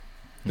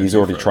He's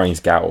already trying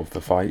to get out of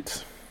the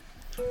fight.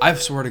 I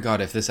swear to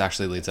God, if this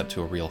actually leads up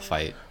to a real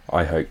fight,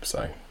 I hope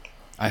so.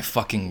 I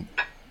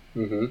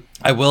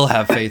will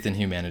have faith in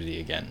humanity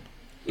again.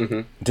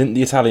 Mm-hmm. Didn't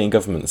the Italian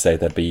government say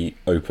they'd be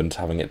open to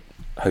having it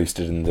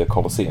hosted in the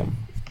Colosseum?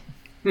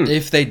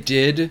 If they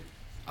did,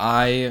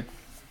 I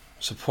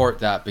support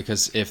that,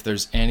 because if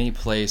there's any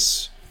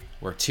place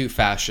where two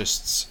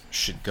fascists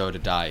should go to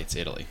die, it's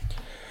Italy.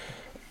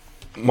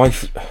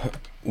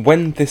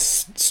 When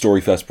this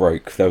story first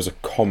broke, there was a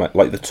comment,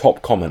 like the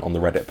top comment on the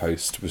Reddit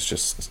post was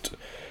just,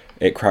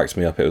 it cracked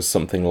me up. It was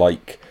something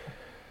like,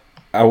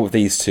 out of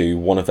these two,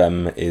 one of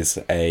them is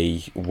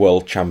a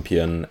world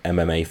champion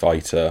MMA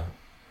fighter,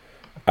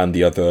 and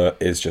the other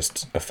is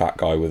just a fat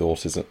guy with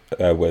autism,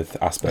 with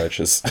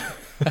Asperger's.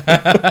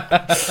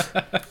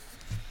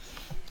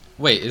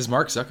 Wait, is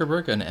Mark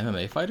Zuckerberg an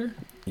MMA fighter?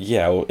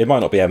 Yeah, well, it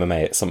might not be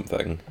MMA, it's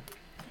something.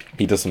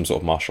 He does some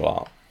sort of martial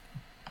art.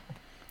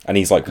 And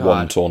he's like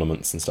won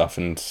tournaments and stuff,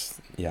 and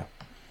yeah.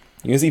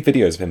 You can see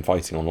videos of him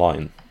fighting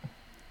online.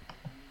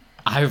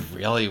 I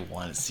really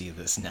want to see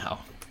this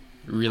now.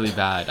 Really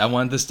bad. I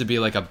want this to be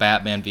like a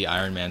Batman v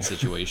Iron Man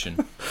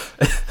situation.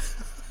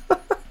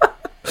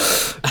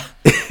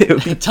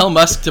 Tell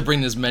Musk to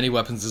bring as many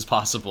weapons as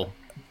possible.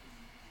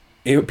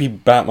 It would be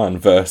Batman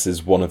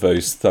versus one of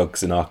those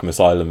thugs in Arkham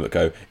Asylum that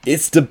go,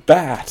 "It's the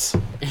Bat!"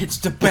 It's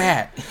the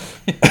Bat!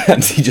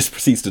 And he just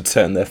proceeds to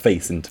turn their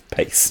face into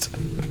paste.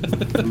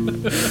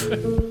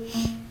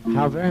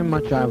 How very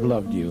much I've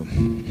loved you.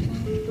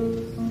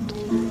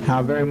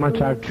 How very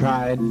much I've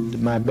tried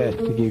my best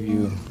to give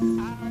you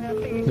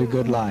the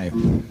good life.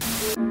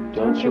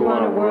 Don't you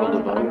want a world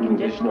of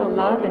unconditional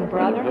love and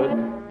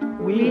brotherhood?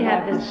 We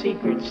have the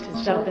secrets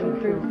to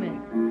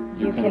self-improvement.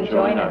 You can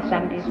join us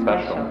and be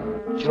special.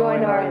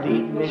 Join our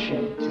elite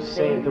mission to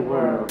save the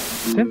world.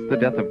 Since the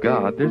death of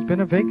God, there's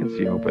been a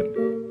vacancy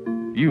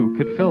open. You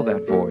could fill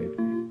that void.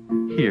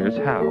 Here's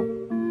how.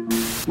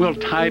 We'll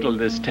title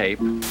this tape,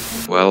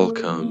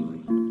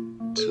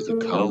 Welcome to the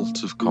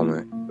Cult of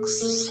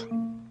Comics.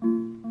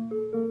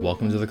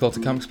 Welcome to the Cult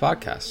of Comics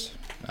podcast.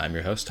 I'm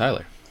your host,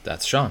 Tyler.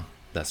 That's Sean.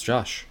 That's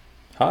Josh.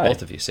 Hi.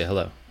 Both of you, say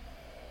hello.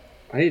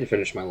 I need to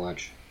finish my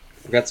lunch.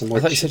 I've got some more.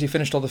 I thought you said you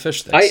finished all the fish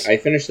sticks. I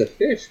finished the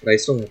fish, but I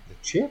still have the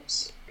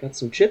chips. Got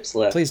some chips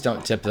left. Please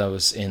don't dip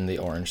those in the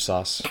orange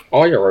sauce.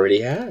 Oh, you already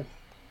have.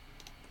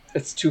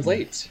 It's too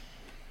late.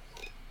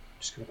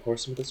 Just gonna pour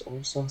some of this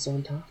orange sauce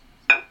on top.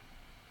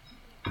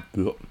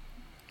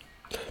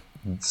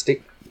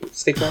 Steak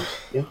lunch?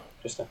 Yeah,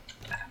 just that.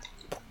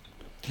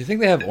 Do you think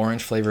they have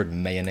orange-flavored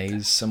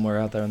mayonnaise somewhere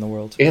out there in the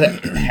world? Yeah,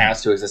 that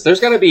has to exist. There's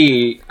gotta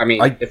be... I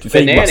mean, if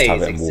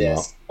bananas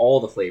exist, all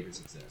the flavors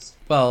exist.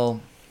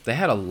 Well, they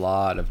had a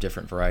lot of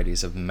different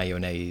varieties of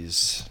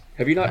mayonnaise.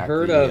 Have you not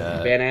heard of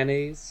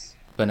bananas?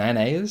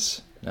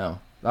 Bananas? No.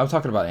 I'm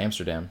talking about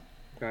Amsterdam.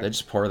 Okay. They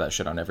just pour that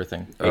shit on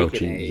everything. Oh,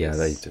 gee, yeah,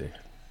 they do.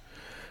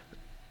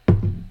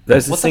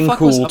 There's this thing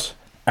called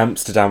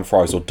Amsterdam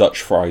fries or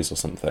Dutch fries or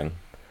something.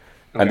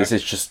 And this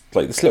is just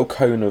like this little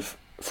cone of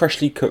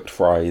freshly cooked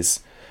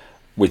fries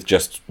with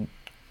just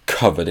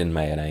covered in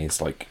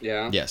mayonnaise, like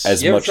yes,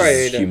 as much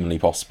as humanly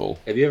possible.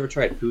 Have you ever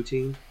tried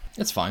poutine?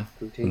 It's fine.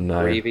 Poutine,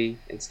 gravy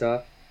and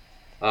stuff.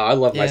 I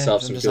love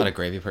myself some. I'm just not a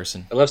gravy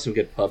person. I love some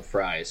good pub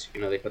fries. You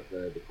know, they put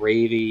the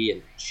gravy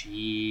and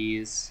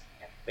cheese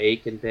and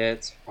bacon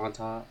bits on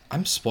top.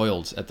 I'm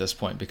spoiled at this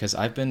point because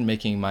I've been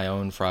making my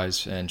own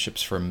fries and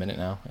chips for a minute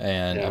now,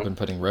 and I've been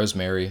putting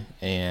rosemary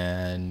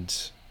and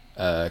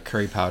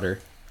curry powder,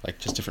 like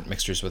just different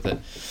mixtures with it.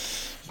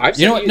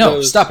 You know what?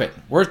 No, stop it.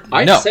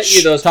 I've sent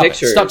you those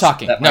pictures. Stop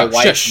talking. That No, my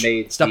wife shush.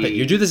 made Stop it.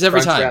 You do this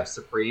every time. Crunchwrap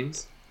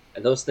Supremes,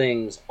 and those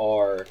things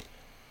are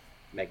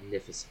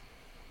magnificent.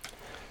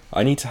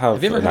 I need to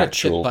have you ever an had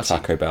actual a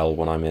Taco Bell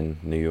when I'm in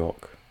New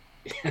York.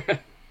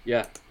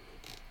 Yeah.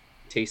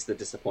 Taste the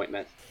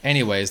disappointment.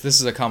 Anyways, this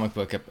is a comic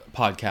book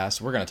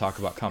podcast. We're going to talk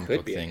about comic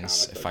book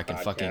things, if I can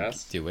fucking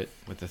do it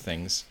with the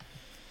things.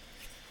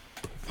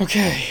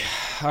 Okay.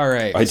 All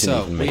right. I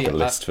didn't even make a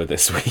list for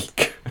this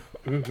week.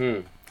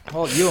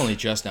 Well, you only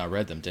just now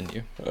read them, didn't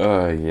you?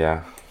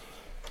 Yeah.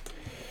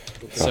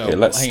 So, okay,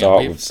 let's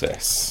start with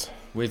this.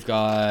 We've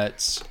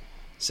got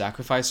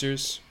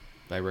Sacrificers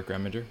by Rick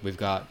Remender. We've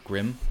got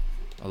Grimm,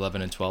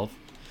 11 and 12.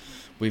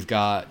 We've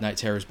got Night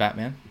Terror's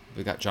Batman.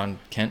 We've got John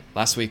Kent.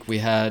 Last week we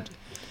had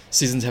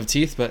Seasons Have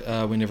Teeth,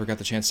 but we never got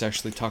the chance to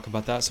actually talk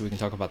about that, so we can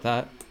talk about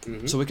that.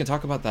 So we can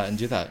talk about that and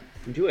do that.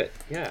 Do it,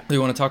 yeah. Do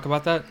you want to talk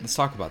about that? Let's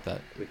talk about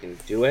that. We can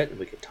do it.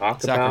 We can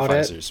talk about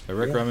it. Sacrificers by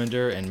Rick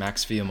Remender and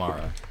Max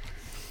Fiumara.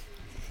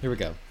 Here we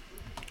go.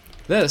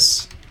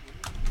 This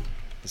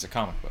is a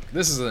comic book.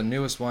 This is the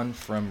newest one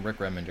from Rick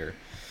Remender,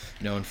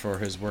 known for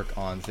his work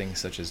on things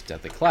such as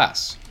Deadly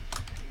Class.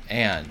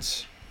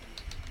 And...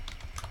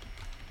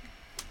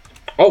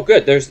 oh,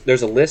 good.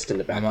 There's a list in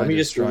the back. Let me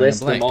just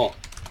list them all.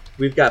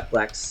 We've got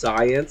Black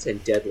Science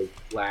and Deadly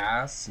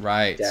Class.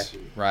 Right.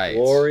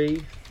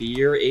 Glory,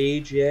 Fear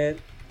Agent,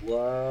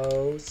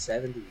 Glow,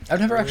 70. I've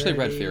never actually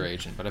read Fear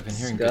Agent, but I've been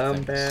hearing good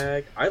things.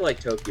 Scumbag. I like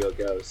Tokyo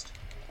Ghost.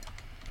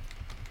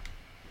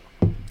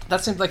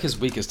 That seemed like his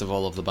weakest of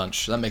all of the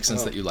bunch. That makes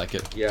sense that you like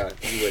it. Yeah,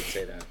 you would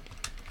say that.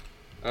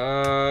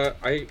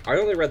 I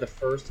only read the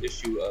first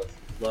issue of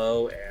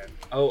Low and...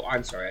 Oh,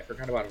 I'm sorry. I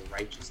forgot about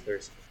Righteous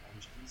Thirst for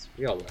Vengeance.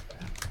 We all love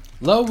that.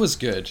 Low was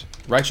good.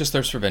 Righteous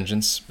Thirst for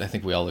Vengeance, I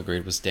think we all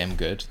agreed, was damn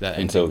good. That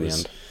until the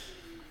end.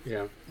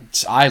 Yeah.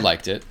 I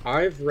liked it.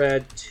 I've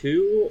read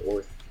 2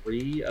 or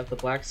 3 of the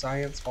Black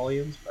Science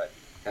volumes, but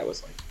that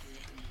was like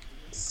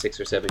 6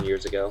 or 7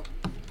 years ago.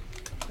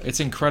 It's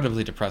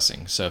incredibly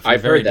depressing. So if you're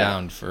very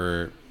down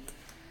for...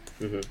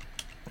 Mm-hmm.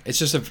 It's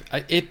just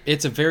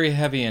it's a very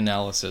heavy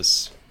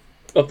analysis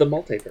of the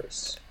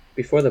multiverse.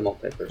 Before the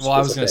multiverse. Well, I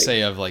was going to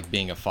say of like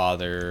being a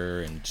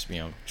father and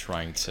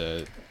trying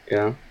to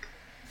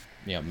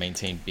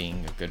maintain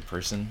being a good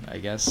person, I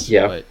guess.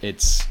 Yeah. But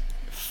it's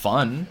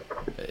fun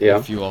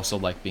if you also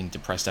like being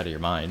depressed out of your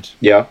mind.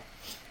 Yeah.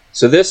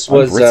 So this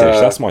was British.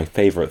 That's my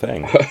favorite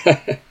thing.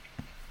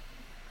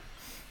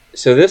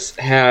 So this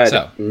had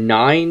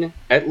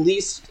at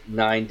least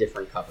 9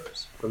 different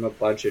covers from a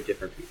bunch of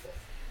different people.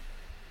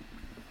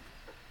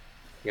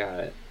 Got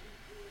it.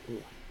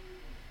 Ooh.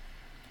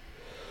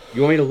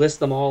 You want me to list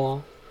them all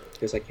off?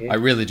 Because I can't. I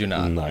really do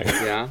not. No.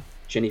 Yeah?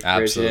 Jenny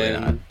Absolutely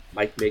Frisian, not.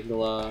 Mike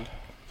Mignola,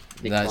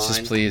 Nick That's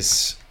Klein.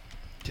 just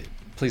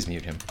please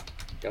mute him.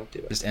 Don't do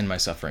it. Just end my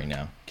suffering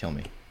now. Kill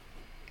me.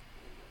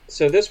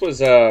 So this was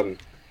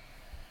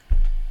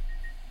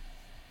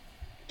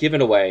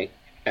given away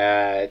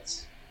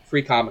at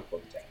Free Comic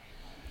Book Day.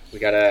 We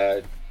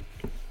got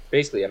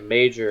basically a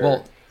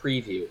major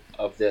preview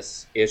of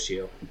this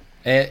issue.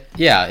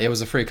 It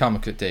was a Free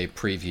Comic Book Day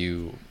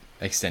preview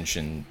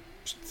extension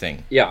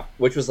thing. Yeah,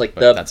 which was like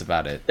that's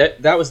about it.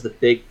 That was the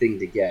big thing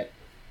to get.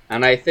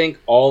 And I think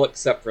all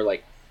except for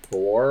like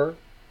 4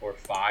 or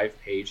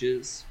 5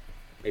 pages,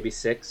 maybe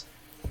 6,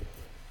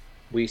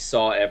 we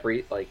saw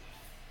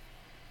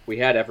we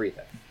had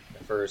everything.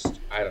 The first,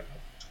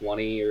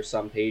 20 or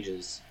some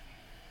pages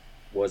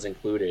was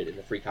included in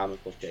the Free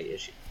Comic Book Day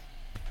issue.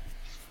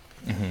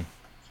 Mm-hmm.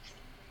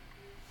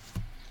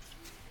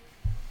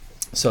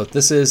 So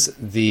this is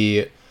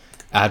the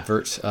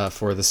advert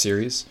for the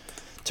series.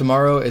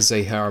 Tomorrow is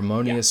a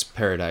harmonious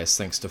paradise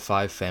thanks to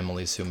 5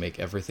 families who make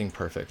everything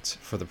perfect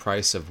for the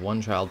price of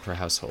 1 child per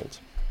household.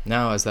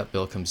 Now, as that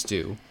bill comes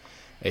due,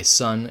 a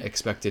son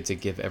expected to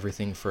give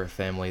everything for a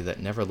family that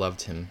never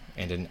loved him,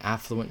 and an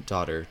affluent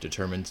daughter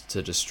determined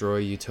to destroy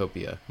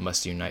utopia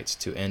must unite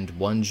to end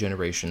one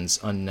generation's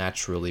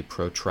unnaturally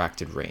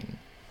protracted reign.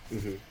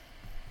 Mm-hmm.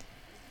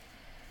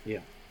 Yeah.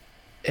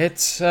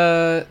 It's,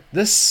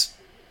 this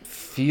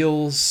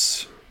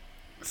feels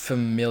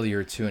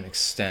familiar to an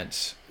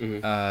extent,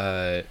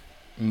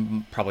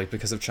 probably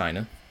because of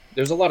China.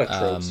 There's a lot of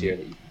tropes here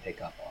that you can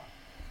pick up on.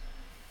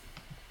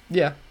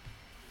 Yeah.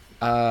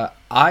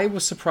 I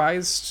was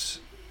surprised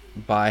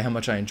by how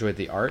much I enjoyed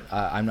the art.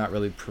 I'm not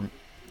really...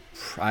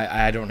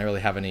 I don't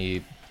really have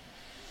any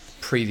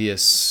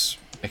previous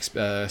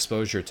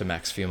exposure to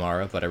Max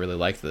Fiumara, but I really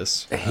like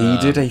this. He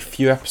did a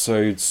few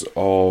episodes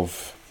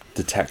of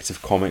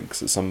Detective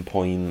Comics at some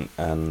point,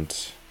 and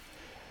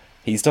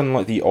he's done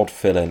like the odd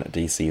fill-in at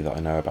DC that I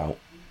know about.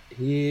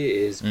 He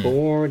is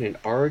born in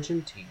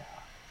Argentina.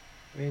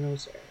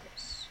 Buenos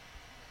Aires.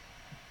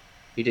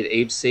 He did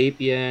Abe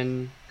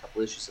Sapien, a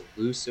couple issues of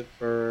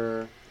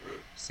Lucifer,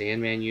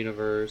 Sandman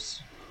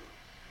Universe.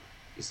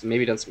 He's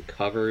maybe done some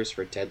covers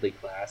for Deadly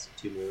Class, and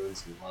Two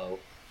Moons, and Low.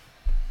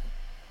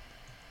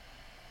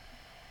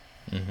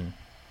 Mm-hmm.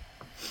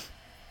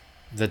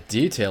 The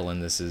detail in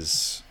this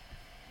is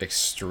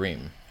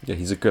extreme. Yeah,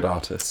 he's a good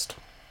artist.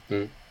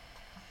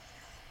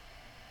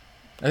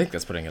 I think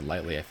that's putting it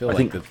lightly. I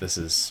think that this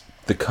is...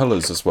 The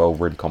colours as well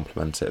really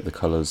complement it. The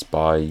colours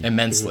by...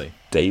 Immensely.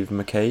 Dave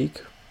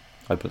McCaig,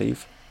 I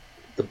believe.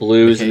 The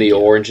blues and the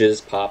oranges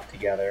pop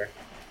together.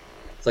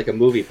 It's like a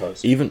movie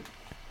poster. Even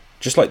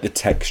just like the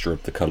texture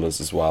of the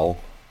colours as well.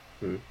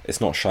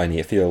 It's not shiny.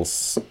 It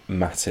feels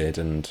matted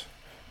and...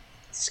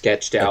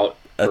 Sketched out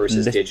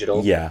versus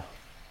digital. Yeah.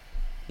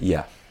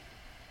 Yeah.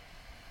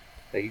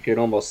 Like you can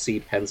almost see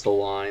pencil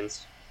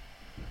lines.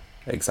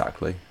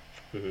 Exactly.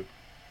 Mm-hmm.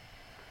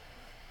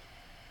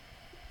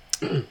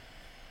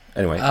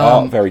 Anyway,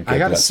 art very good.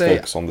 Let's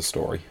focus on the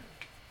story.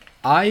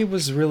 I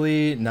was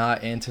really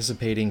not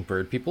anticipating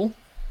Bird People.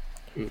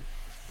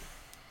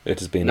 It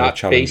has been not a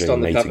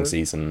challenging mating cover?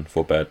 Season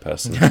for Bird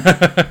Person.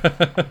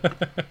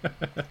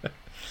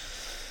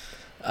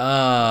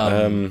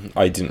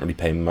 I didn't really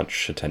pay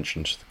much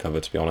attention to the cover,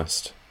 to be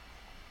honest.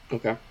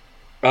 Okay.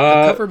 The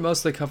cover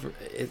mostly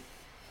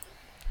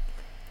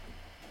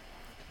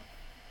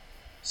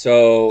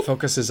So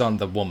focuses on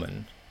the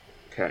woman.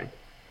 Okay.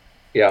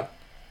 Yeah.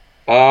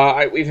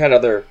 We've had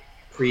other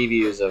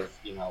previews of,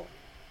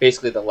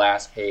 basically the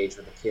last page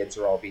where the kids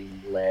are all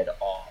being led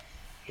off,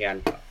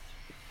 handcuffed,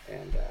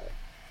 and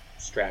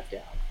strapped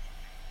down.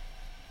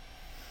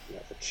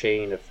 The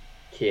chain of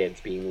kids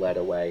being led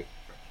away.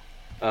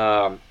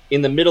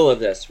 In the middle of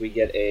this, we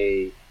get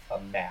a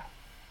map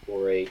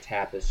or a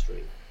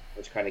tapestry,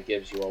 which kind of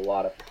gives you a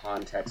lot of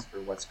context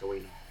for what's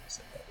going on, I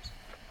suppose.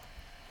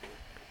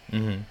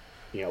 Mm-hmm.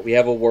 we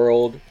have a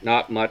world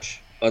not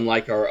much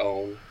unlike our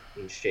own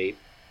in shape,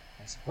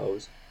 I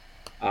suppose.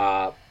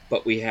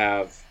 But we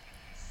have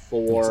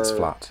Because it's four.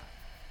 flat.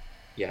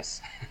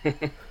 Yes.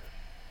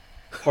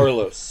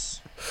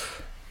 Carlos.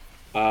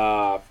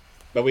 But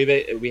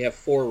we have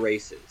four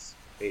races,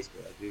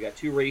 basically. Like, we've got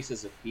two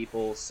races of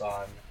people: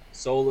 sun,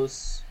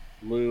 Solus,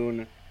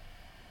 moon.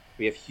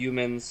 We have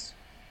humans,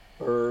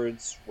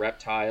 birds,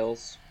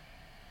 reptiles.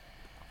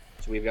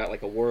 So we've got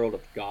like a world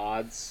of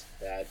gods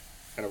that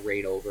kind of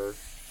reign over,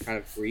 kind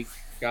of Greek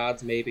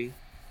gods, maybe.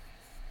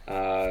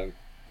 I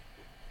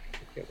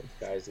forget what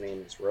the guy's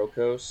name is.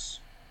 Rokos.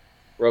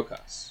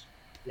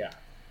 Yeah.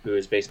 Who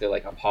is basically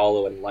like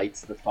Apollo and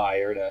lights the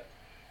fire to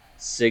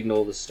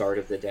signal the start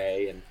of the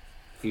day, and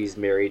he's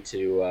married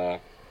to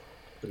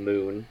the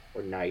moon,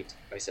 or night,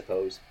 I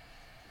suppose.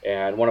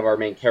 And one of our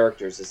main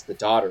characters is the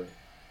daughter.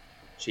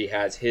 She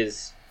has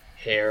his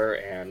hair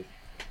and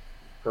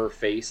her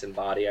face and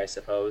body, I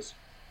suppose.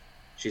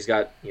 She's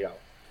got,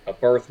 a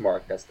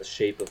birthmark that's the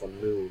shape of a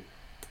moon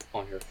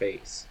on her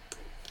face.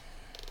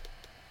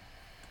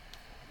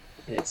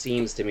 And it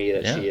seems to me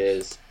that she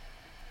is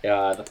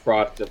the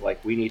product of,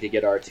 like, we need to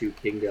get our two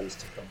kingdoms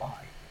to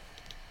combine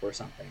or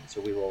something,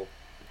 so we will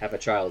have a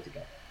child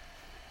together.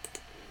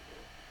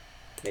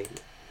 Maybe.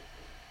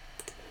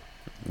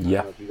 I don't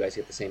know if you guys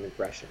get the same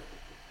impression.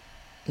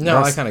 No,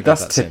 I kind of get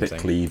that same thing. That's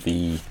typically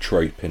the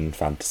trope in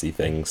fantasy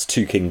things.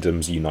 Two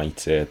kingdoms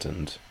united,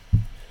 and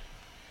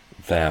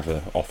they have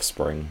an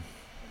offspring.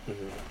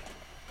 Mm-hmm.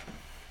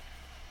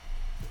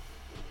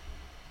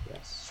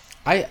 Yes.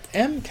 I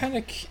am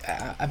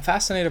I'm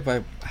fascinated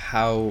by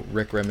how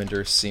Rick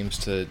Remender seems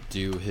to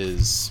do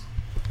his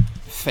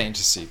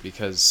fantasy,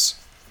 because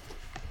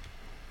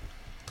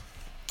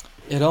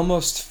it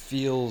almost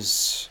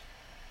feels...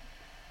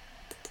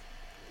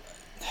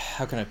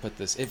 How can I put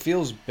this? It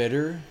feels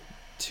bitter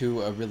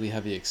to a really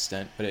heavy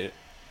extent, but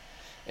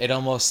it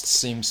almost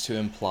seems to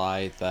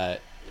imply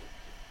that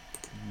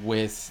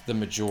with the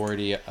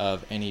majority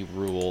of any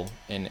rule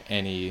in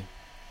any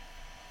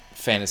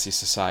fantasy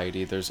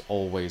society, there's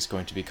always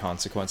going to be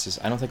consequences.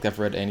 I don't think I've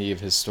read any of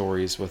his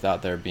stories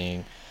without there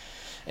being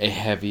a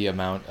heavy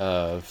amount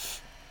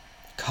of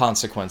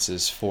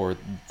consequences for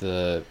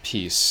the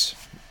peace,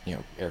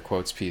 air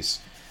quotes peace,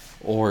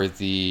 or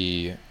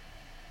the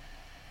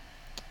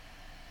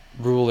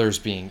rulers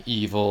being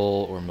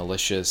evil or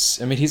malicious.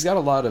 I mean, he's got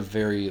a lot of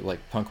very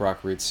punk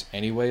rock roots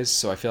anyways,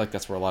 so I feel like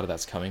that's where a lot of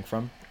that's coming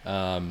from.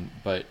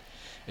 But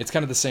it's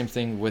kind of the same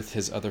thing with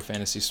his other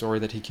fantasy story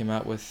that he came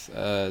out with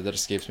that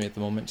escapes me at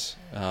the moment.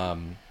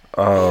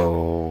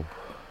 Oh.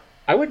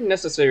 I wouldn't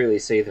necessarily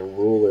say the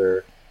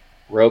ruler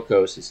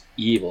Rokos is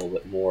evil,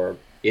 but more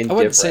indifferent. I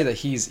wouldn't say that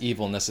he's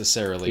evil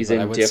necessarily, but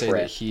I would say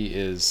that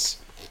he's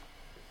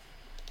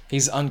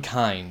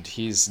unkind.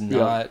 He's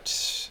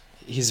not...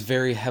 He's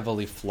very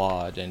heavily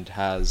flawed and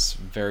has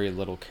very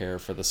little care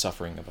for the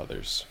suffering of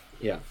others.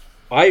 Yeah.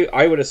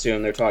 I would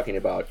assume they're talking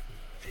about...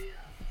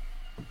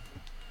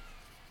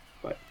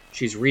 But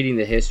she's reading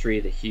the history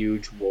of the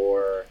huge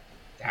war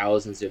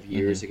thousands of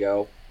years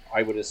ago.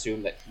 I would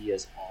assume that he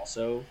is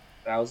also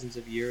thousands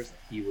of years.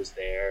 He was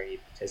there. He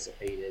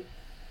participated.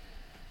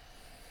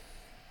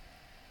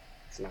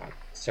 It's not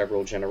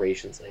several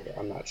generations later.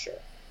 I'm not sure.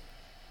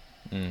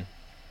 Mm.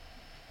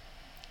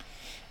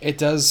 It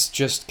does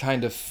just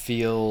kind of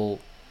feel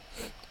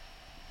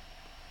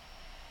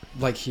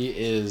like he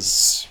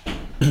is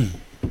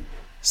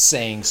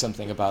saying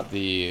something about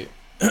the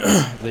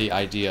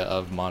idea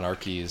of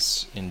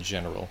monarchies in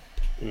general,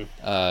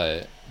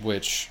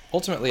 which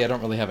ultimately I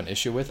don't really have an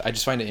issue with. I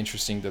just find it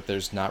interesting that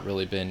there's not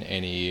really been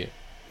any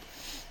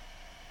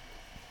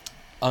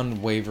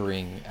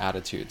unwavering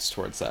attitudes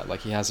towards that. Like,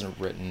 he hasn't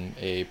written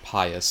a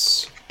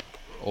pious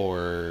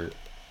or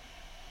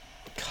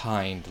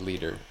kind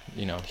leader.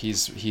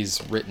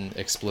 He's written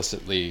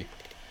explicitly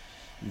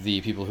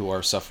the people who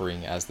are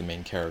suffering as the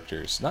main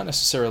characters. Not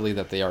necessarily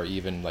that they are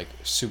even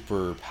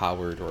super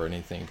powered or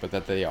anything, but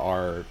that they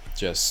are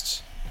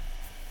just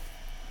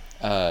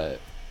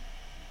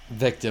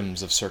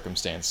victims of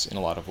circumstance in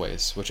a lot of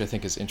ways, which I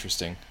think is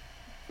interesting.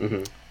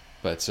 Mm-hmm.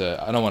 But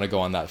I don't want to go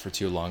on that for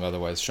too long,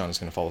 otherwise Sean is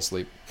going to fall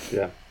asleep.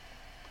 Yeah.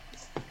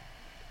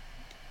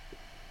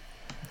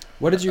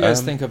 What did you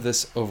guys think of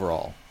this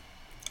overall?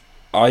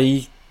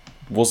 I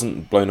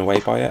wasn't blown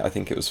away by it. I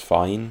think it was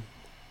fine.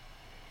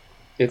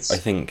 I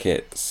think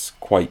it's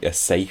quite a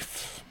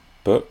safe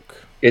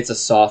book. It's a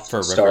soft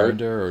for start.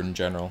 Remender or in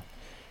general?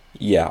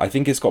 Yeah, I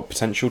think it's got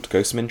potential to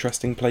go some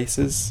interesting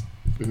places.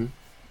 Mm-hmm.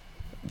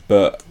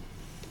 But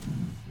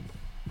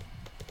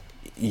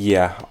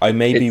yeah, I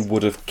maybe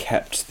would have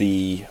kept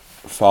the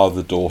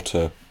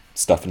father-daughter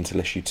stuff until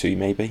issue 2,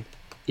 maybe.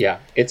 Yeah,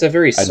 it's a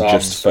very soft and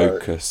just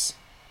start. Focus.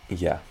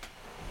 Yeah.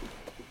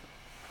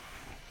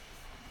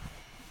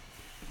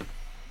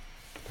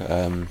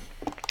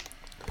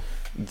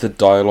 The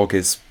dialogue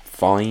is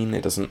fine.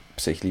 It doesn't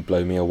particularly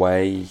blow me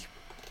away.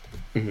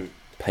 Mm-hmm.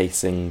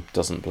 Pacing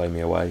doesn't blow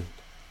me away.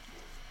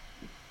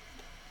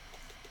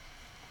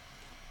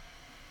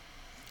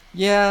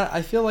 Yeah,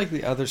 I feel like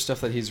the other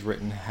stuff that he's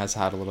written has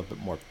had a little bit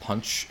more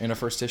punch in a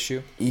first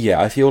issue.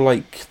 Yeah, I feel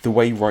like the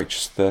way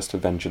Righteous Thirst for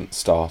Vengeance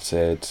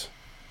started,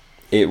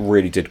 it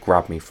really did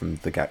grab me from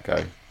the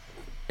get-go.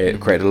 It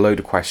created a load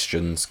of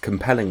questions,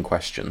 compelling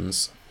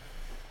questions.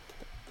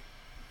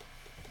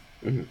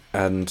 Mm-hmm.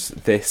 And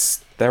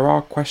this, there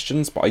are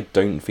questions, but I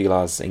don't feel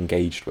as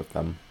engaged with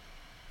them.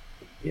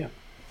 Yeah.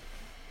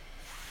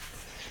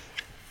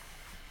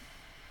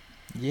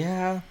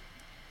 Yeah,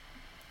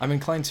 I'm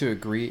inclined to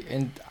agree,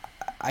 and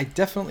I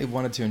definitely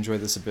wanted to enjoy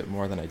this a bit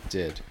more than I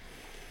did.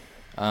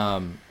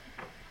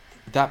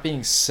 That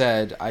being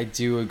said, I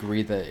do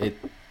agree that it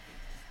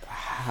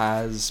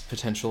has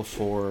potential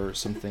for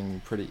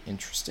something pretty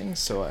interesting,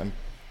 so I'm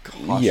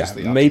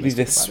cautiously maybe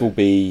optimistic this about will it.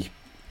 be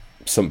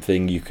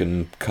something you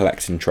can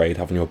collect and trade,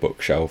 have on your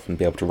bookshelf, and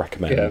be able to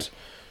recommend a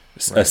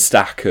Right.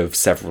 stack of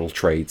several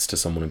trades to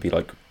someone and be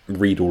like,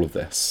 read all of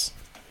this.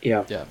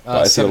 Yeah. Yeah, But I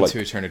feel Seven like- to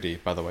Eternity,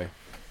 by the way.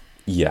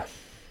 Yeah.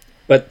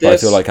 But But I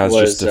this feel like as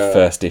was, just a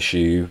first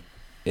issue,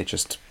 it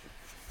just...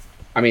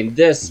 I mean,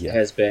 this Yeah.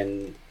 has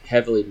been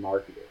heavily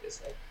marketed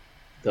as like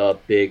the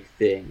big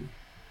thing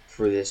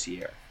for this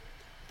year.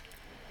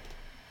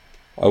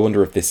 I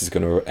wonder if this is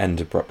going to end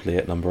abruptly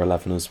at number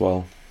 11 as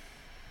well.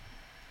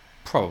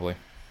 Probably.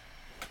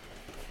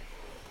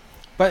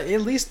 But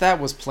at least that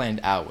was planned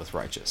out with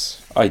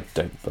Righteous. I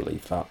don't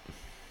believe that.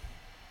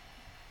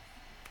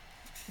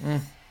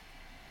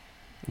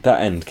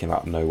 That end came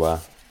out of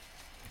nowhere.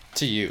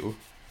 To you.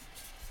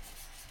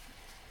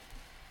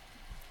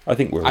 I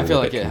think we're I all feel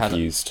a like bit it had a-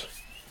 confused.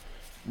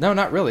 No,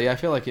 not really. I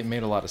feel like it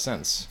made a lot of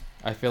sense.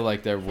 I feel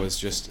like there was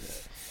just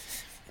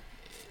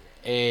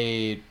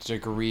a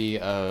degree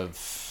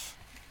of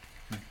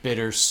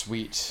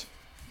bittersweetness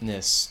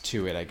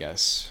to it, I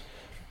guess.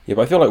 Yeah,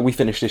 but I feel like we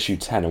finished issue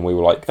 10 and we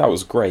were like, that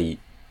was great.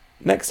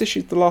 Next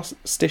issue, the last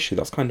issue,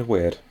 that's kind of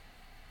weird.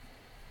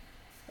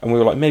 And we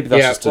were like, maybe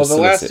that's just a well, the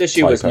last solicit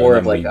issue was typo, more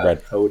and of then like we a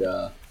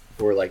coda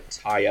or like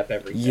tie up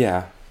everything.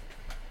 Yeah.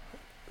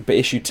 But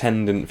issue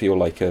 10 didn't feel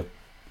like a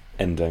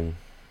ending.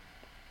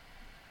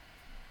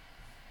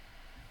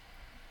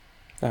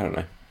 I don't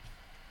know.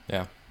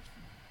 Yeah.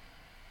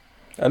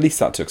 At least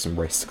that took some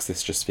risks.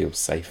 This just feels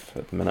safe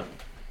at the minute.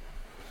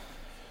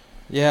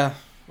 Yeah.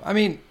 I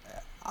mean,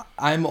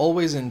 I'm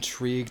always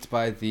intrigued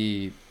by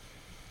the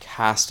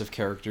cast of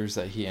characters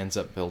that he ends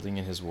up building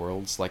in his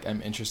worlds. Like,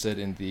 I'm interested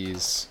in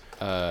these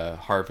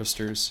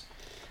harvesters.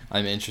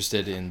 I'm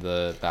interested in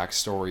the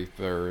backstory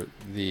for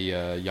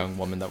the young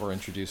woman that we're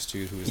introduced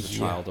to, who is the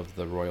child of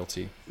the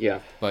royalty. Yeah.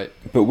 But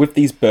with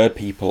these bird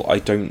people, I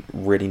don't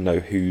really know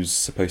who's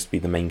supposed to be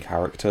the main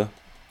character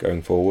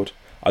going forward.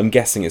 I'm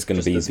guessing it's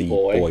going to Just be this the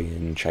boy. boy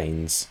in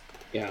chains.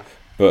 Yeah.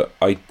 But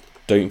I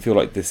don't feel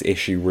like this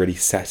issue really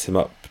set him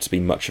up to be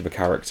much of a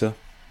character.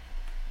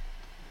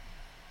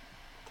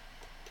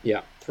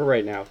 Yeah, for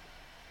right now.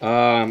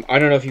 I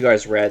don't know if you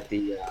guys read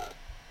the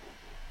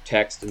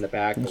text in the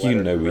back. The You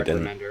letter know from we Rick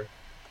didn't. Remender.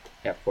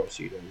 Yeah, of course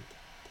you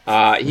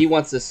didn't. He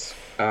wants us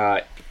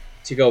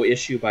to go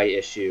issue by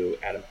issue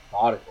at a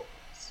methodical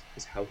pace,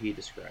 is how he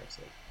describes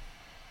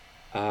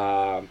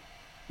it.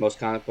 Most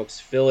comic books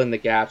fill in the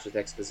gaps with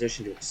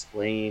exposition to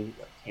explain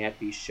what can't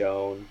be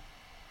shown.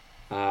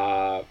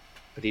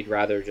 But he'd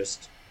rather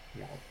just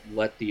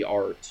let the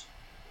art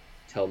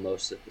tell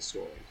most of the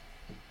story.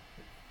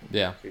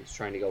 yeah. So he's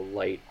trying to go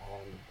light on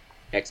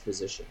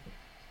exposition.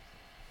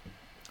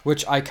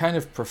 Which I kind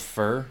of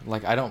prefer.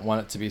 Like, I don't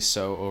want it to be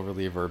so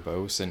overly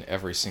verbose in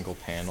every single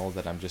panel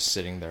that I'm just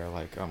sitting there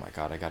like, oh my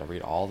god, I gotta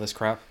read all this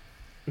crap.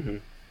 Mm-hmm.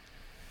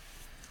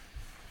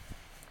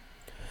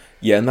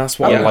 Yeah, and that's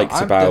what Yeah, I liked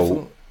I'm about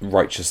definitely-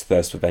 Righteous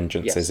Thirst for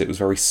Vengeance, Yes. is it was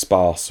very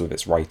sparse with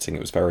its writing.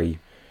 It was very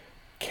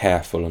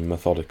careful and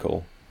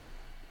methodical.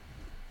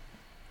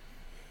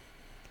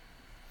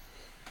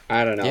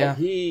 I don't know. Yeah.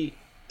 He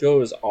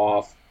goes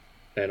off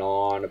and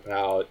on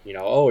about,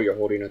 oh, you're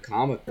holding a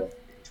comic book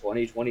in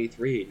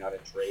 2023, not a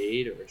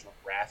trade, original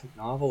graphic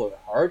novel, or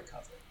a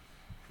hardcover.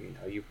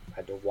 You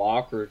had to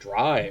walk or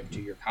drive to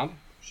your comic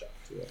book shop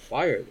to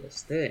acquire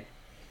this thing.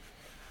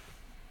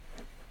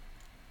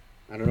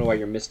 I don't know why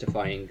you're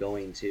mystifying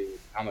going to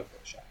a comic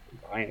book shop and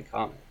buying a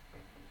comic.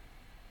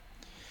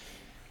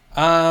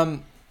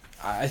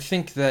 I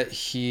think that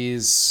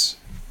he's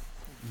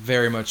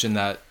very much in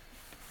that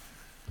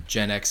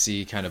Gen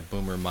X-y kind of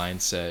boomer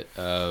mindset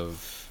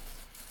of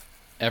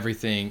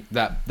everything,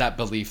 that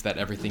belief that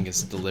everything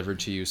is delivered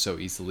to you so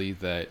easily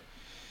that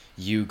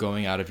you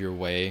going out of your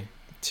way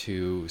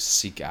to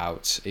seek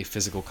out a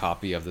physical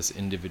copy of this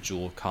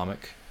individual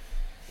comic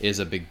is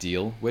a big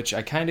deal, which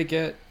I kind of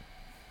get,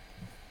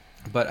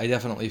 but I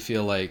definitely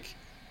feel like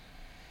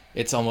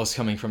it's almost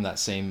coming from that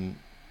same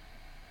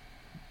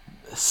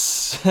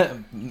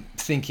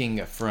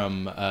thinking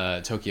from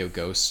Tokyo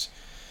Ghost,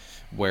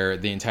 where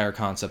the entire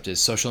concept is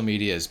social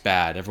media is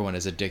bad, everyone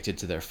is addicted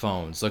to their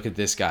phones. Look at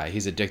this guy,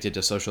 he's addicted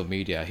to social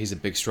media, he's a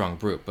big strong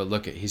brute, but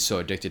look at, he's so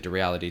addicted to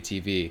reality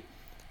TV.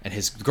 And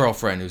his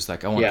girlfriend who's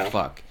like, I want to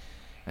fuck,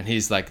 and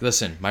he's like,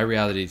 listen, my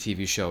reality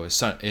TV show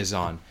is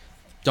on,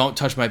 don't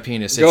touch my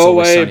penis, Go It's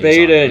Always away, Sunny is on.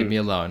 Baden. Leave me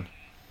alone.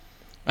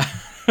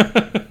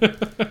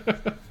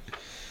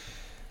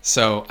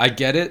 So I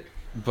get it,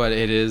 but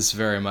it is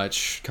very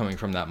much coming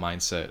from that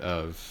mindset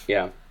of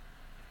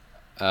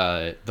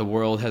the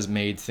world has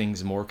made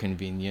things more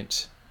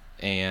convenient,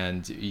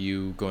 and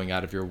you going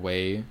out of your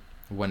way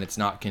when it's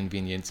not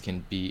convenient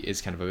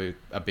is kind of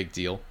a big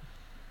deal.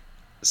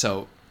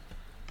 So,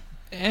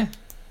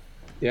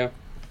 Yeah.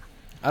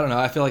 I don't know.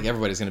 I feel like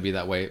everybody's going to be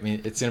that way. I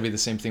mean, it's going to be the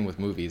same thing with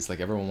movies. Like,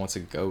 everyone wants to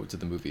go to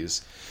the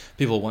movies.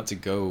 People want to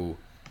go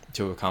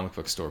to a comic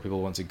book store.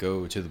 People want to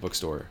go to the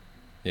bookstore.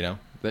 You know?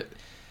 But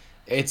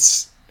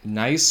it's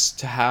nice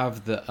to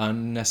have the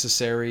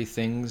unnecessary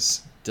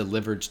things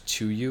delivered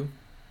to you,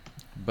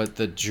 but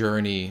the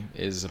journey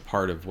is a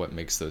part of what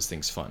makes those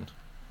things fun.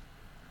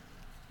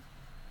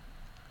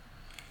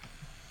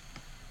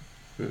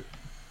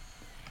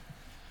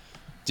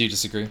 Do you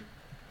disagree?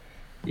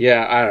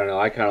 Yeah, I don't know.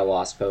 I kind of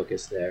lost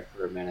focus there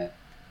for a minute.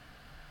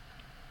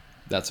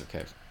 That's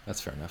okay.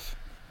 That's fair enough.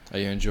 Are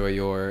you enjoying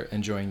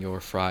your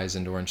fries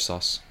and orange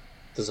sauce?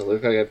 Does it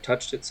look like I've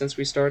touched it since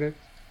we started?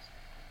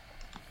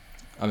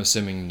 I'm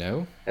assuming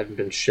no. Haven't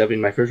been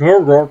shoving my face.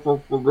 Comic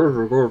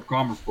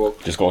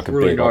book. Just got like a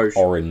Really big nice.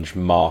 orange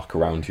mark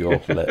around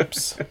your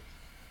lips.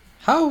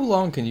 How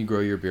long can you grow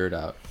your beard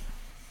out?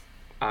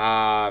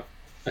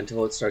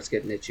 Until it starts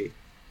getting itchy.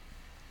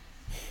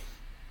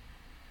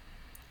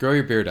 Grow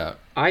your beard out.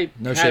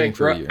 No shaving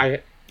for a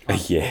year.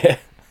 Yeah.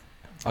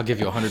 I'll give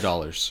you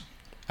 $100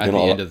 at You're the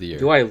not- end of the year.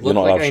 Do I look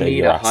not allowed like to I shave need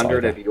your ass 100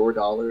 either. of your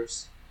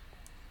dollars?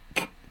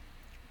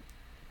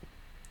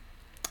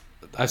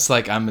 It's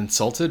like I'm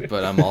insulted,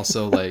 but I'm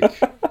also like,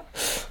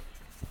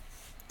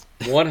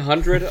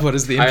 100. what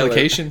is the Tyler-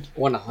 implication?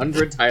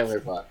 100 Tyler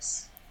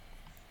bucks.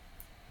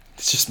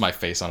 It's just my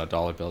face on a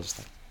dollar bill, just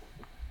like.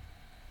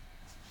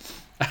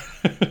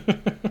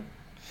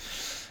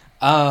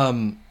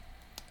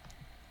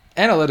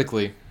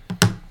 Analytically,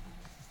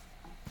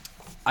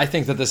 I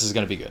think that this is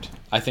going to be good.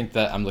 I think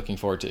that I'm looking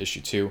forward to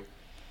issue 2.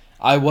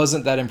 I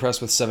wasn't that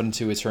impressed with 7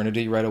 to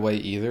Eternity right away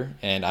either,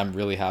 and I'm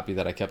really happy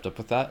that I kept up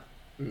with that.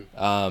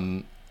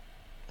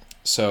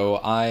 So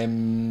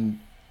I'm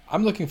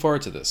looking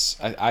forward to this.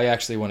 I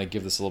actually want to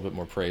give this a little bit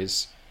more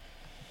praise,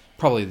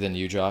 probably than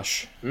you,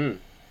 Josh.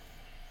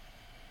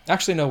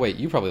 Actually, no, wait.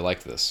 You probably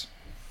liked this.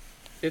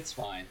 It's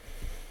fine.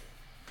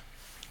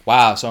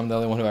 Wow, so I'm the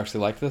only one who actually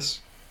liked this?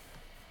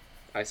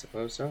 I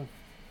suppose so.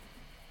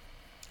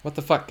 What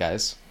the fuck,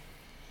 guys?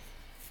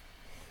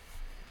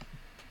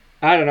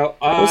 I don't know.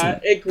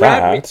 wasn't It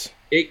grabbed bad.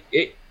 me.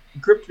 It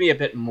gripped me a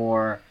bit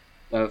more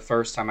the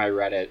first time I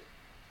read it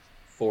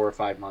 4 or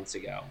 5 months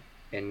ago,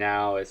 and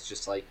now it's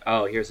just like,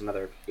 oh, here's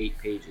another 8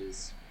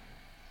 pages.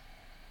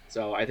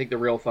 So I think the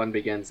real fun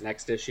begins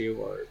next issue,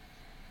 or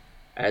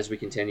as we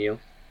continue.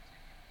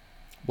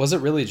 Was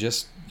it really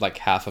just like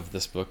half of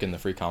this book in the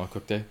free comic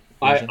book day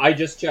version? I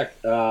just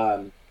checked.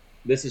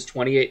 This is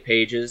 28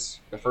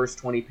 pages. The first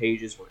 20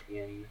 pages were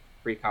in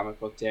free comic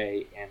book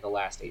day, and the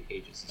last 8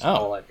 pages is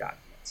all I've got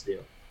to do.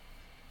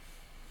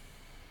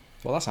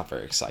 Well, that's not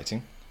very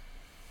exciting.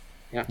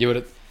 Yeah.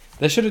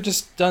 They should have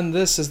just done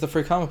this as the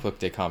free comic book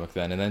day comic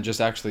then, and then just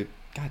actually,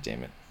 god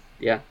damn it.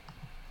 Yeah.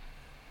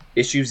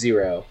 Issue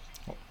 0.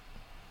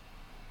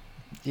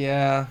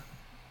 Yeah.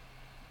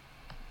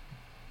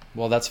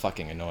 Well, that's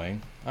fucking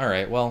annoying.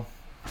 Alright, well.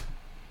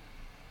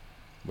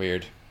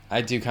 Weird.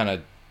 I do kind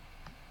of...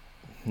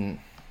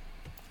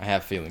 I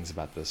have feelings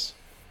about this.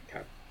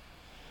 Okay.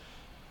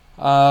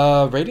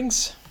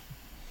 Ratings?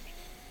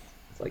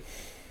 It's like,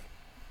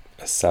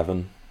 A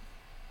 7.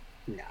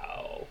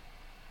 no.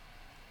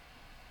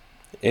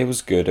 It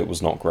was good. It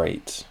was not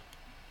great.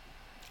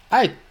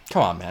 Come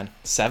on, man.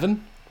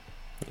 7?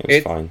 It was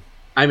It- fine.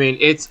 I mean,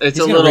 it's He's a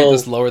gonna rate little...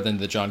 this lower than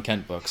the John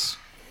Kent books.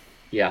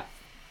 Yeah.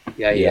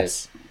 Yeah, he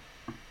Yes. is.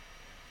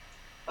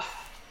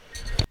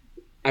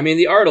 I mean,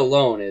 the art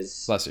alone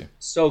is Bless you.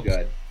 so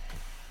good.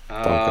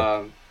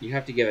 Danke. You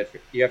have to give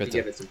it. You have to Bitte.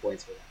 give it some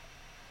points for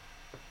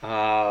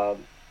that.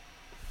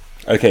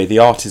 Okay, the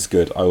art is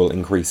good. I will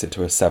increase it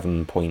to a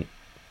 7.25.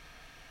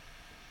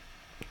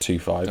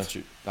 Don't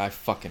you? I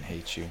fucking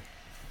hate you.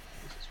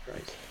 Jesus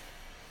Christ!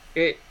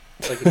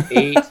 It's like an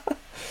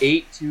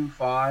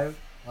 8.25.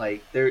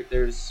 Like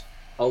there's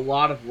a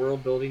lot of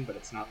world building, but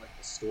it's not like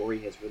the story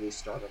has really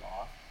started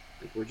off.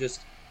 Like we're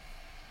just,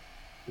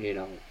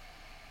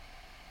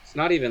 it's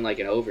not even like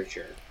an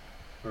overture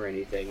or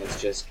anything.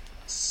 It's just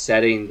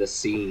setting the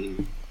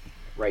scene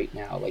right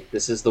now. Like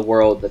this is the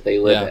world that they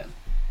live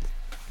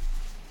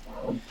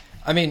in.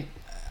 I mean,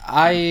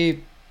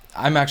 I'm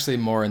actually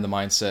more in the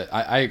mindset.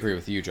 I agree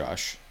with you,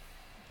 Josh,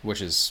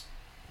 which is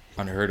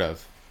unheard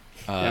of.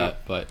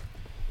 But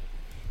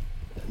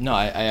no,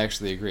 I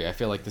actually agree. I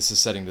feel like this is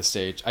setting the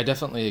stage. I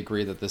definitely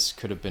agree that this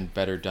could have been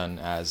better done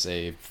as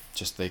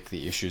just like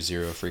the issue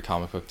 0 free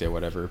comic book day,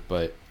 whatever.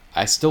 But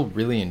I still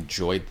really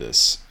enjoyed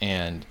this,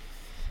 and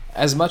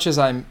as much as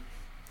I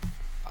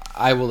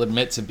will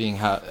admit to being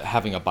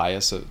having a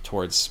bias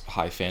towards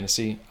high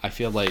fantasy, I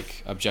feel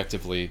like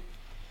objectively,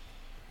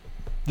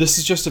 this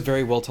is just a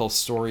very well told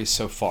story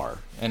so far,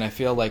 and I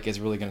feel like it's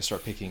really going to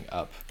start picking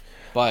up.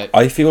 But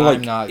I feel I'm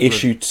like not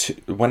issue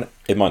 2, when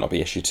it might not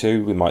be issue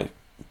 2, we might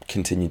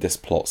continue this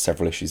plot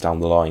several issues down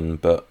the line,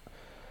 but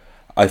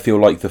I feel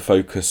like the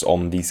focus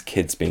on these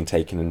kids being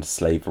taken into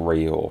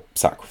slavery or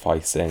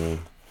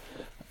sacrificing,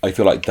 I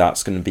feel like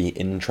that's going to be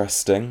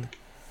interesting.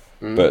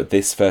 But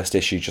this first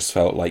issue just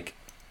felt like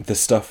the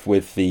stuff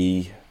with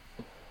the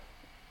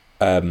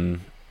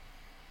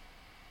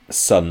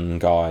son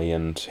guy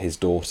and his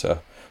daughter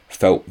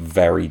felt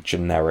very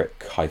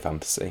generic high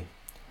fantasy.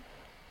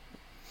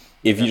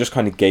 If you just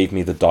kind of gave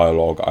me the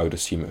dialogue, I would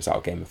assume it was out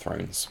of Game of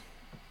Thrones.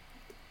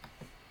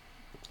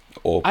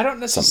 Or I don't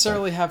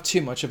necessarily something. have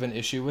too much of an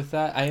issue with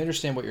that. I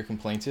understand what your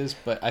complaint is,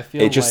 but I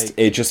feel It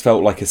just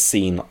felt like a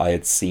scene I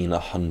had seen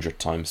 100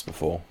 times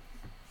before.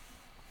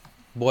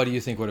 What do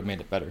you think would have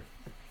made it better?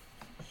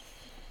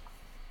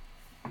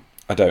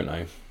 I don't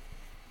know.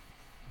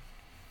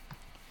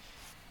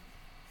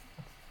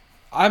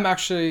 I'm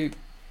actually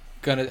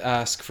gonna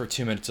ask for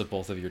 2 minutes of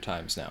both of your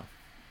times now.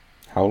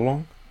 How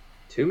long?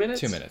 2 minutes?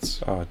 2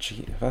 minutes. Oh,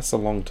 gee, that's a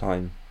long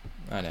time.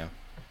 I know.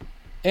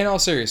 In all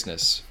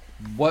seriousness,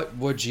 what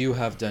would you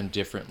have done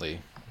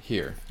differently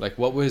here? Like,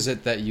 what was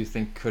it that you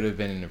think could have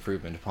been an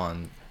improvement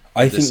upon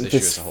I this think issue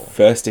this as a whole?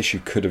 first issue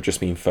could have just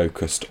been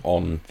focused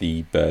on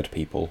the bird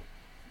people.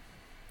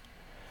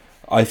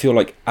 I feel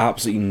like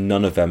absolutely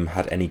none of them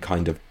had any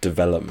kind of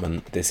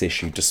development this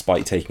issue,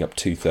 despite taking up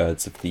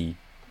 2/3 of the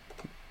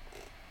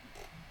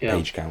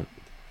page count.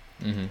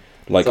 Mm-hmm.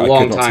 Like, It's a I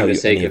long could not time tell to you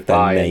say any of their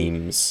goodbye.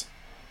 names.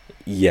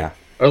 Yeah.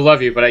 I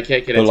love you, but I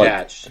can't get But, like,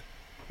 attached.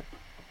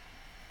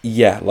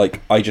 Yeah, like,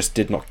 I just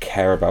did not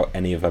care about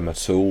any of them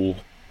at all.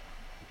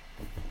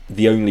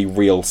 The only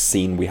real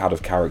scene we had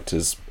of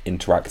characters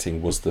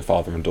interacting was the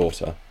father and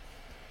daughter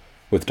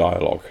with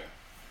dialogue.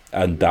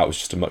 And that was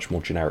just a much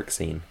more generic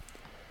scene.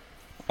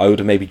 I would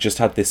have maybe just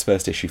had this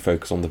first issue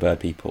focus on the bird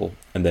people,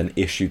 and then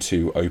issue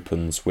 2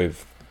 opens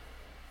with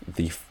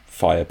the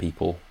fire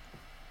people.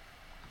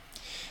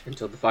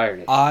 Until the fire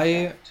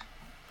nation.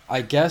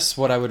 I guess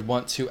what I would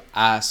want to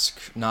ask,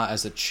 not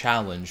as a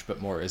challenge, but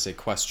more as a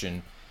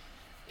question,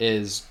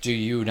 is do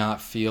you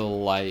not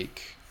feel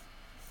like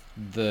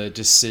the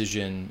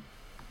decision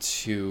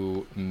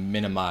to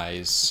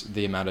minimize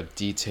the amount of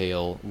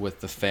detail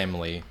with the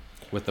family,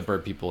 with the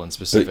bird people in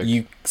specific? But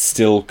you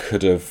still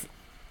could have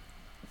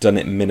done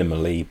it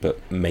minimally, but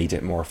made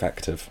it more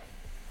effective.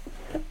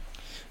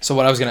 So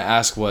what I was going to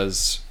ask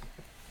was,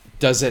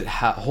 does it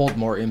hold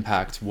more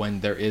impact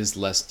when there is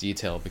less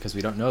detail? Because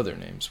we don't know their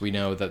names. We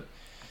know that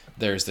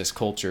there's this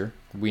culture.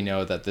 We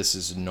know that this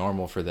is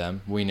normal for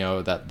them. We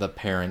know that the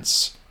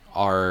parents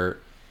are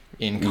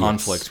in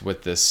conflict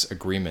with this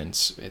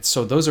agreement.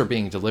 So those are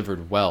being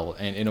delivered well,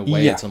 and in a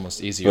way it's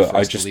almost easier for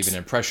us to leave an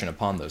impression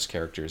upon those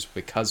characters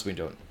because we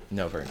don't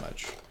know very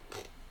much.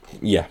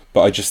 Yeah,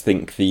 but I just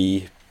think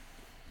the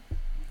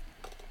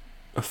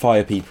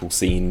fire people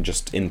scene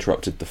just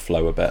interrupted the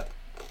flow a bit.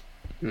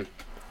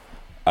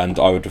 And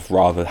I would have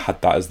rather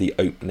had that as the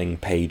opening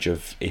page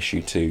of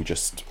issue 2,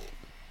 just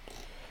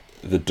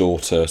the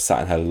daughter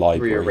sat in her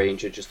library.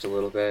 Rearrange it just a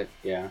little bit,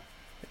 yeah.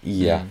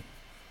 Yeah.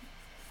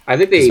 I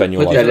think they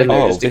put that in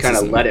there just to this kind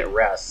of isn't- let it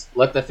rest.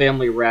 Let the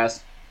family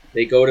rest.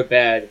 They go to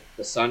bed,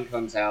 the sun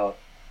comes out,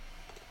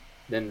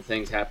 then the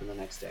things happen the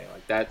next day.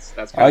 Like that's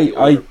kind of the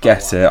I order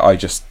get it, prologue. I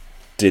just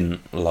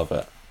didn't love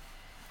it.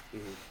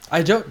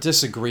 I don't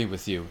disagree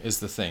with you, is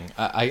the thing.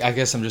 I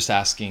guess I'm just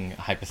asking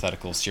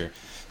hypotheticals here.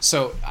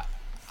 So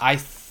I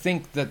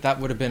think that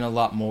would have been a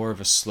lot more of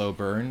a slow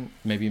burn,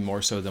 maybe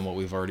more so than what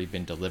we've already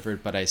been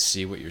delivered, but I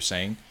see what you're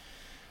saying.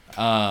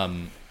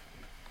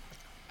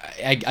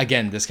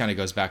 Again, this kind of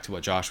goes back to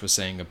what Josh was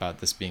saying about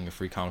this being a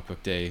free comic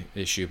book day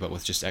issue, but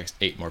with just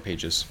 8 more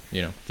pages.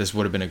 You know, this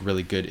would have been a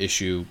really good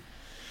issue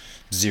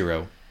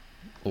 0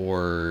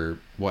 or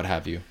what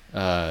have you.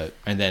 And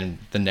then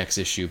the next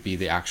issue be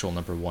the actual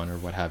number 1 or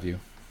what have you.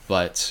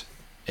 But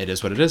it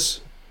is what it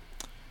is.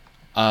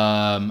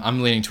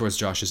 I'm leaning towards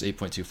Josh's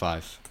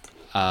 8.25.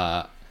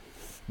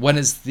 When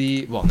is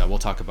the... Well, no, we'll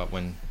talk about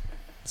when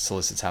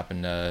solicits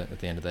happen at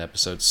the end of the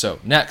episode. So,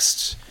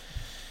 next,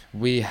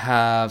 we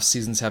have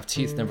Seasons Have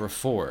Teeth, number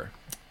 4.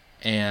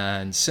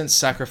 And since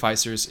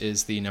Sacrificers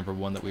is the number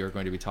 1 that we are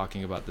going to be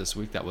talking about this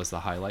week, that was the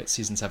highlight.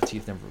 Seasons Have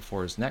Teeth, number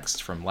 4 is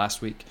next from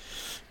last week.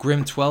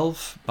 Grimm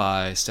 12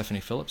 by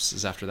Stephanie Phillips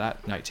is after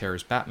that. Night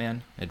Terror's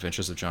Batman,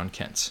 Adventures of John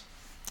Kent.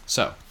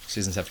 So,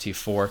 Seasons Have Teeth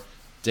 4,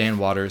 Dan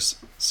Waters,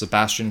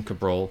 Sebastian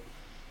Cabral.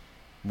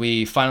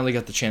 We finally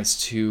got the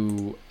chance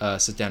to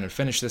sit down and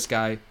finish this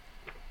guy.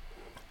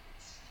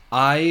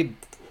 I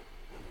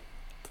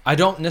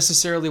don't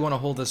necessarily want to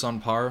hold this on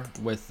par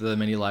with the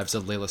Many Lives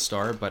of Layla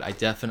Starr, but I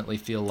definitely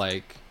feel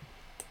like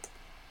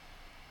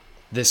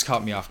this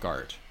caught me off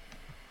guard.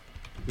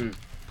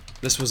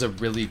 This was a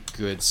really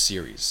good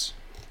series.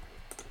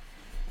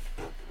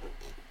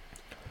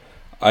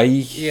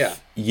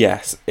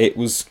 Yes, it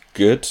was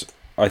good.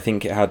 I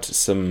think it had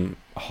some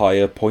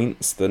higher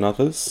points than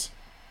others.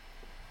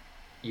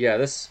 Yeah,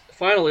 this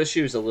final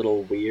issue is a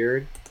little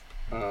weird,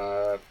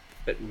 but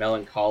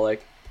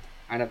melancholic.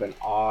 Kind of an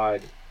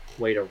odd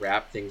way to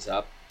wrap things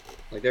up.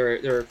 Like there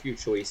are a few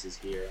choices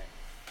here,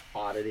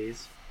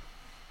 oddities.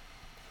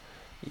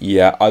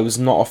 Yeah, I was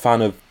not a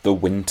fan of the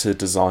winter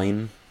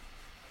design.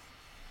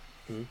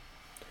 Hmm.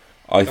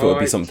 I thought it'd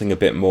be something a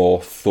bit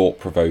more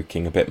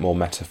thought-provoking, a bit more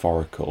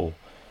metaphorical.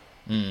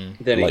 Mm.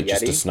 Than Like a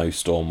just a Yeti?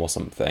 snowstorm or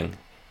something.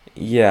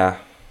 Yeah,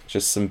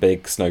 just some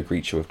big snow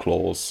creature with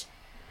claws.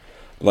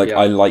 Like, Yeah.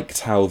 I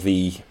liked how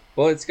the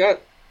Well, it's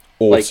got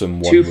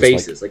autumn like two one was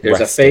faces. Like there's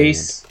a resting.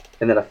 face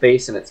and then a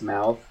face in its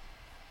mouth.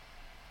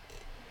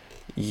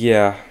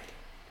 Yeah.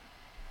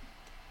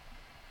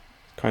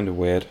 Kind of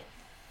weird.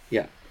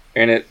 Yeah,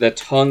 and the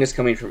tongue is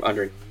coming from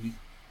underneath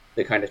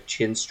the kind of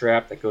chin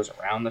strap that goes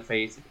around the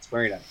face. It's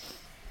wearing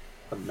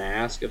a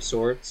mask of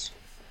sorts.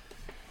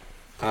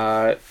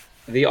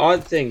 The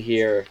odd thing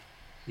here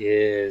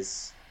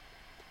is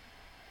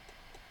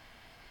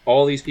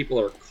all these people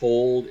are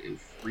cold and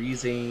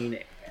freezing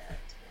and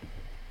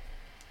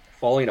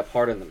falling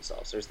apart on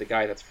themselves. There's the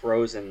guy that's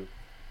frozen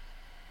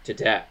to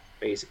death,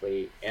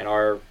 basically, and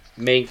our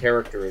main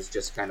character is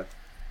just kind of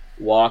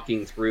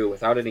walking through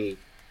without any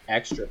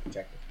extra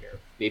protective gear,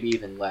 maybe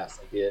even less.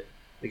 Like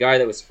the guy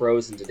that was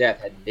frozen to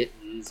death had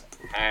mittens,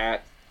 a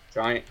hat,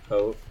 giant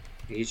coat,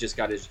 and he's just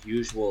got his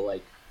usual,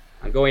 like,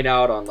 I'm going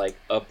out on like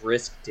a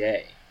brisk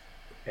day.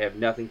 I have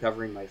nothing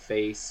covering my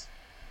face.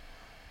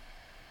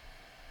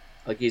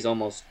 Like he's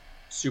almost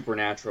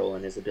supernatural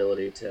in his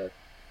ability to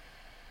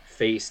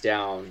face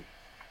down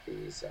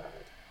these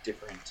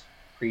different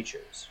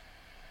creatures.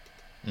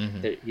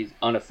 Mm-hmm. He's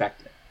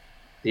unaffected.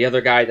 The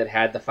other guy that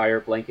had the fire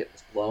blanket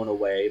was blown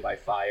away by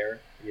fire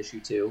in issue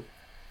 2,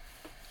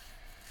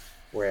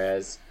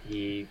 whereas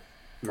he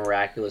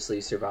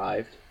miraculously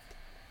survived.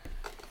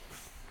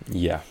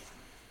 Yeah.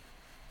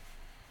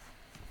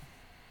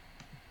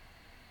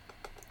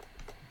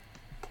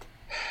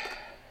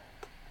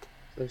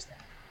 There's that.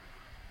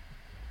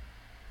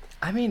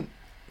 I mean,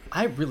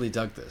 I really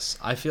dug this.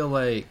 I feel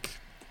like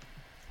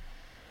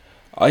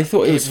I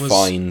thought it was was-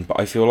 fine, but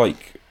I feel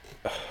like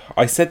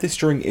I said this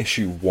during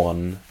issue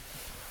 1,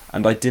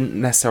 and I didn't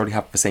necessarily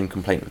have the same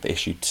complaint with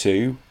issue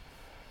 2,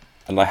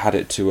 and I had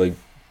it to a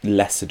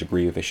lesser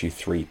degree with issue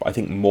 3, but I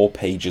think more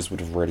pages would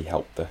have really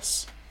helped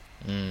this.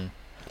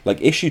 Like,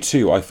 issue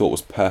 2 I thought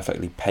was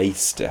perfectly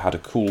paced, it had a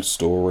cool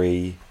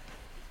story,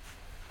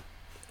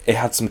 it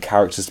had some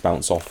characters to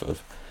bounce off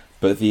of,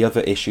 but the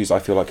other issues I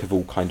feel like have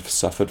all kind of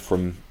suffered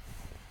from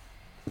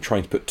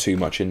trying to put too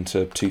much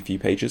into too few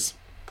pages.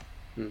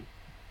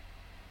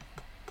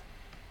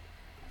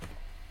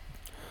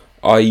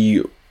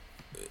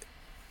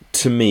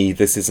 To me,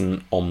 this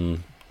isn't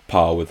on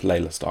par with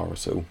Layla Star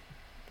at all.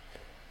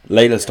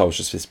 Layla Star was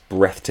just this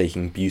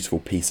breathtaking, beautiful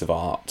piece of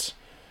art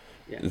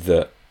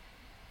that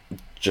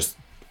just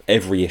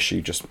every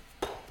issue just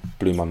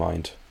blew my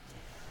mind.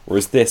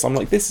 Whereas this, I'm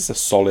like, this is a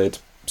solid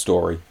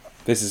story.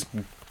 This is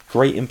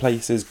great in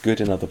places,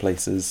 good in other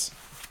places.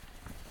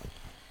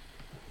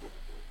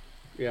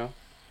 Yeah.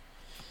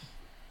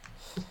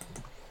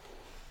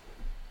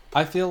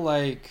 I feel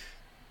like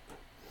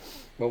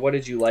Well, what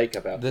did you like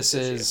about this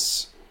issue?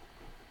 is.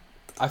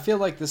 I feel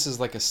like this is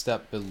like a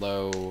step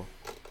below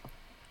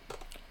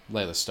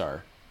Layla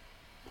Star.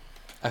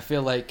 I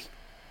feel like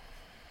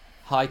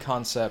high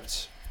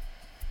concept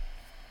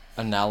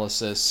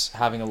analysis,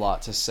 having a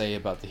lot to say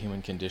about the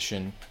human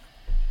condition.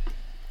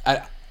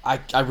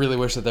 I really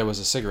wish that there was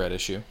a cigarette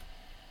issue.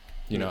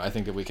 You know, I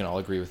think that we can all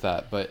agree with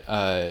that. But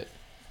I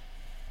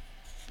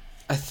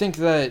think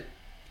that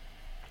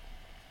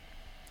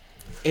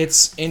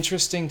it's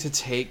interesting to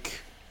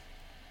take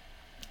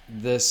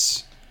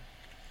this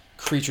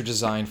creature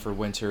design for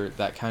winter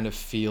that kind of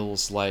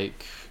feels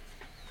like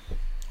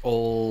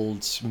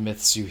old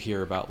myths you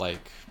hear about,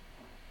 like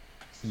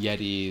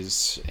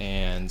yetis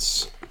and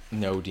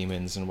snow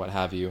demons and what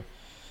have you.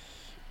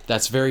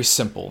 That's very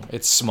simple.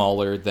 It's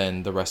smaller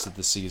than the rest of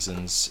the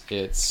seasons.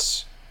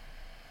 It's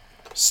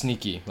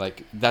sneaky.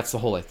 Like, that's the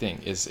whole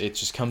thing, is it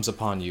just comes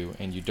upon you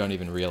and you don't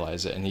even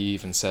realize it. And he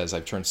even says,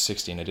 I've turned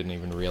 60 and I didn't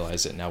even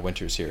realize it. Now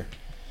winter's here.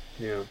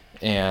 Yeah.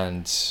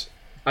 And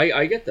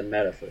I get the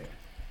meta for it.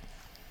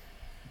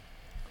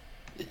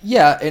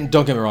 yeah, and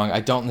don't get me wrong, I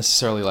don't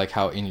necessarily like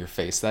how in your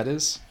face that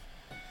is.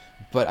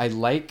 But I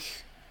like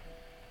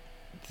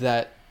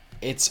that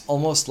it's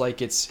almost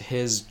like it's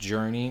his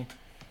journey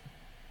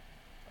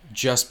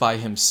just by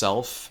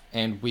himself,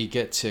 and we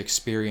get to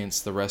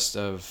experience the rest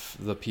of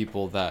the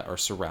people that are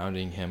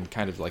surrounding him,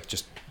 kind of like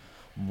just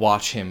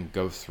watch him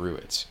go through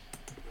it.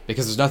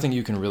 Because there's nothing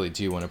you can really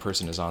do when a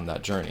person is on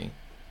that journey.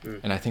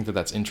 And I think that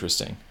that's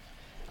interesting.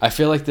 I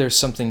feel like there's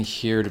something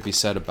here to be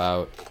said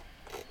about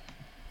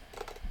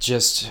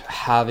just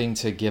having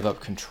to give up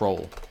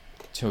control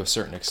to a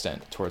certain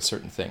extent towards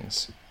certain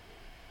things.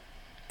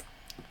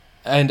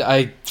 And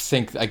I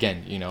think,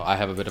 again, you know, I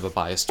have a bit of a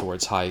bias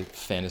towards high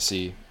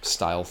fantasy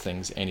style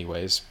things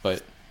anyways,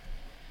 but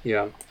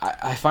Yeah.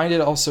 I find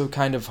it also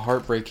kind of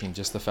heartbreaking,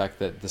 just the fact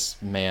that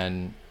this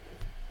man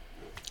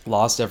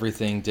lost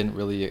everything, didn't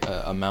really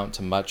amount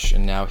to much,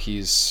 and now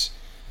he's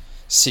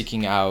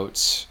seeking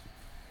out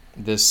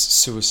this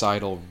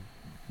suicidal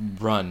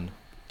run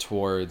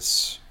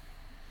towards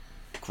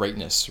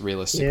greatness,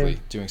 realistically, Yeah.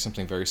 doing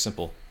something very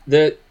simple.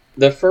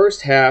 The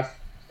first half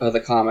of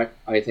the comic,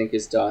 I think,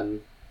 is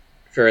done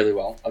fairly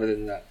well, other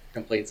than the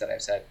complaints that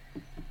I've said.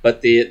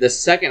 But the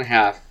second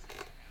half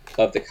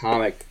of the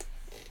comic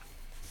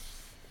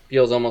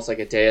feels almost like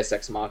a Deus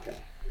Ex Machina.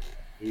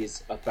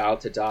 He's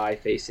about to die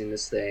facing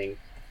this thing,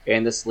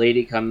 and this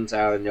lady comes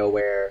out of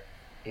nowhere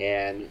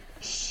and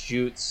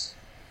shoots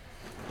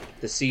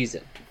the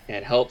season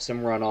and helps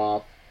him run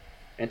off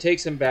and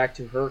takes him back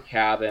to her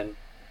cabin,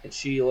 and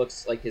she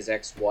looks like his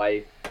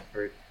ex-wife,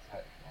 or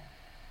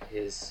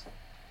his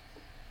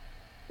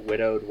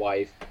widowed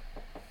wife.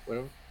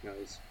 Widow? No,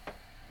 he's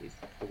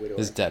a widower.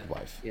 His dead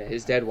wife. Yeah,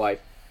 his dead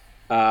wife.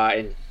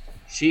 And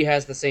she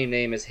has the same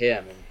name as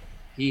him, and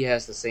he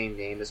has the same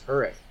name as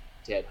her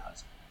dead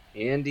husband.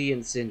 Andy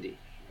and Cindy.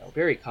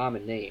 Very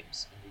common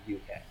names in the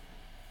UK.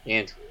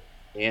 Andrew,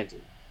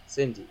 Andy,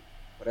 Cindy,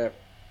 whatever.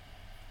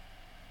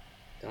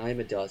 Dime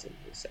a dozen,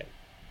 they say.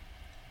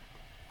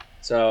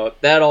 So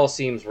that all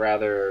seems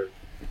rather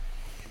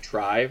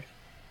contrived,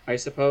 I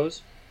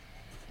suppose.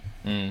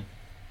 Mm.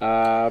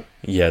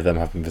 Yeah, them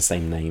having the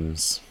same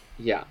names.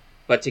 Yeah,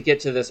 but to get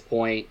to this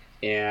point,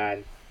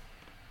 and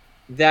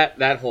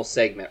that whole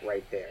segment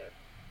right there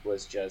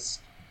was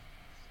just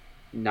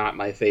not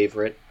my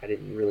favorite. I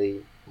didn't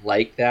really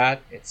like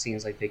that. It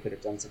seems like they could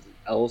have done something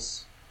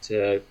else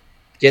to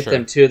get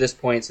them to this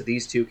point so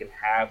these two can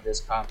have this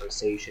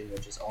conversation,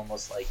 which is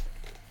almost like,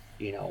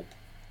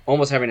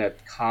 almost having a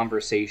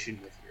conversation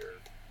with your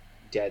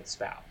dead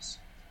spouse.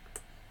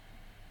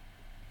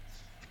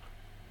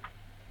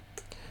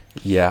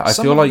 Yeah, I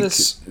feel like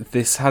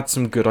this had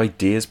some good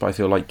ideas, but I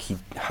feel like he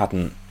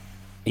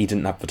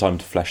didn't have the time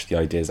to flesh the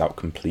ideas out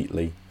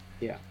completely.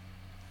 Yeah.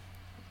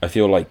 I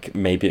feel like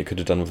maybe it could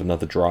have done with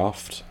another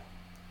draft.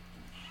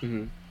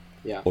 Mm-hmm.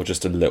 Yeah. Or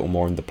just a little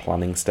more in the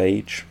planning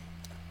stage.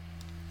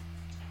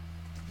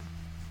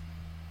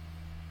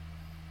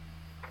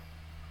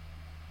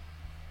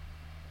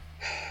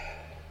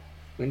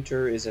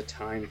 Winter is a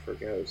time for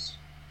ghosts.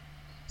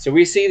 So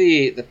we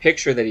see the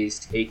picture that he's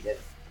taken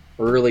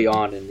early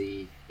on in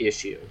the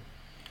issue.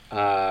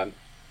 And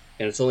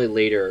it's only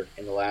later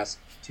in the last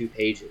 2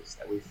 pages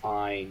that we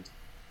find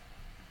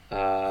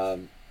that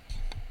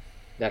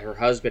her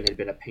husband had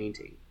been a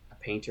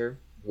painter,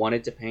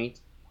 wanted to paint,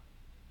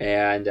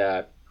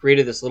 and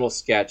created this little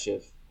sketch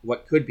of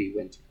what could be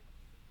winter.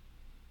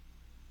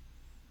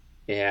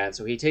 And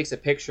so he takes a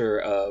picture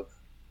of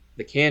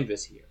the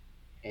canvas here,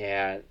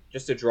 and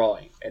just a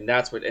drawing, and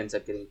that's what ends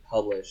up getting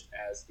published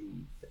as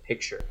the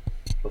picture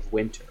of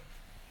winter.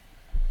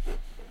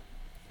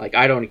 Like,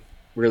 I don't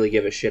really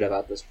give a shit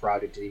about this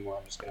project anymore.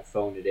 I'm just going to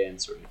phone it in,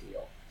 sort of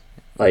deal.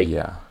 Like,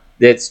 yeah,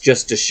 it's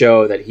just to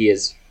show that he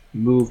has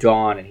moved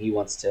on and he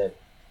wants to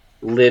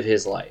live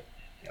his life.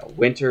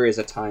 Winter is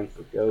a time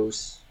for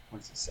ghosts. What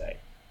does it say?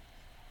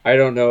 I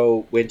don't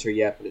know winter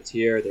yet, but it's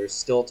here. There's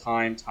still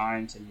time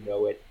to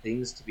know it,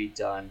 things to be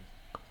done.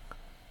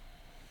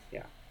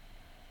 Yeah.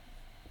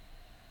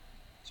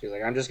 So he's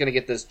like, I'm just going to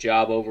get this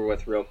job over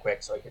with real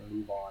quick so I can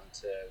move on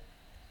to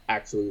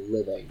actually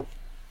living.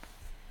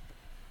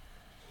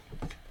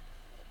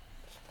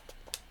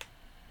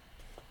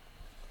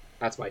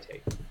 That's my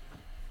take.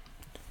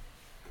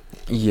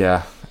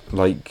 Yeah,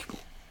 like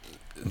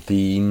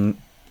the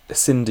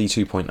Cindy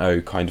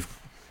 2.0 kind of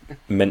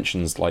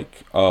mentions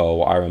like,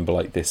 oh, I remember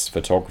like this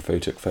photographer who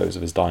took photos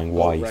of his dying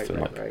wife,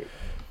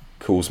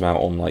 calls him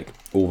out on like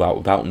all that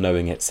without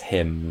knowing it's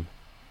him.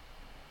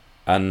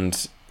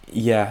 And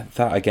yeah,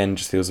 that again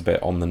just feels a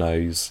bit on the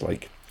nose.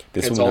 Like,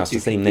 this woman has the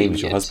same name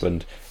as your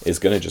husband is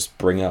going to just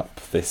bring up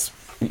this.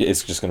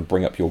 It's just going to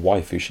bring up your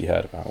wife who she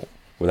heard about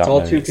without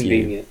knowing it's you. It's all too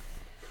convenient.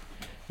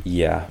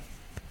 Yeah.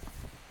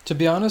 To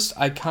be honest,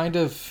 I kind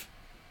of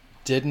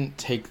didn't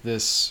take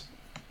this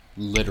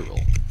literal.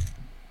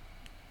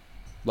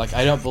 Like,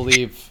 I don't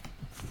believe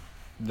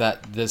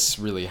that this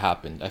really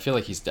happened. I feel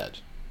like he's dead.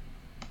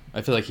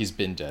 I feel like he's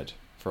been dead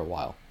for a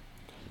while.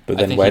 But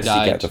then where did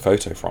he get the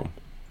photo from?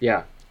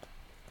 Yeah.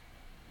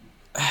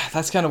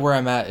 That's kind of where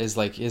I'm at, is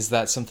like, is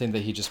that something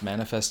that he just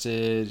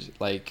manifested?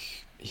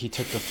 Like, he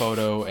took the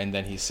photo and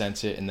then he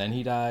sent it and then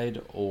he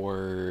died?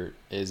 Or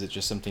is it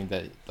just something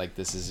that, like,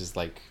 this is his,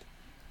 like,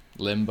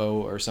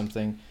 limbo or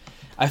something?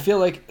 I feel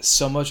like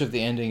so much of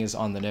the ending is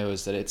on the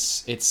nose that it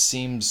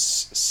seems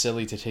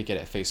silly to take it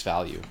at face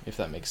value, if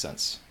that makes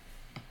sense.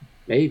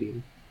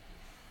 Maybe.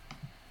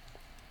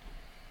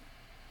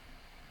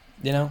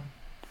 I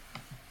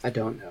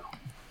don't know.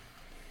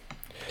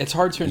 It's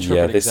hard to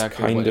interpret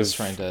exactly what it's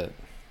trying to...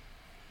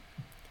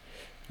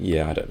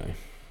 Yeah, I don't know.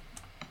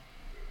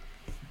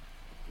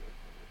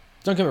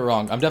 Don't get me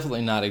wrong, I'm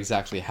definitely not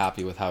exactly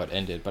happy with how it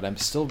ended, but I'm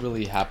still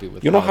really happy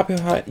with You're not happy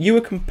with how it... You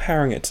were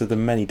comparing it to the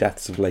many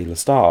deaths of Layla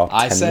Starr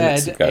 10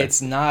 minutes ago.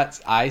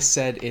 I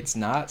said it's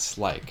not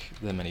like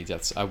the many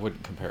deaths. I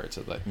wouldn't compare it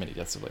to the many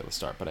deaths of Layla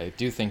Starr, but I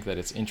do think that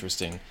it's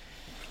interesting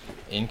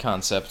in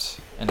concept,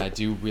 and I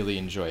do really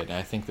enjoy it, and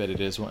I think that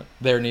it is one...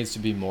 There needs to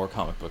be more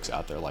comic books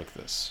out there like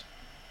this.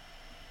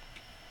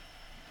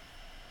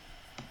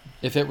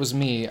 If it was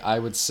me, I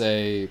would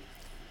say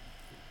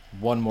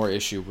one more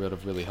issue would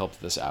have really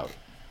helped this out.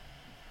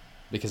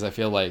 Because I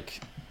feel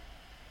like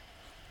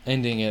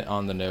ending it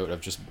on the note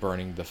of just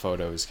burning the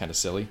photo is kind of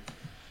silly,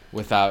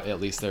 without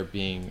at least there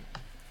being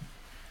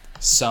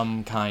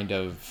some kind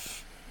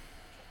of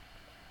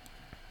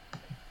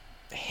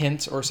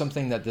hint or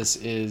something that this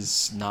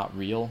is not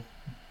real.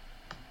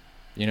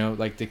 You know,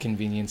 like the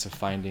convenience of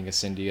finding a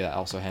Cindy that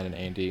also had an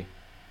Andy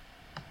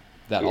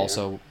that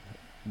also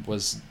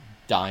was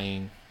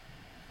dying.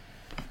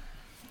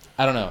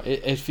 I don't know.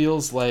 It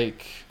feels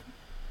like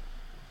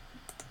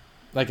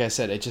I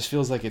said, it just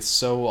feels like it's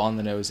so on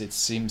the nose, it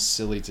seems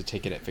silly to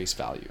take it at face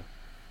value.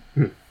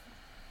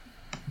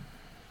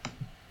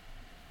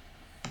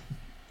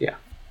 Yeah.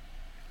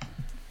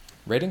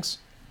 Ratings?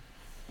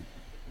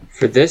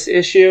 For this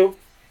issue,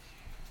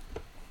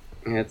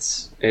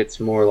 it's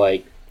more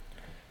like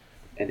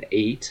an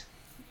 8,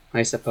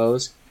 I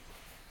suppose.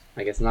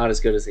 Like, it's not as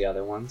good as the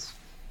other ones.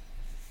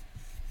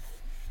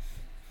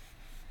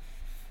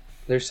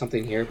 There's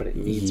something here, but it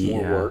needs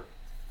more work.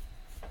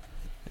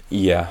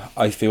 Yeah,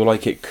 I feel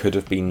like it could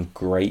have been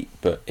great,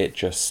 but it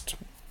just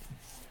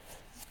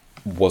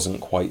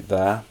wasn't quite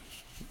there.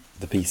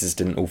 The pieces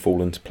didn't all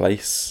fall into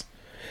place.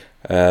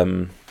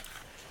 Yeah,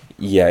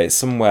 it's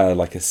somewhere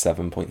like a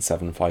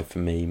 7.75 for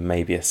me,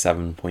 maybe a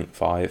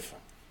 7.5.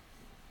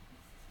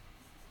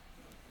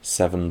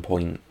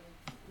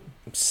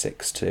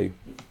 7.62.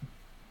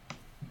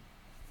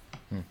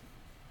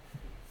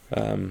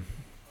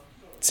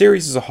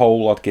 Series as a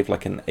whole, I'd give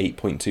like an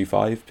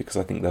 8.25 because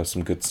I think there was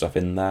some good stuff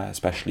in there,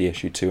 especially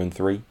issue 2 and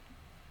 3.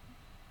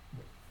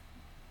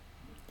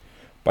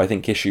 But I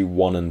think issue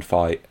 1 and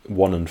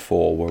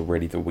 4 were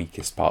really the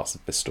weakest parts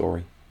of this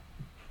story.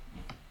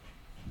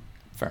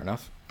 Fair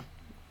enough.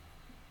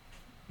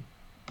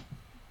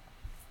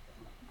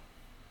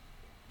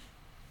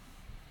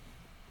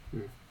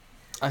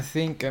 I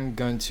think I'm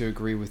going to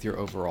agree with your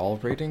overall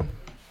rating,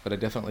 but I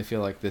definitely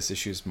feel like this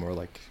issue is more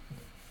like...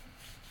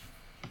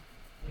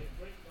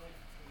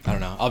 I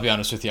don't know. I'll be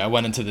honest with you. I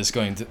went into this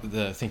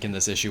thinking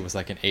this issue was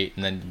like an 8,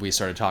 and then we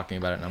started talking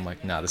about it, and I'm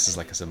like, nah, this is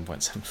like a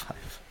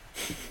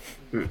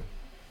 7.75.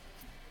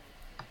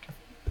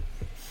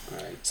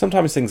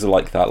 Sometimes things are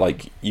like that.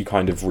 Like, you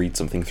kind of read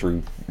something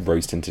through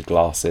rose-tinted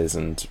glasses,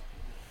 and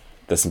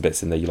there's some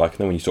bits in there you like, and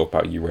then when you talk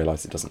about it, you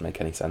realise it doesn't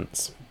make any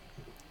sense.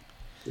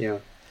 Yeah.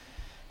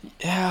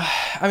 Yeah,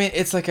 I mean,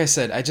 it's like I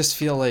said, I just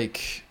feel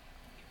like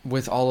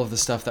with all of the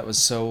stuff that was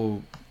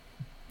so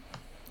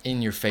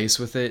in your face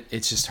with it,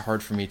 it's just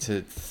hard for me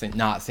to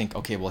not think,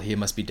 okay, well, he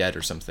must be dead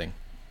or something.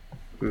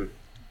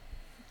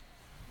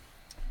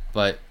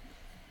 But,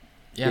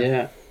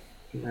 yeah.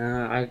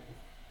 I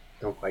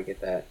don't quite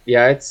get that.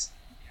 Yeah, it's...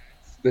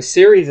 The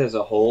series as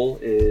a whole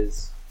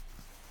is...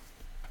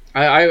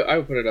 I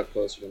would put it up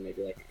closer to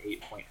maybe like an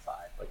 8.5.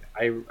 Like,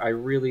 I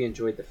really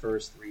enjoyed the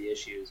first 3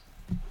 issues.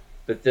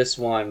 But this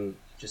one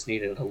just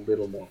needed a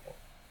little more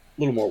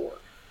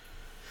work.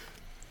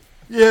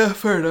 Yeah,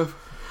 fair enough.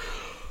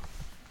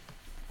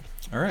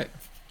 All right.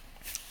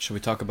 Shall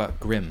we talk about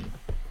Grimm?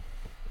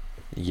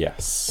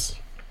 Yes.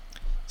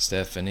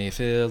 Stephanie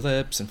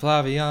Phillips and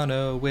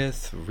Flaviano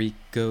with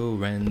Rico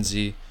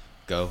Renzi.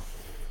 Go.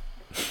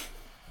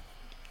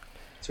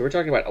 So we're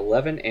talking about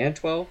 11 and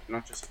 12,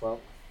 not just 12?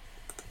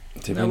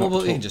 No,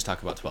 we can just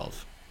talk about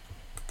 12.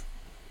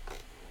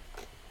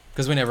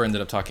 Because we never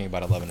ended up talking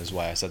about 11 is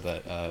why I said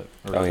that. Oh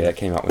yeah, it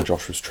came out when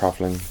Josh was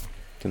travelling,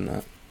 didn't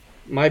it?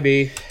 Might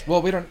be.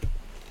 Well, we don't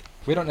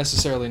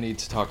necessarily need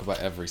to talk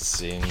about every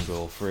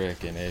single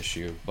frickin'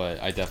 issue,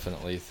 but I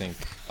definitely think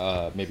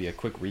maybe a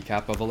quick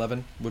recap of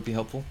 11 would be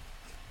helpful.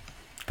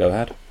 Go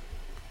ahead.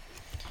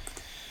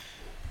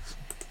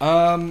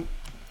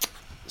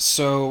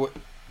 So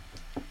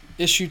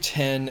issue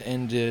 10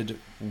 ended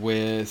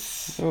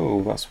with...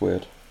 Oh, that's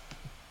weird.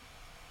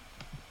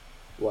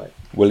 What?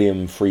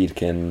 William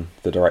Friedkin,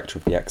 the director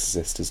of The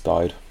Exorcist, has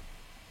died.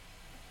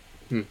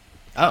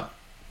 Oh.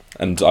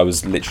 And I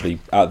was literally,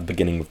 at the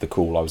beginning of the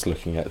call, I was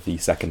looking at the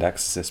second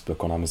Exorcist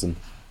book on Amazon.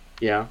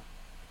 Yeah.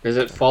 Does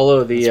it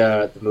follow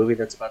the movie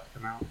that's about to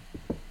come out?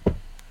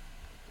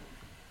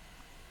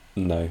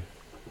 No.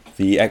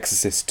 The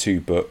Exorcist 2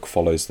 book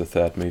follows the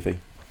third movie.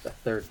 The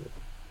third movie,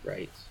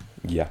 right.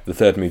 Yeah, the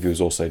third movie was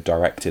also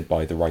directed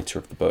by the writer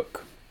of the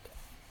book.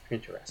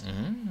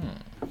 Interesting.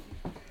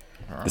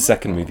 The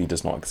second movie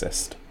does not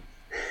exist.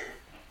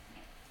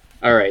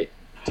 All right,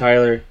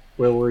 Tyler,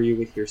 where were you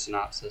with your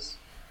synopsis?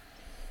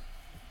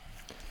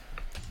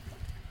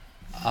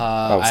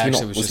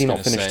 Was he not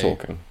finished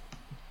talking?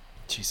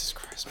 Jesus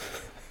Christ.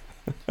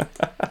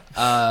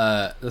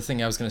 The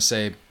thing I was going to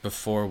say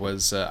before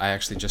was I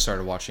actually just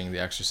started watching The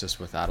Exorcist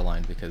with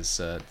Adeline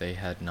because they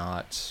had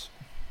not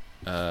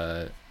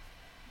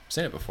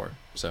seen it before.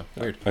 So,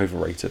 weird.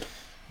 Overrated.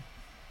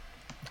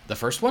 The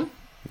first one?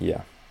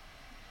 Yeah.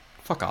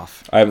 Fuck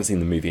off. I haven't seen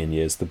the movie in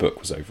years. The book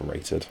was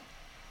overrated.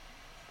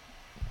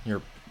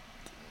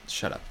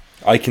 Shut up.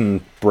 I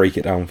can break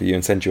it down for you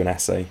and send you an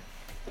essay.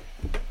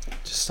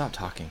 Just stop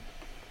talking.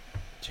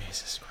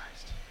 Jesus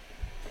Christ.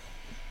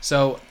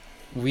 So,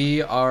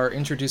 we are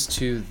introduced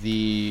to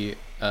the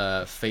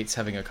Fate's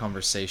having a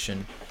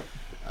conversation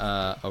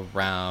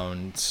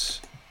around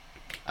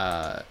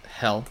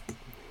hell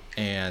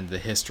and the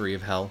history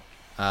of hell.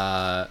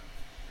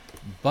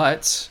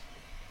 But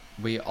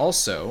we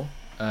also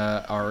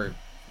are...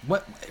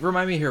 What?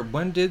 Remind me here,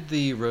 when did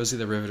the Rosie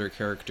the Riveter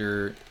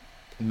character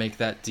make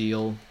that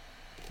deal?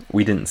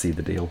 We didn't see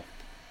the deal.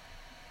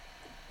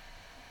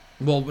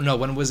 Well, no,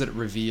 when was it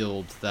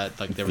revealed that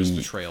there was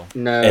betrayal?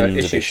 No, End of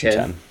issue issue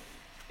 10.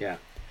 Yeah.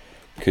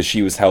 Because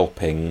she was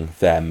helping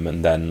them,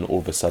 and then all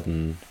of a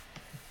sudden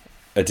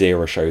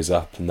Adira shows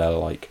up, and they're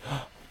like,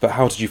 "But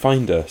how did you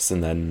find us?"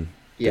 And then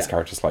this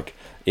character's like,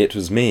 "It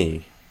was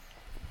me.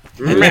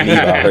 It was me,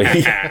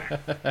 Barry."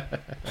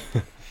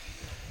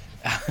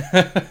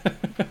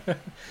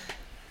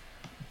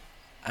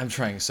 I'm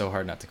trying so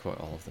hard not to quote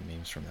all of the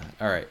memes from that.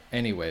 All right.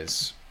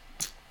 Anyways,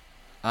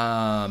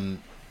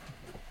 11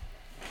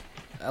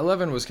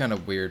 was kind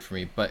of weird for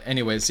me, but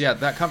anyways, yeah,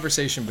 that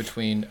conversation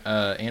between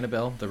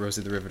Annabelle, the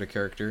Rosie the Riveter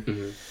character,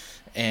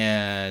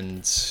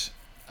 and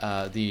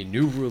the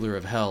new ruler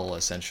of hell,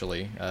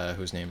 essentially,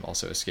 whose name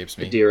also escapes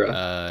me.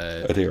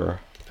 Adira.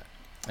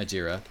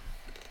 Adira.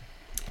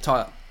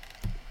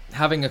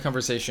 Having a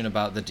conversation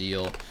about the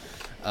deal.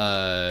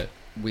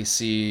 We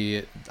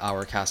see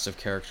our cast of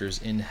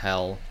characters in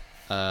hell,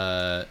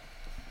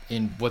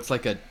 in what's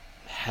like a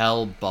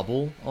hell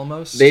bubble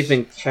almost. They've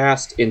been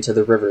cast into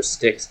the river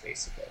Styx,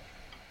 basically.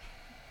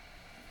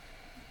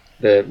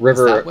 The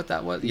river. Is that what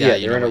that was? Yeah,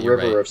 they're in a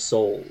river of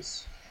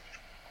souls.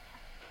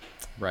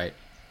 Right,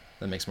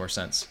 that makes more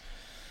sense.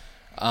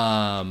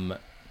 While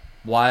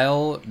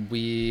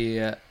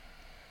we.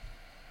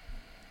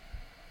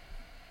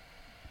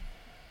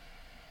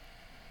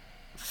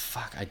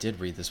 Fuck, I did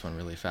read this one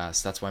really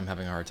fast. That's why I'm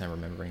having a hard time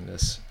remembering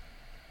this.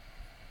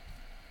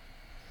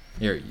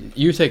 Here,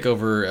 you take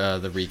over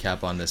the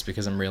recap on this,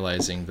 because I'm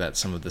realizing that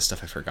some of this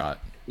stuff I forgot.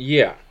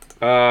 Yeah.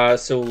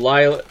 So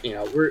Lila,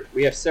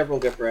 we have several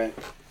different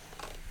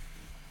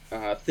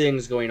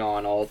things going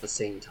on all at the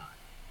same time.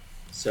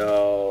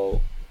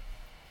 So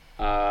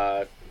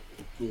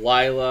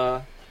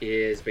Lila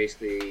is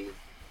basically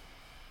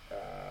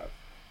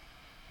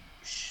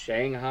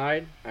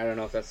shanghaied. I don't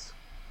know if that's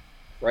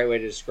the right way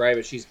to describe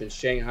it. She's been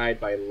shanghaied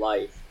by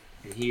life,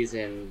 and he's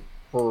in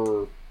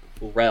her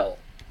realm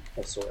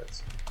of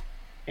sorts.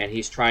 And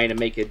he's trying to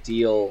make a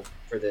deal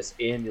for this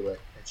amulet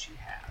that she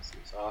has.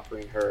 He's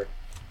offering her,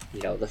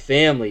 the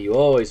family you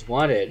always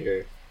wanted,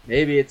 or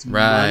maybe it's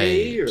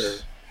money or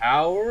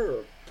power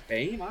or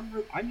fame.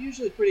 I'm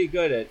usually pretty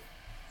good at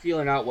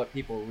feeling out what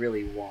people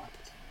really want.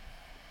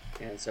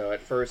 And so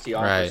at first he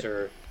offers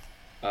her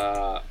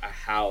a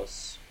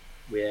house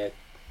with,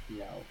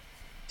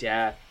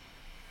 death,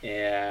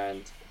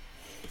 and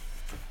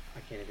I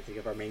can't even think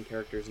of our main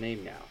character's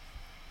name now.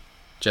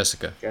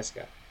 Jessica.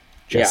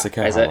 Yeah,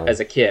 as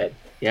a kid.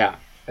 Yeah,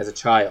 as a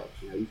child.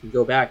 You can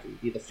go back and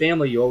be the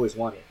family you always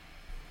wanted.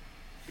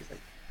 She's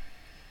like,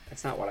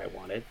 that's not what I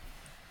wanted.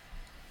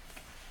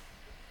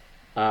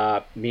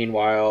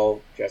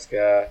 Meanwhile,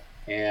 Jessica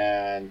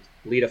and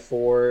Lita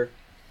 4,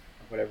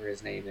 whatever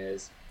his name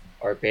is,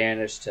 are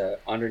banished to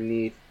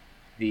underneath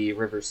the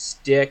river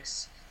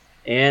Styx.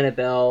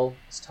 Annabelle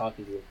is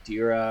talking to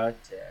Adira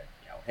to,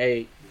 hey,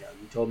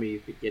 you told me you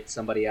could get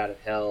somebody out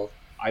of hell.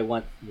 I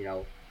want,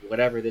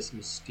 whatever this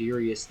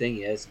mysterious thing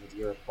is. And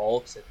Adira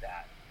balks at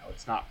that.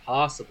 It's not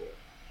possible.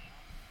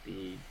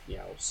 Be,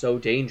 so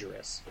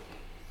dangerous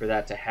for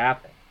that to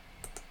happen.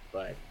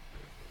 But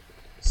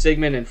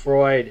Sigmund and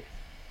Roy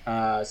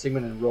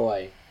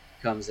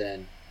comes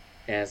in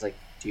and it's like,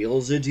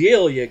 deal's a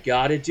deal. You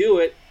gotta do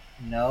it.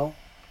 No.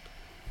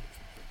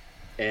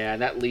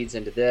 And that leads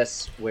into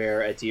this,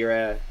 where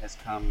Adira has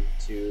come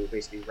to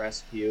basically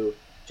rescue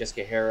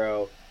Jessica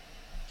Harrow,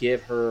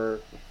 give her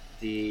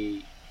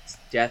the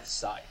death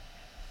sight,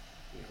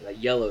 that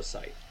yellow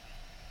sight.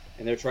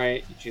 And they're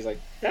trying, she's like,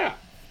 I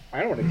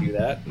don't want to do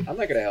that. I'm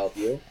not going to help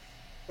you.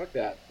 Fuck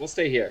that. We'll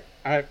stay here.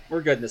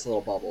 We're good in this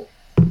little bubble.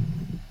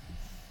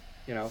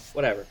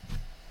 Whatever.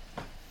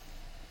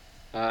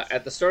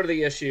 At the start of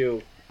the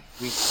issue,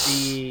 we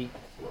see,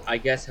 I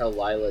guess, how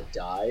Lila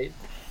died.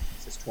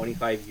 This is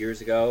 25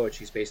 years ago, and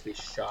she's basically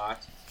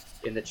shot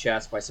in the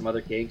chest by some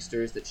other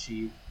gangsters that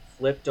she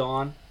flipped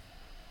on,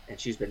 and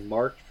she's been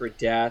marked for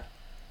death.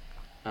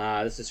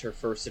 This is her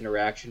first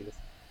interaction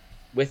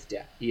with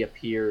death. He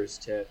appears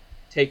to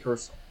take her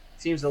soul.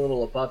 Seems a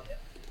little above him,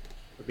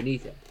 or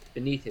beneath him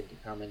to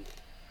come and,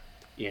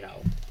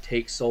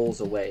 take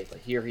souls away. But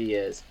here he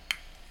is,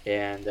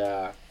 and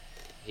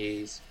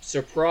he's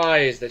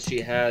surprised that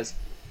she has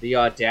the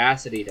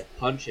audacity to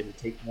punch him and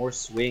take more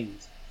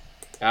swings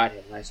at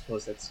him. And I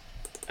suppose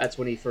that's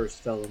when he first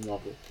fell in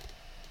love with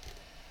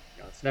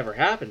her. It's never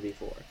happened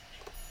before.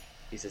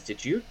 He says,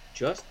 "Did you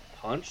just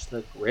punch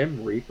the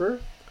Grim Reaper?"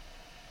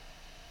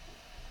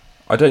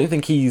 I don't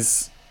think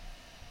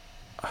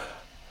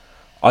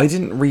I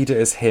didn't read it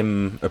as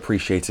him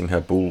appreciating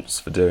her balls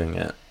for doing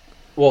it.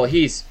 Well,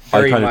 he's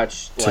very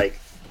much like,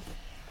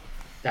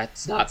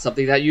 that's not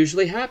something that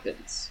usually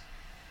happens.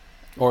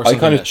 Or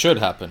something that should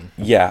happen.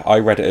 Yeah, I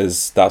read it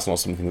as, that's not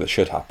something that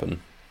should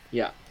happen.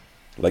 Yeah.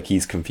 Like,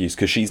 he's confused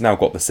because she's now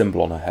got the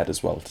symbol on her head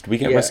as well. Did we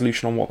get Yeah.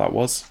 resolution on what that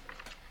was?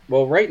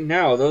 Well, right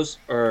now, those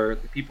are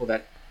the people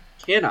that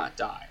cannot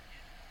die.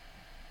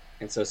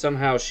 And so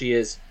somehow she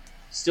is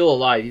still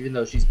alive, even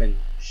though she's been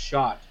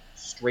shot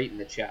straight in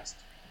the chest.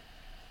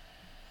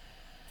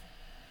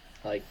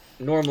 Like,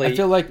 normally... I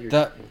feel like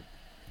that...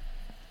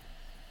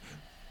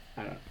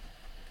 I don't know.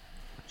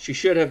 She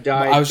should have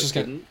died, I was but just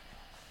gonna... didn't.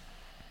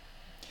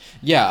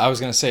 Yeah, I was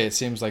going to say, it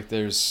seems like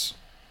there's...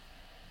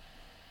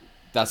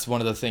 That's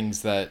one of the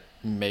things that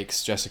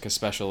makes Jessica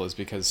special, is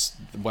because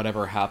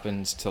whatever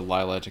happened to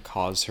Lila to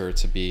cause her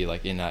to be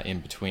like in that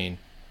in-between,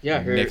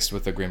 mixed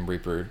with the Grim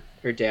Reaper.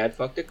 Her dad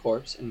fucked a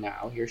corpse, and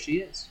now here she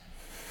is.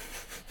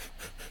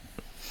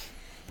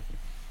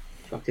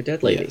 Fucked a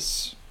dead lady.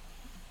 Yes.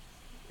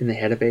 And they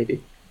had a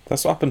baby.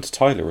 That's what happened to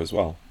Tyler as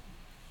well.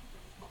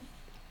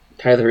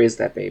 Tyler is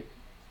that baby.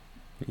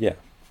 Yeah.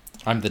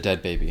 I'm the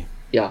dead baby.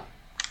 Yeah.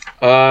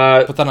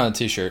 Put that on a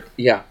t-shirt.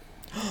 Yeah.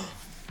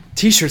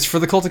 T-shirts for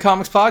the Cult of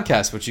Comics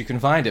podcast, which you can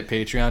find at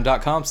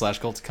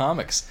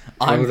patreon.com/cultofcomics.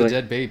 I'm the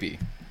dead baby.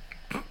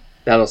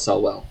 That'll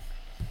sell well.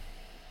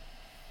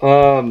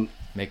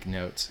 Make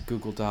notes.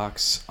 Google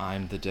Docs,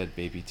 I'm the dead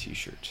baby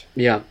t-shirt.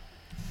 Yeah.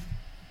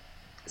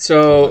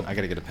 So I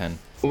gotta get a pen.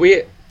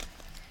 We'll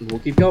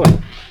keep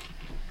going.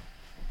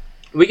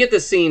 We get the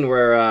scene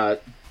where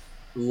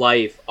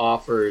Life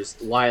offers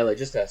Lila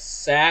just a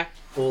sack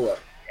full of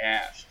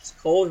cash. Just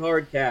cold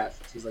hard cash.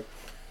 She's like,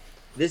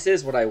 this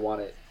is what I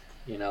wanted.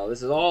 You know,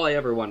 this is all I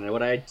ever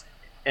wanted.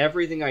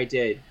 Everything I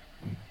did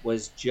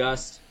was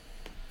just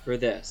for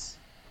this.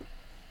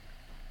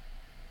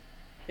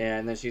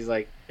 And then she's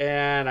like,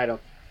 and I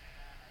don't,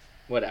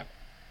 whatever.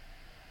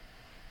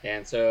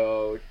 And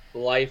so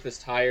Life is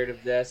tired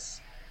of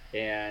this,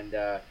 and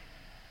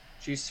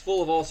she's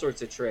full of all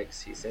sorts of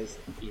tricks. He says,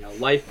 you know,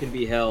 life can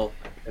be hell.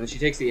 And then she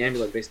takes the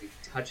amulet, basically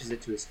touches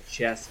it to his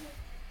chest, and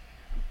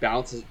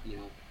bounces, you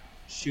know,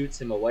 shoots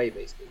him away,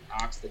 basically,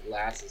 knocks the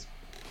glasses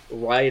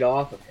right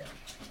off of him.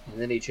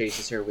 And then he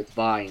chases her with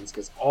vines,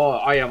 because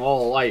I am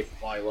all life,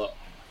 Lila.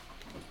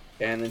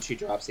 And then she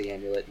drops the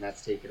amulet, and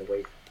that's taken away.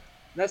 And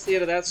that's the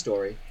end of that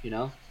story, you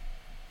know?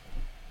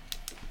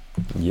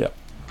 Yep.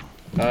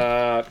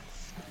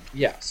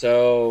 Yeah,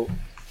 so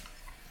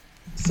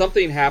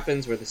something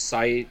happens where the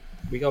site,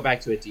 we go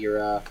back to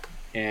Adira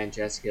and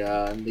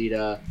Jessica and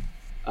Lita,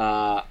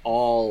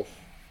 all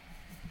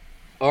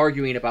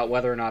arguing about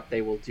whether or not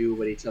they will do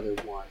what each other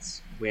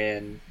wants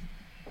when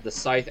the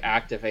scythe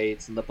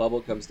activates and the bubble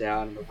comes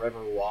down and the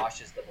river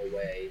washes them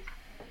away,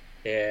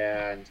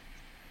 and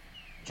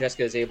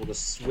Jessica is able to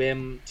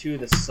swim to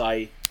the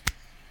scythe.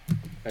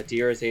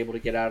 Adira is able to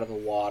get out of the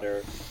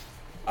water.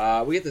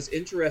 We get this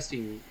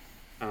interesting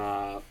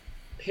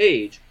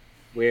page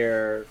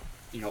where,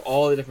 you know,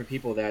 all the different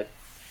people that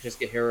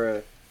Jessica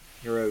Hero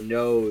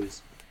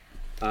knows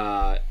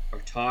are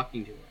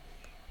talking to her.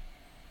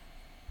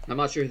 I'm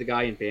not sure who the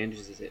guy in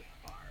bandages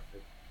are,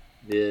 but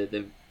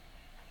the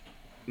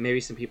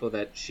maybe some people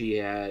that she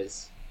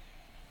has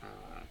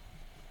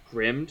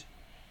grimmed.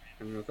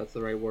 I don't know if that's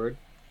the right word.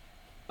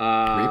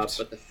 Reaped?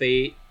 But the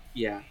fate,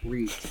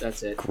 reaped.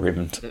 That's it.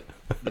 Grimmed.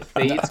 The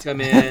fates come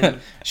in.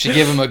 She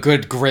gave him a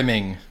good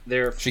grimming.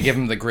 She gave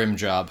him the grim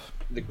job.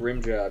 The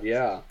grim job,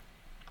 yeah.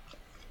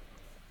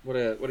 What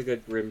a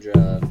good grim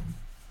job.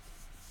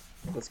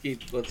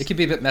 It could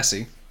be a bit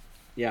messy.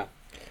 Yeah.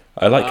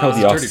 I like how the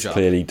dirty artist job.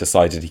 clearly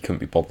decided he couldn't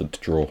be bothered to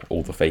draw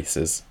all the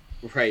faces.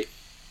 Right.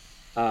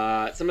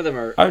 Some of them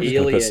are I'm just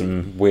alien. gonna put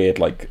some weird,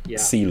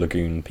 sea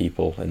lagoon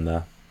people in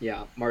there.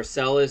 Yeah.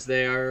 Marcel is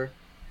there.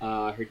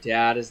 Her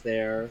dad is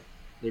there.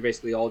 They're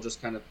basically all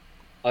just kind of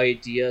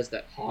ideas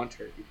that haunt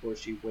her before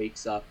she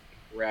wakes up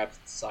and grabs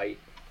the sight.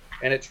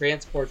 And it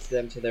transports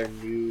them to their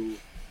new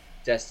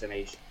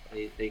destination.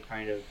 They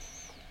kind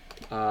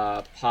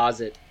of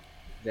posit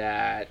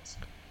that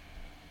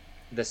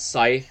the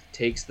scythe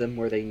takes them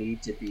where they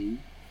need to be,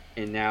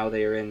 and now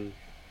they're in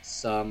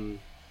some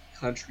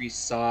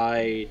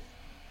countryside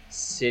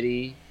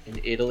city in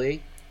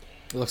Italy.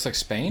 It looks like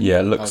Spain? Yeah,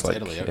 it looks Oh, like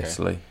Italy. Okay.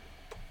 Italy.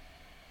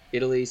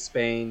 Italy,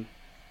 Spain.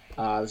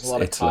 There's a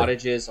lot of Italy.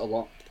 cottages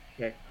along.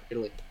 Okay,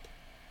 Italy.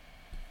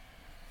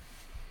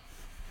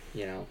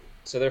 You know,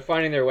 so they're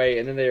finding their way,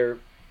 and then they're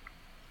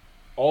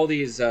all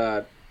these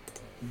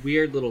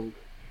weird little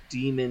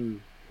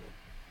demon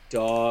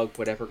dog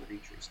whatever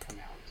creatures come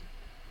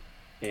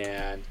out,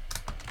 and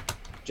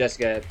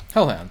Jessica,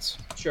 Hellhounds.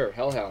 sure,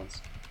 hellhounds,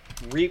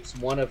 reaps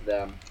one of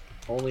them,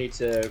 only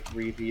to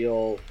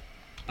reveal.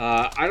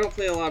 I don't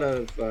play a lot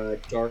of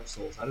Dark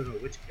Souls. I don't know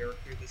which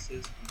character this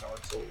is from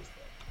Dark Souls,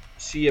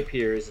 but she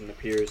appears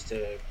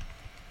to,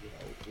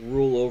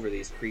 rule over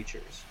these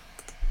creatures.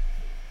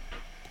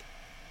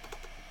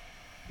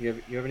 You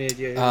have any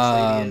idea who this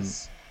lady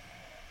is?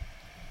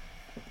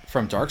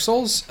 From Dark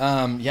Souls?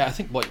 Yeah, I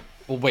think. Well,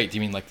 wait. Do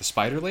you mean like the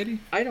spider lady?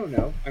 I don't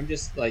know. I'm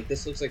just like,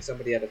 this looks like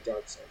somebody out of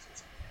Dark Souls or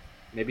something.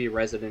 Maybe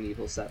Resident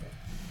Evil 7.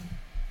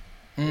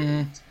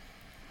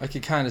 I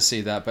could kind of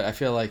see that, but I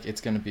feel like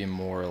it's going to be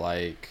more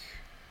like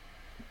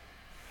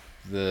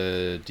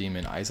the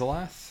demon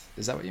Izalath.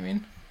 Is that what you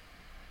mean?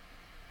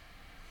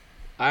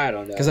 I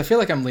don't know. Because I feel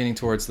like I'm leaning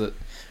towards the...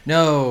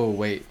 No,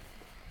 wait.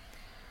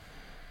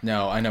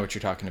 No, I know what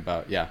you're talking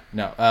about. Yeah,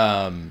 no.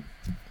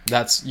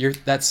 That's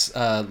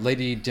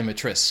Lady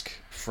Dimitrescu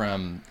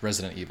from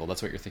Resident Evil.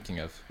 That's what you're thinking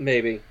of.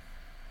 Maybe.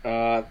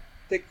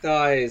 Thick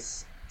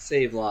thighs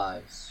save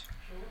lives.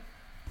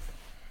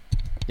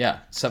 Yeah,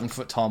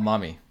 7-foot tall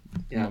mommy.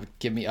 Yeah.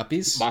 Give me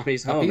uppies.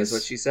 Mommy's home is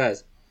what she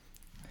says.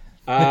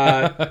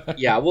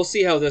 Yeah, we'll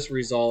see how this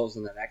resolves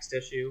in the next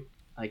issue,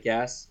 I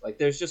guess. Like,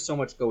 there's just so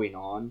much going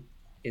on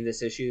in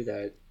this issue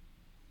that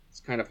it's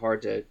kind of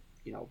hard to,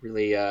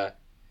 really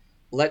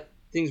let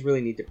things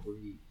really need to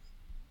breathe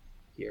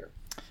here.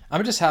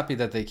 I'm just happy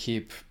that they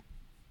keep...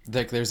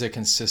 Like, there's a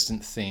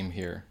consistent theme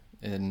here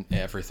in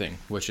everything,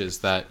 which is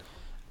that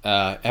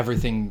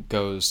everything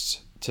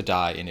goes to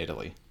die in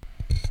Italy.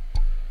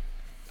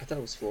 I thought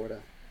it was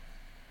Florida.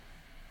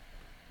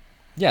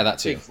 Yeah, that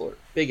too. Big Florida.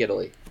 Big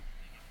Italy.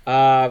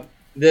 The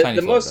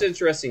most Florida.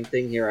 interesting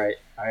thing here,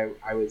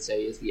 I would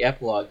say, is the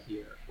epilogue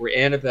here, where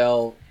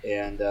Annabelle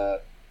and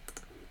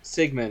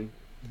Sigmund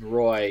and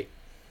Roy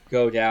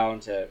go down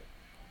to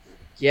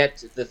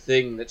get the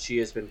thing that she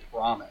has been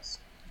promised.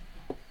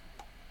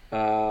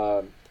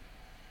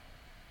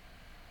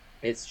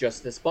 It's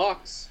just this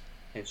box,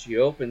 and she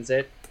opens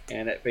it,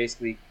 and it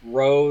basically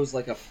grows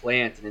like a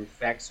plant and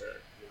infects her.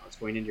 It's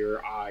going into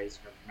her eyes,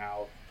 her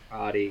mouth, her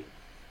body.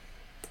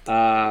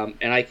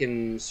 And I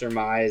can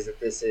surmise that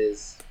this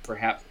is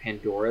perhaps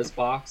Pandora's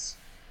box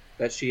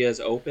that she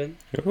has opened.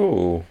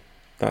 Oh,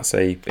 that's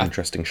a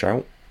interesting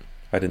shout.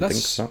 I didn't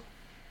think of that.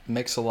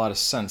 Makes a lot of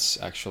sense,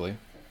 actually.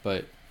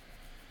 But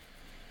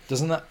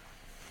doesn't that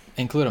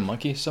include a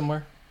monkey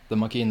somewhere? The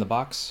monkey in the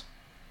box?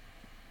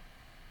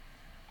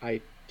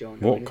 I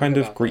don't know. What kind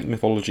of Greek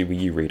mythology were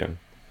you reading?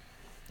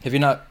 Have you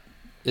not...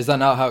 Is that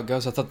not how it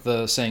goes? I thought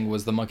the saying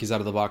was the monkey's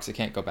out of the box, it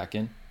can't go back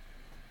in.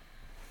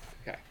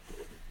 Okay.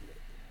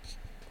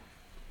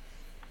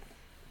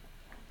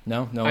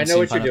 No? No I one's know seen what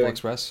you're Pineapple doing.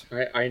 Express?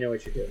 I know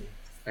what you're doing.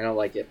 I don't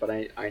like it, but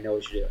I know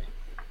what you're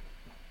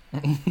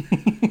doing.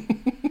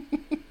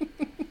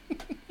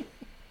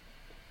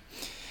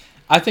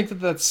 I think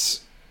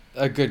that's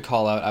a good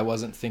call out. I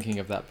wasn't thinking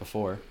of that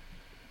before.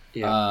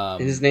 Yeah.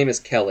 And his name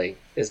is Kelly.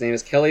 His name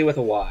is Kelly with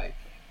a Y.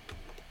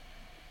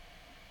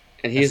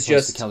 And he's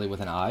just Kelly with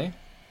an I?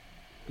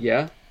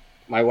 Yeah.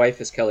 My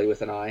wife is Kelly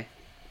with an I.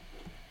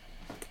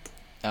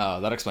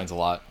 Oh, that explains a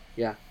lot.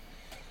 Yeah.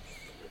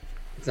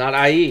 It's not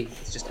IE,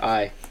 it's just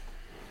I.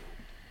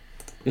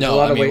 No,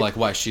 I mean, like,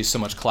 why? She's so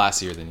much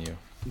classier than you.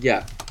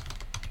 Yeah.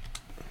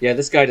 Yeah,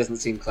 this guy doesn't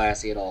seem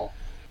classy at all.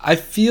 I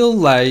feel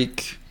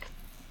like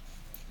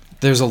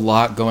there's a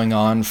lot going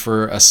on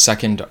for a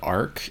second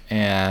arc,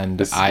 and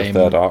This is the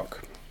third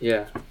arc.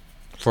 Yeah.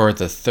 For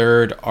the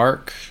third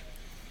arc...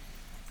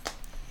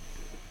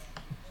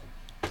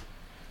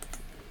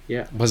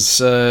 Yeah. Was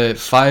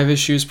 5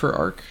 issues per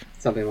arc?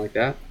 Something like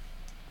that.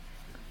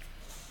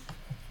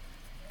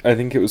 I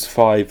think it was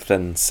 5,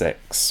 then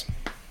 6.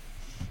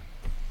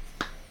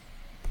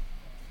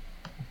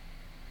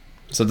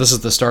 So this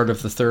is the start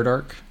of the third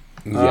arc?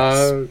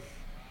 Yes.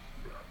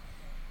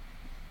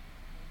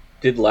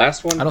 Did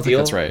last one I don't think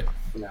that's right.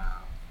 No.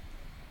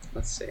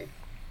 Let's see.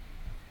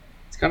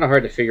 It's kind of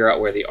hard to figure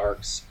out where the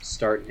arcs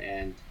start and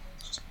end.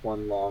 It's just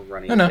one long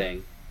running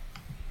thing.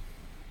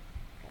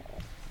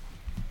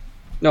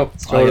 No,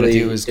 it's all you totally,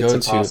 gotta do is go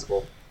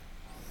impossible.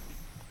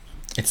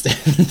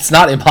 It's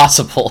not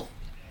impossible.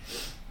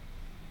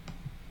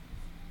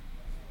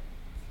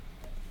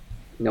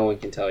 No one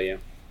can tell you.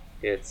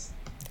 It's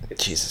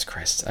Jesus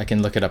Christ. I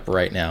can look it up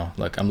right now.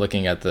 Look, I'm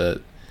looking at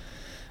the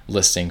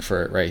listing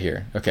for it right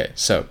here. Okay,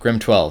 so Grim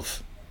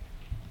 12.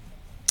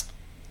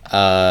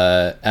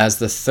 As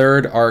the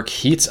third arc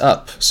heats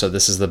up, so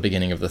this is the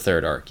beginning of the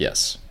third arc,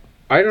 yes.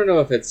 I don't know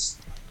if it's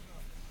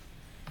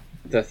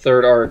the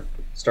third arc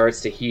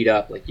starts to heat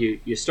up. Like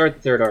you start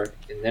the third arc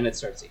and then it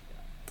starts to heat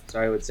up. So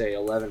I would say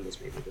 11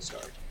 was maybe the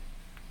start.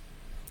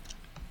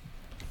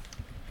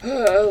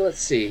 Let's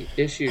see.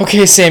 Issue.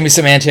 Okay, Sammy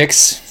Semantics.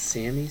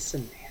 Sammy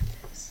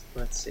Semantics.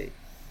 Let's see.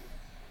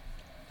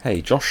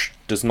 Hey, Josh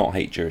does not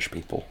hate Jewish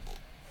people.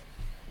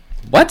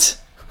 What?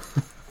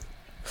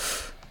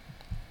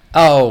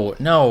 Oh,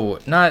 no,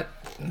 not...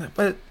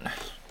 But...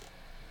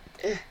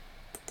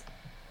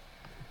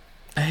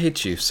 I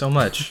hate you so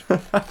much.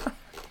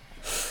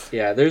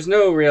 Yeah, there's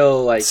no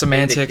real, like,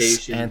 Semantics,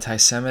 indication.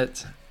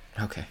 anti-Semite.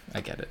 Okay,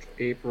 I get it.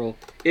 April.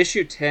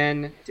 Issue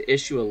 10 to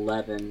issue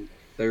 11,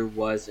 there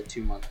was a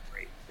 2-month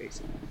break,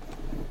 basically.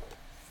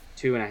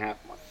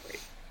 2.5-month break.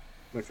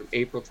 Went from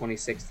April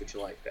 26th to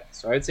July 5th.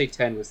 So I'd say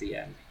 10 was the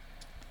end.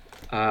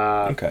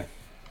 Okay.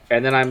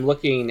 And then I'm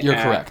looking You're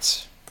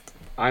correct.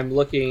 I'm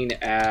looking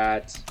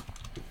at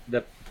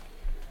the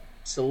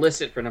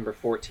solicit for number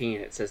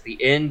 14. It says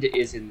the end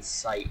is in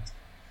sight.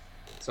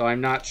 So I'm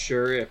not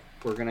sure if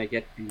we're going to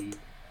get the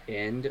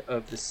end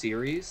of the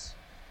series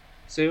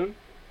soon.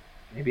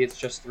 Maybe it's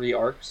just 3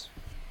 arcs.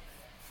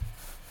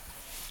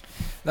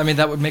 I mean,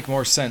 that would make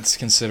more sense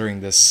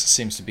considering this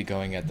seems to be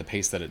going at the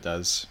pace that it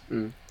does.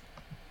 Mm.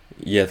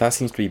 Yeah, that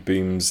seems to be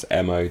Boom's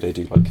MO. They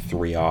do like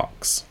 3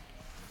 arcs.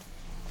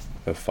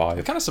 of 5.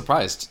 I'm kind of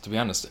surprised, to be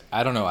honest.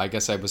 I don't know. I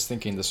guess I was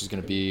thinking this was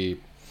going to be.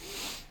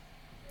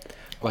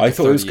 Like I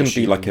thought it was going to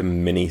be issue. like a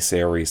mini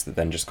series that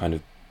then just kind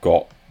of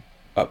got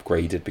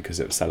upgraded because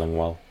it was selling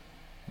well.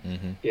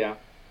 Mm-hmm. Yeah.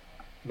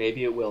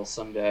 Maybe it will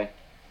someday.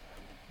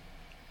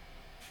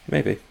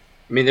 Maybe.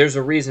 I mean, there's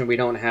a reason we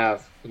don't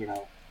have,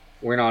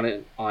 we're not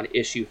on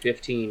issue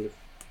 15,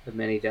 The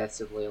Many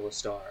Deaths of Layla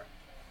Starr.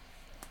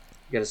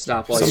 You gotta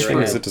stop while Some you're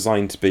things are ahead.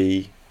 designed to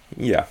be,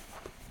 yeah.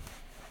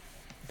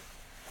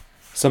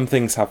 Some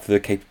things have the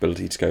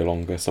capability to go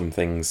longer. Some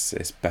things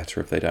it's better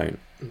if they don't.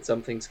 And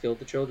some things killed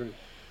the children.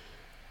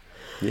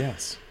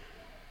 Yes.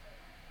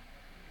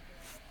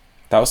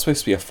 That was supposed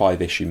to be a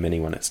 5-issue mini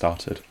when it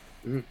started.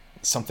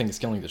 Something is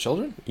killing the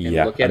children?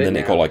 Yeah, look at and it then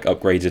it got now. like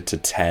upgraded to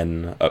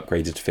 10,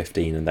 upgraded to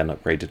 15, and then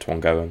upgraded to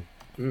ongoing.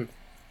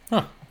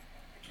 Huh.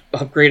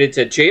 Upgraded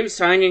to James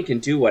Tynion can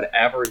do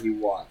whatever he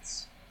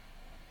wants.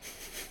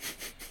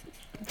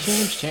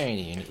 James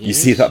Tynion. You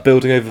see that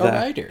building over a there?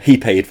 writer. He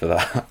paid for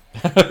that.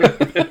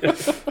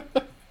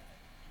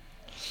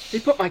 They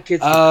put my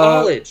kids through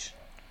college.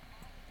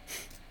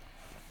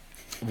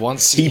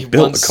 He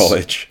built a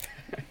college.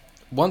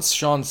 Once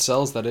Sean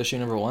sells that issue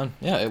number 1,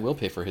 yeah, it will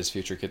pay for his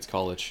future kids'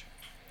 college.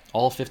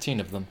 All 15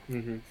 of them.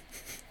 Mm-hmm.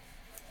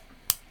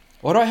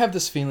 Why do I have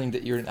this feeling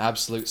that you're an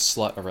absolute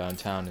slut around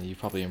town and you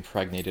probably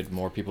impregnated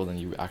more people than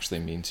you actually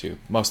mean to?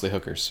 Mostly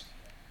hookers.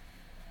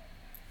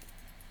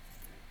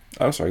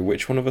 Oh, sorry,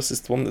 which one of us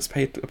is the one that's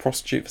paid a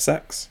prostitute for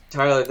sex?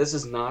 Tyler, this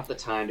is not the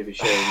time to be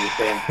sharing your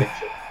fan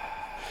fiction.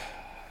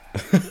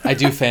 I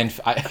do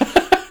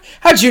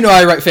How'd you know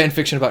I write fan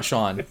fiction about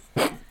Sean?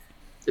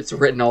 It's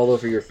written all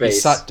over your He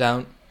face. sat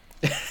down.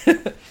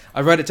 I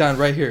write it down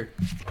right here.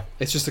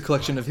 It's just a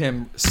collection of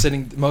him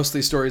sitting,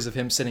 mostly stories of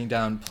him sitting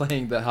down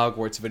playing the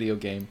Hogwarts video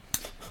game.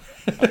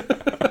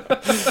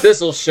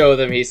 This'll show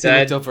them, he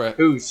said. looked over it.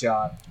 Who,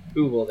 Sean?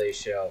 Who will they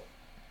show?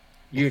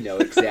 You know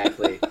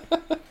exactly.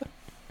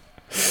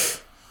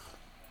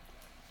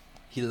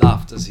 He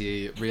laughed as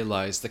he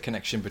realized the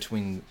connection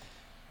between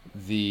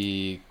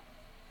the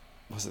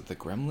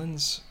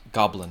gremlins?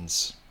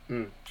 Goblins.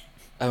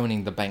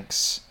 Owning the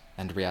banks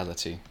and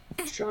reality.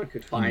 Sean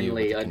could knew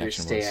finally what the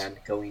connection was. understand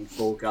going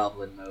full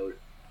goblin mode.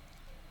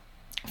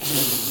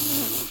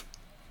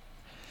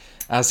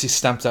 As he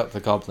stamped out the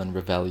Goblin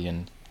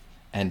Rebellion,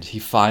 and he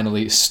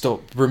finally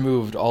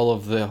removed all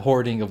of the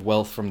hoarding of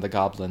wealth from the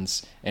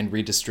goblins and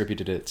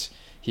redistributed it,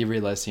 he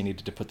realized he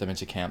needed to put them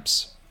into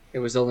camps. It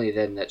was only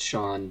then that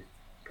Sean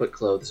put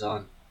clothes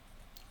on.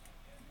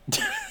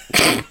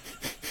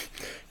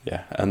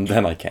 Yeah, and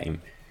then I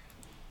came.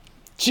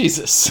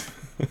 Jesus.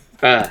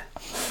 And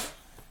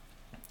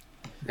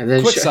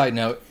then Quick side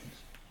note.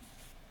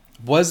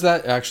 Was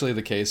that actually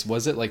the case?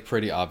 Was it like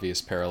pretty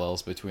obvious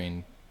parallels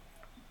between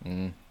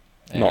and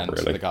Not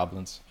really. the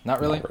goblins?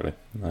 Not really? Not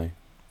really,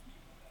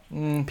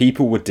 no.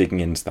 People were digging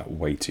into that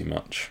way too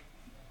much.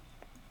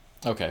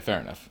 Okay, fair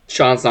enough.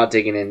 Sean's not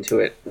digging into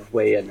it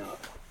way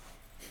enough.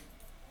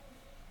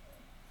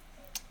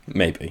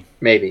 Maybe.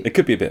 Maybe. It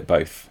could be a bit of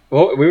both.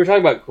 Well, we were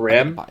talking about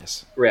Grimm.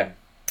 Bias. Grimm.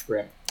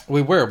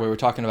 We were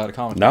talking about a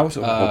comic. Now it's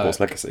Hogwarts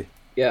Legacy.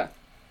 Yeah.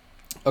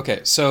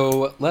 Okay,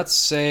 so let's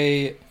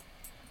say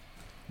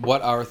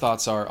what our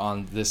thoughts are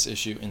on this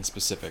issue in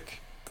specific.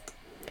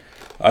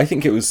 I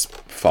think it was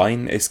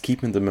fine. It's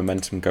keeping the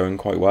momentum going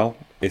quite well.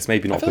 It's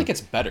maybe I not feel the like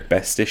it's better.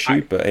 best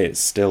issue, but it's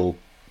still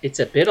It's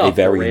a bit a off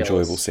very the rails.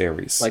 enjoyable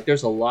series. Like,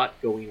 there's a lot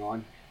going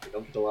on. We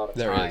don't get a lot of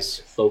There time is.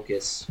 to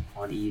focus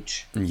on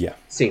each Yeah.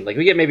 scene. Like,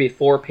 we get maybe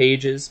 4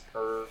 pages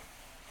per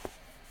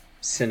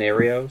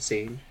scenario,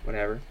 scene,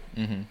 whatever.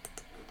 Mm-hmm.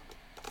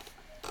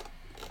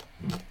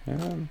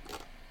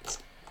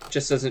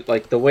 Just doesn't,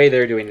 like, the way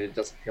they're doing it, it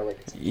doesn't feel like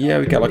it's... Yeah,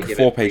 we get like a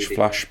 4-page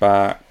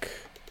flashback,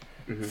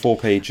 Mhm. 4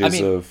 pages I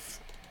mean- of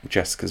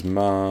Jessica's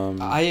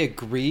mum. I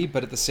agree,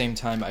 but at the same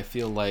time, I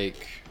feel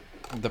like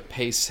the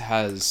pace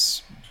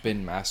has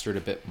been mastered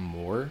a bit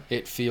more.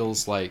 It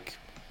feels like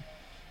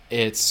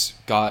it's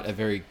got a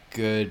very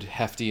good,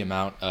 hefty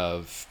amount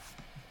of,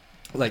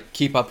 like,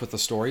 keep up with the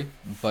story,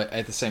 but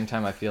at the same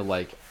time, I feel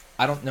like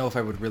I don't know if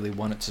I would really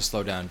want it to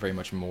slow down very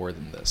much more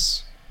than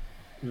this.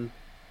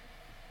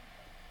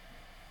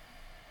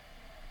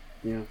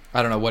 Yeah.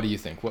 I don't know. What do you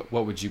think? What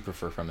would you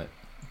prefer from it?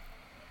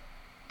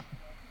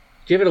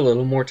 Give it a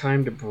little more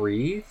time to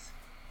breathe,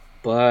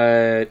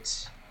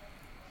 but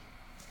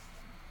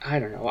I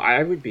don't know.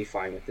 I would be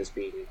fine with this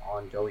being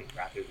ongoing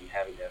rather than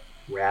having to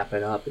wrap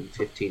it up in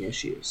 15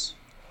 issues.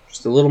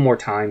 Just a little more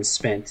time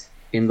spent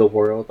in the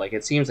world. Like,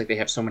 it seems like they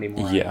have so many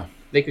more. Yeah.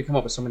 They could come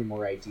up with so many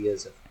more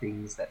ideas of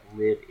things that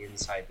live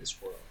inside this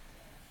world.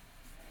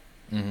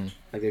 Mm-hmm.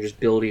 Like, they're just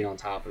building on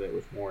top of it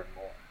with more and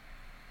more.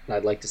 And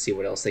I'd like to see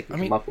what else they can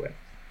come up with.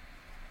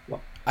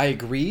 I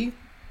agree,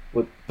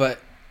 What- but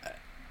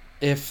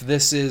if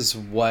this is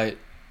what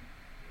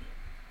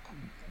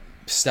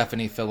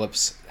Stephanie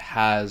Phillips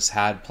has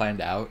had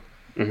planned out,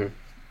 Mhm.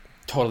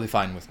 totally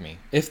fine with me.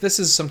 If this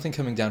is something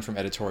coming down from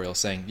editorial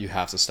saying you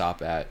have to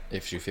stop at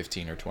issue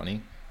 15 or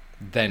 20,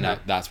 then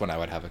that's when I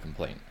would have a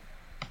complaint.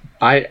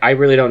 I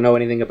really don't know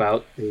anything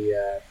about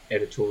the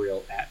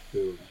editorial at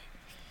Boom.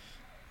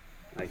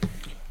 Like,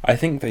 I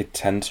think they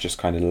tend to just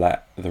kind of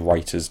let the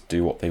writers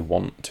do what they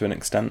want to an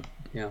extent.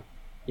 yeah,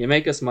 you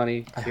make us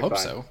money. I you're hope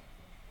fine. so.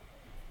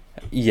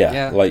 Yeah,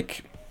 Yeah.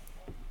 like,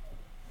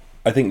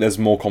 I think there's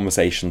more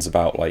conversations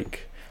about,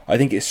 like, I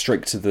think it's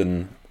stricter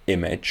than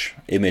Image.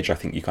 Image, I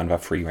think you kind of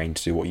have free reign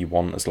to do what you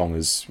want as long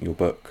as your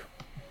book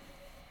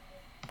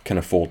can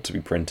afford to be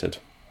printed.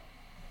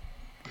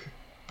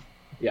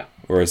 Yeah.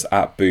 Whereas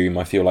at Boom,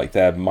 I feel like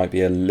there might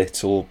be a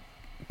little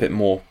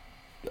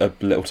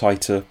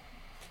tighter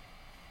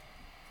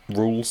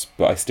rules,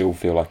 but I still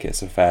feel like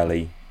it's a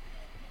fairly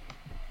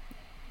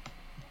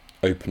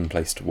open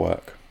place to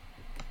work.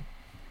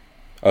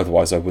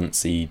 Otherwise, I wouldn't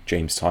see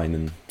James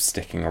Tynan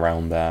sticking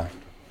around there,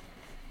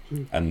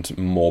 and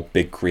more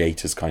big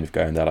creators kind of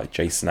going there, like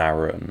Jason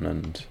Aaron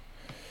and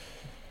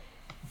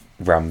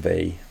Ram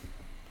V.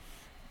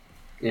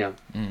 Yeah.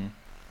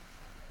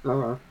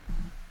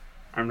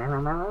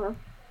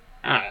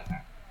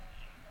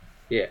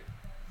 Yeah.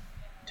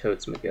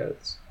 Totes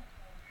McGoats.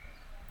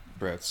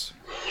 Brits.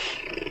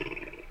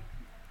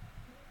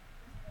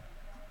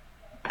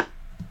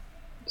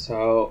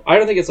 So I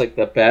don't think it's like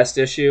the best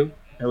issue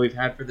that we've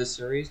had for this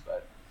series,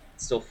 but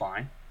it's still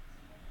fine.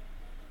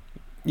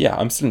 Yeah,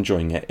 I'm still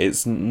enjoying it.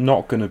 It's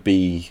not going to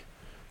be...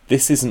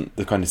 This isn't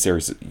the kind of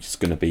series that's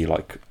going to be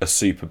like a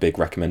super big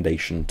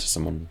recommendation to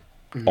someone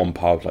on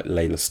par with like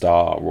Layla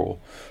Starr or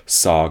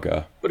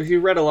Saga. But if you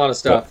read a lot of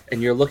stuff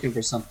and you're looking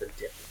for something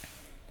different,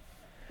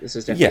 this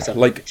is definitely something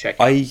like to check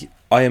out.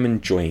 I am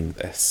enjoying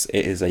this.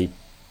 It is a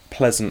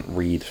pleasant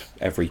read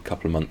every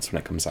couple of months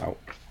when it comes out.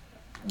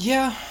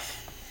 Yeah.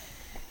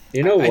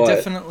 You know what? I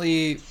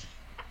definitely...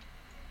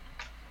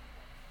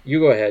 You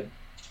go ahead.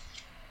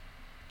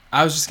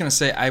 I was just going to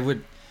say I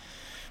would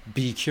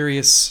be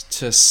curious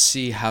to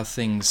see how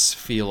things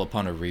feel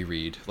upon a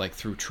reread, like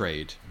through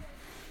trade.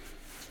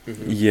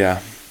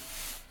 Yeah.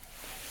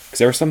 Because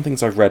there are some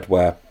things I've read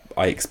where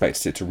I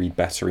expected it to read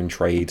better in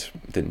trade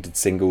than it did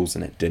singles,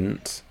 and it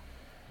didn't.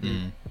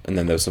 And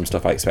then there was some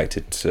stuff I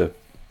expected to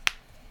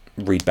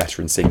read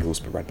better in singles,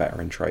 but read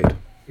better in trade.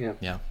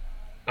 Yeah.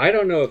 I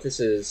don't know if this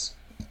is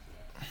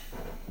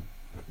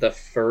the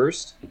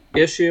first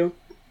issue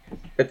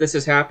that this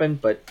has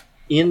happened, but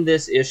in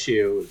this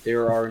issue,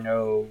 there are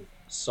no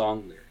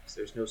song lyrics.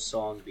 There's no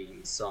song being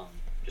sung.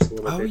 Just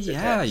little bits of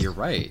text. You're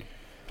right.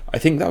 I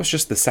think that was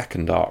just the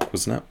second arc,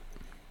 wasn't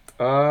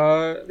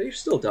it? They've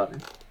still done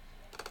it.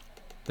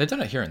 They've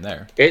done it here and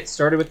there. It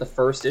started with the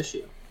first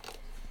issue.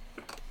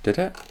 Did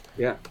it?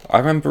 Yeah. I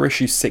remember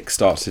issue 6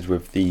 started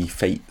with the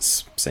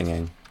Fates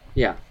singing.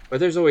 Yeah, but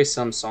there's always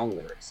some song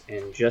lyrics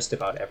in just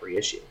about every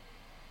issue.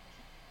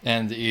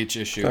 And each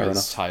issue Fair is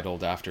enough.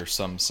 titled after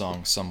some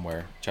song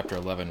somewhere. Chapter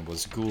 11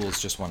 was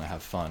Ghouls Just Want to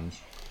Have Fun.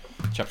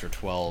 Chapter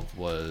 12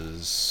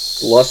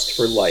 was... Lust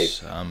for Life.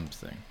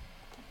 Something.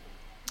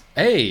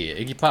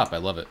 Hey, Iggy Pop, I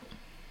love it.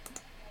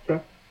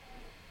 Okay.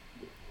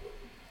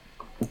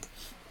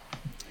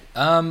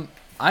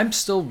 I'm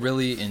still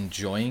really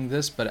enjoying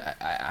this, but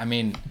I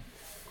mean,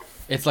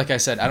 it's like I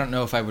said, I don't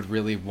know if I would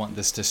really want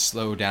this to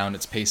slow down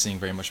its pacing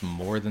very much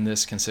more than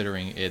this,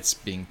 considering it's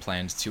being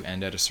planned to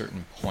end at a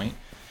certain point.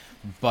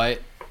 But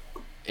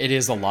it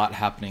is a lot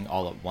happening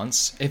all at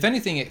once. If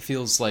anything, it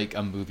feels like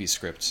a movie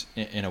script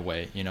in a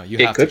way. You know, you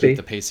have to keep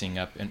the pacing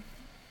up, and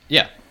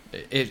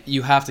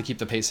you have to keep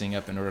the pacing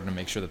up in order to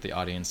make sure that the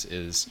audience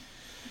is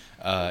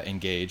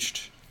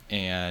engaged.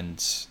 And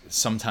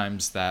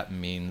sometimes that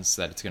means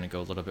that it's going to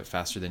go a little bit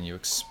faster than you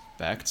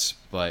expect,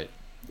 but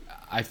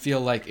I feel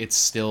like it's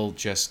still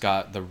just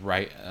got the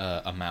right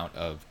amount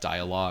of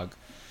dialogue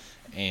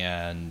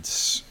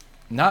and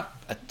not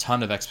a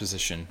ton of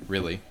exposition,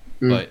 really.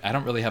 But I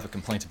don't really have a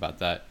complaint about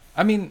that.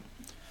 I mean,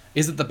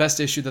 is it the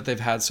best issue that they've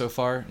had so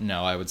far?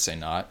 No, I would say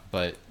not.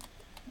 But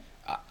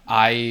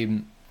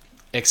I'm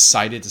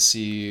excited to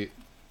see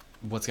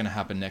what's going to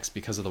happen next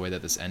because of the way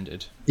that this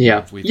ended.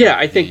 Yeah.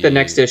 I think the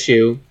next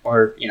issue,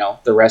 or,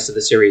 the rest of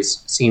the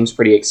series seems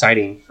pretty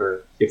exciting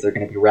for if they're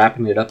going to be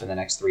wrapping it up in the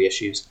next 3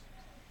 issues.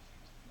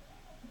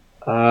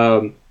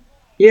 I'd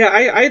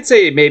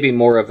say maybe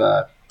more of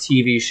a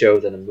TV show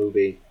than a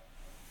movie.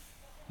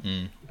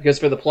 Because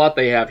for the plot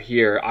they have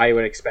here, I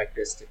would expect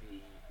this to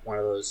be one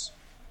of those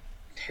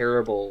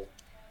terrible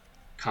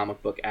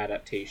comic book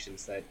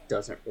adaptations that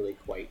doesn't really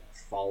quite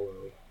follow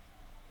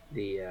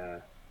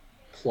the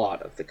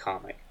plot of the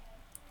comic.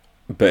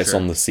 But it's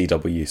on the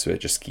CW, so it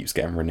just keeps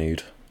getting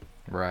renewed.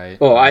 Right.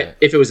 Oh,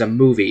 if it was a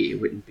movie,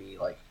 it wouldn't be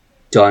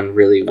done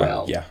really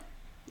well. Yeah.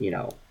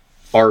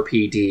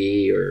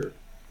 RPD or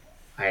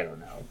I don't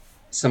know,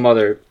 some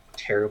other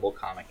terrible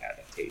comic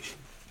adaptation.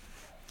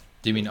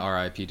 Do you mean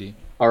R.I.P.D.?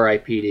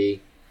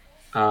 R.I.P.D.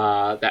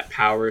 That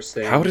Powers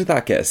thing. How did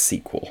that get a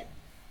sequel?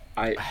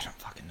 I don't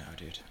fucking know,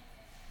 dude.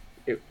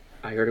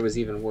 I heard it was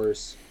even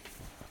worse.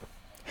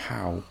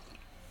 How?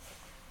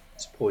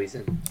 It's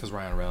Poison. Because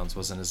Ryan Reynolds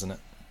wasn't, isn't it?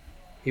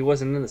 He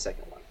wasn't in the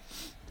second one.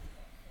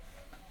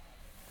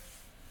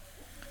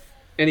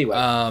 Anyway.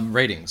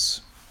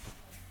 Ratings.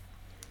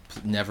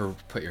 Never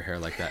put your hair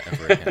like that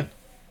ever again.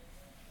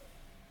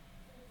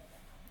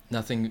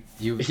 Nothing.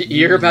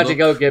 You're about to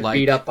go look get like...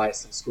 beat up by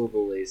some school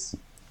bullies.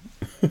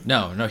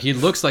 No. He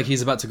looks like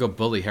he's about to go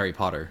bully Harry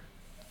Potter.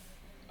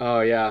 Oh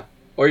yeah,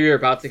 or you're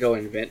about to go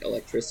invent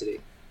electricity.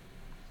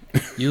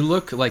 You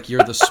look like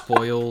you're the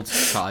spoiled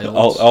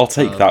child. I'll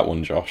take that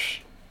one,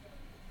 Josh.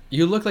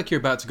 You look like you're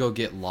about to go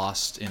get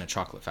lost in a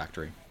chocolate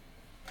factory.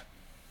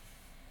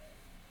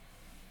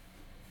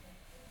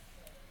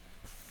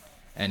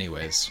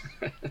 Anyways.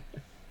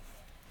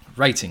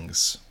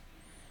 Ratings.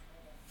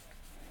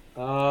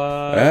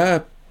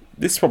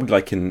 This is probably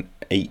like an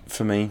 8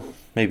 for me.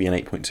 Maybe an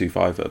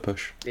 8.25 at a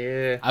push.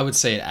 Yeah. I would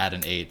say at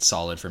an 8,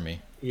 solid for me.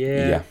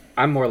 Yeah.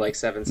 I'm more like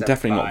 7.75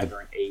 Definitely not or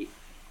an 8.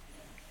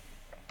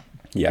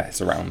 Yeah,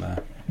 it's around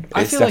there.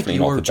 I It's feel like definitely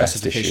not your the best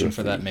justification issue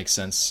for of that the- makes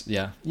sense.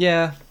 Yeah.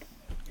 Yeah.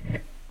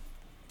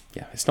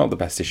 Yeah, it's not the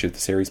best issue of the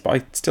series,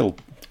 but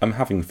I'm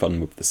having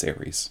fun with the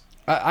series.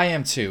 I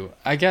am too.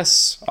 I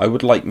guess. I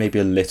would like maybe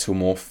a little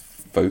more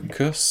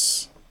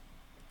focus.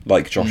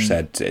 Like Josh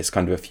said, it's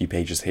kind of a few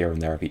pages here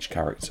and there of each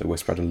character. We're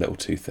spread a little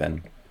too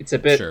thin. It's a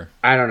bit, Sure.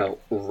 I don't know,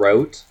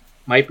 rote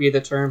might be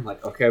the term.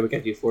 Like, okay, we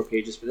gotta do 4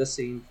 pages for this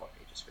scene, 4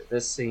 pages for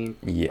this scene.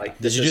 Yeah. Like,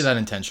 Did you do that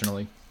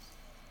intentionally?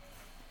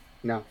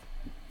 No.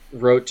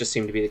 Rote just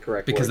seemed to be the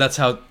correct Because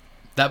word.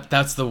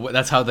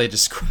 that's how they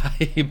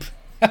describe.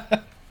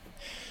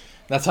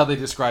 That's how they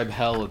describe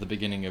hell at the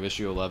beginning of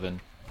issue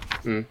 11.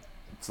 Mm.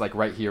 It's like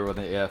right here when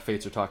the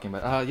Fates are talking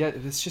about. Yeah,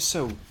 it's just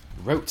so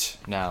rote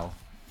now.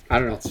 I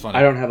don't know. That's funny.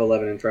 I don't have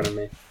 11 in front of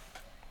me.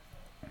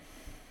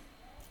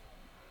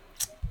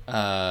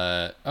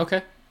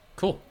 Okay,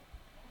 cool.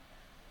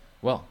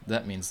 Well,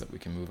 that means that we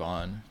can move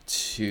on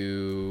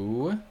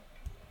to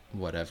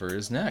whatever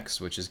is next,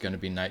 which is going to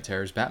be Night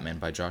Terror's Batman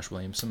by Josh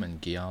Williamson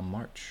and Guillaume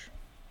March.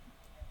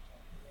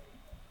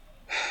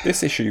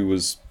 This issue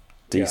was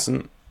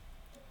decent.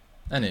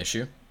 An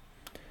issue.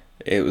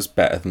 It was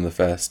better than the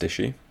first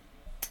issue.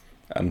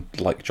 And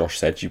like Josh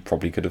said, you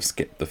probably could have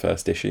skipped the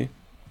first issue.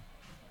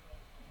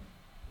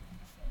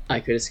 I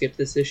could have skipped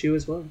this issue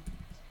as well.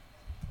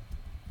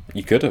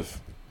 You could have,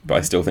 but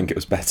I still think it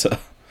was better.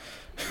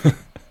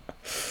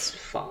 It's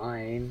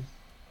fine.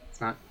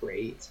 It's not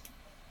great.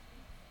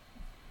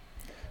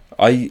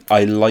 I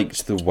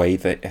liked the way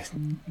that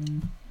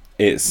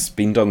it's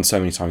been done so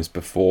many times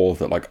before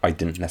that like I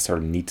didn't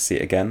necessarily need to see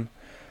it again.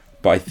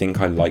 But I think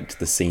I liked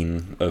the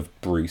scene of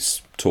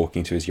Bruce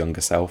talking to his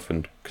younger self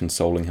and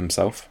consoling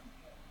himself.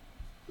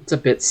 It's a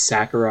bit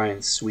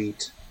saccharine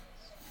sweet,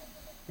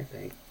 I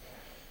think.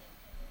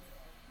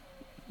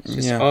 It's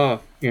just,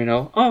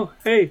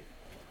 hey,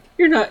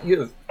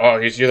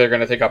 he's either going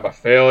to think I'm a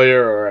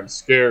failure or I'm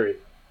scary.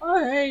 Oh,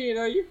 hey,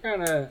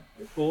 you're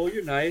cool,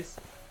 you're nice.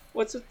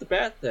 What's with the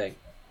bat thing?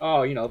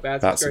 Oh,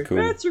 bats are scary. Cool.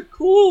 Bats are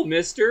cool,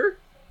 mister.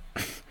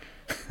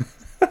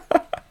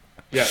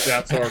 Yeah,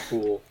 bats are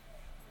cool.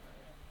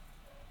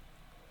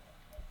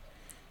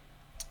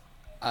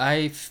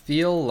 I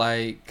feel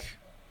like...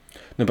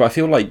 No, but I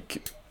feel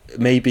like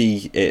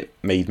maybe I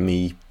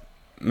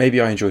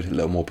enjoyed it a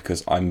little more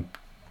because I'm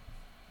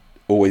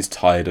always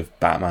tired of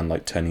Batman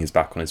like turning his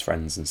back on his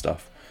friends and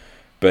stuff.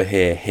 But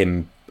here,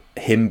 him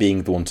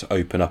being the one to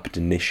open up and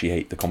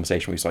initiate the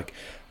conversation, where he's like,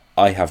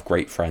 I have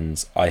great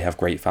friends, I have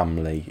great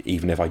family,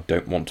 even if I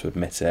don't want to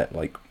admit it,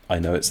 like I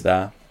know it's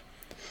there.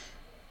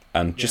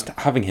 And just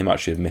having him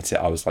actually admit it,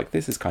 I was like,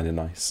 this is kind of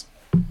nice.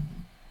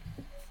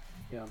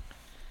 Yeah.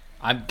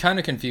 I'm kind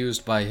of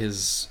confused by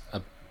his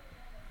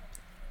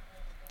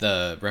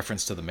the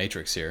reference to the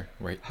Matrix here,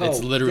 right?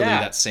 It's literally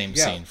that same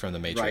scene from the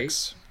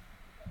Matrix.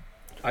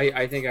 Right?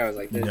 I think I was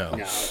like, No,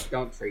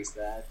 don't trace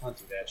that. Don't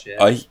do that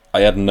shit. I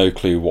had no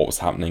clue what was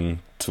happening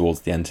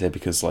towards the end here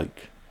because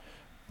like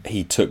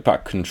he took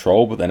back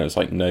control, but then it was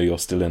like, no, you're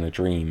still in a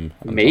dream.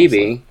 And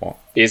Maybe. like, what?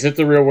 Is it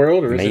the real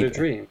world or is Maybe. it a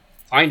dream?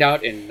 Find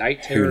out in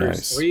Night Who Terrors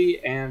knows? 3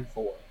 and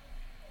 4.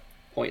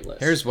 Pointless.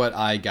 Here's what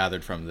I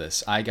gathered from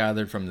this. I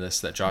gathered from this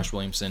that Josh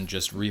Williamson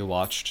just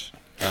rewatched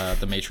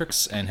The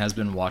Matrix and has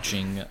been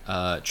watching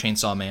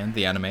Chainsaw Man,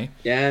 the anime.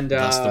 And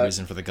that's the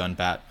reason for the gun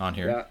bat on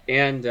here.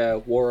 Yeah,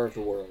 and War of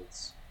the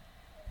Worlds.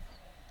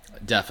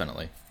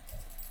 Definitely.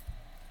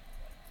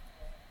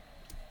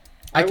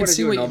 I can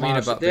see what you mean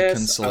about the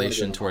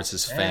consolation towards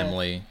his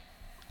family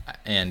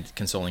and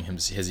consoling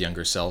his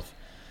younger self.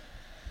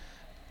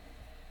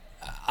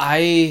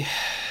 I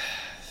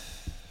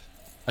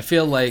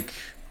feel like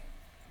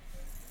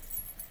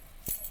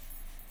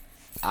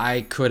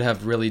I could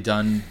have really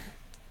done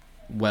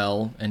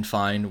well and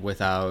fine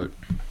without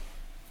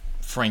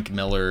Frank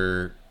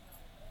Miller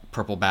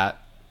Purple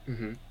Bat.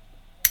 Mm-hmm.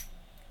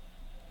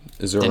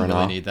 Is there Didn't an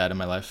really R? need that in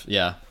my life.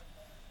 Yeah.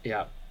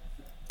 Yeah.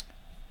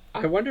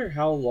 I wonder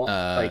how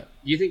long.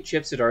 You think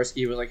Chip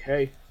Zdarsky was like,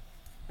 "Hey,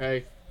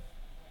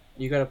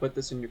 you got to put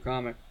this in your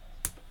comic.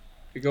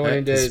 You're going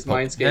into his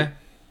mindscape.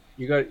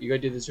 You got to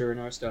do this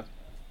R stuff.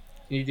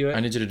 Can you do it? I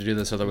need you to do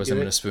this, otherwise do I'm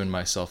it? going to spoon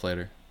myself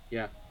later.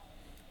 Yeah.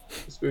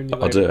 Spoon you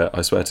I'll later. do it.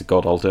 I swear to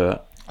God, I'll do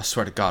it. I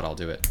swear to God, I'll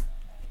do it.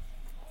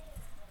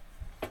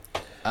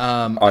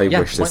 I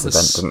wish this pointless.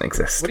 event didn't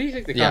exist. What do you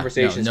think the Yeah,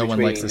 conversations no one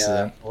between likes this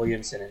event.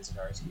 Williamson and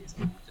Zdarsky is?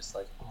 Just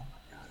like, oh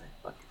my god, I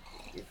fucking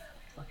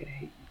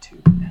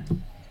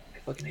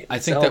fucking hate I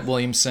myself. think that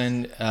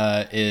Williamson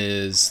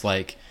is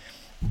like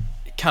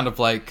kind of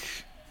like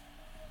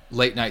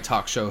late night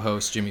talk show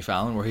host Jimmy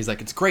Fallon, where he's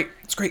like, it's great,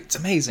 it's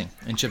amazing,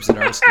 and Chip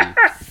Zdarsky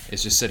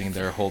is just sitting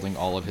there holding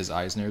all of his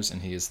Eisners,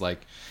 and he is like,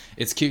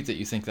 it's cute that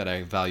you think that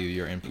I value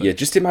your input. Yeah,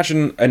 just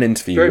imagine an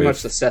interview Very with...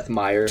 much the Seth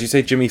Meyers. Did you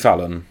say Jimmy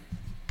Fallon?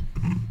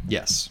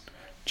 Yes.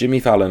 Jimmy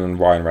Fallon and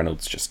Ryan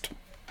Reynolds just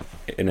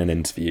in an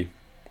interview,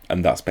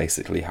 and that's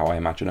basically how I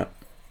imagine it.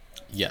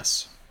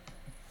 Yes.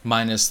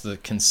 Minus the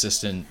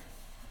consistent,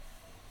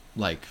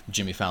 like,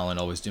 Jimmy Fallon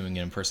always doing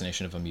an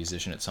impersonation of a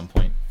musician at some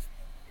point.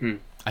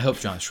 I hope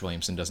Josh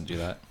Williamson doesn't do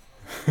that.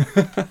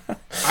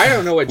 I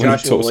don't know what When Joshua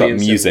he talks about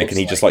Williamson music looks and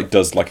he just like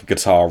does like a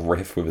guitar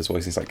riff with his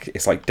voice,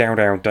 it's like down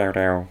down down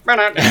down.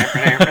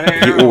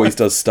 He always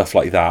does stuff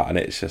like that, and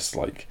it's just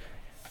like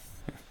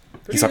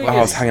he's like, I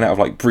was hanging out with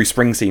like Bruce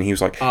Springsteen. He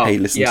was like, hey,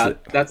 listen to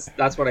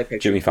that's what I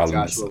pictured. Jimmy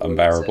Fallon's Joshua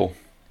unbearable.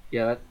 Williamson.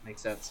 Yeah, that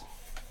makes sense.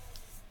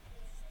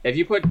 If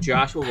you put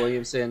Joshua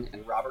Williamson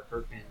and Robert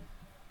Kirkman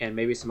and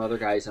maybe some other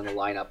guys in the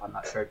lineup, I'm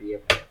not sure I'd be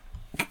able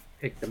to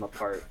pick them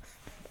apart.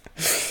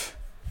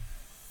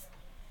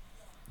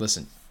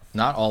 Listen,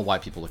 not all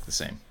white people look the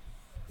same.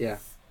 Yeah.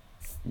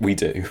 We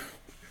do.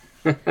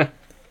 Who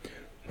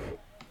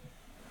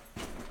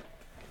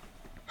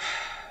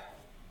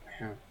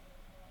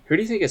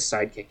do you think his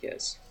sidekick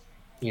is?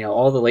 You know,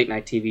 all the late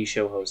night TV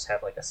show hosts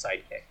have like a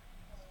sidekick.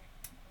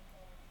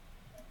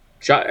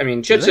 Chip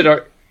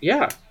Zdarsky.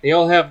 Yeah, they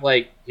all have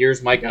like,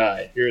 here's my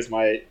guy. Here's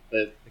the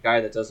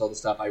guy that does all the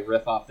stuff. I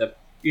riff off them.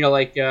 You know,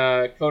 like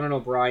Conan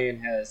O'Brien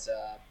has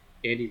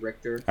Andy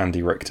Richter.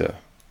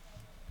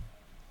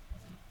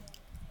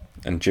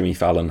 And Jimmy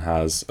Fallon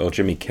has, or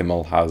Jimmy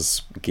Kimmel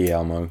has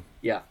Guillermo.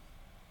 Yeah.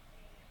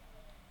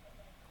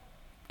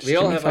 Does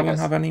Jimmy Fallon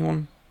have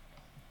anyone?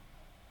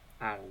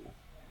 I don't know.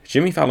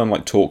 Jimmy Fallon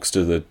like talks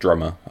to the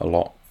drummer a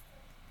lot.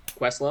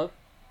 Questlove?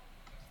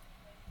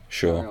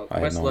 Sure, I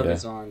have no Questlove idea.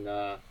 is on.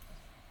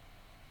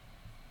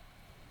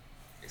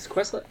 Is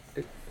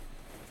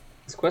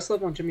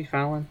Questlove on Jimmy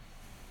Fallon?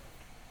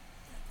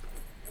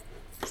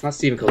 It's not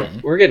Stephen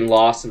Colbert. We're getting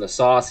lost in the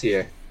sauce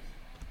here.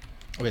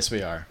 Yes,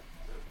 we are.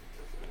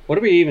 What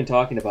are we even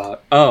talking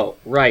about? Oh,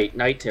 right,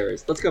 Night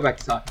Terrors. Let's go back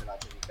to talking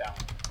about Jimmy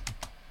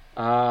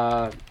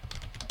Fallon.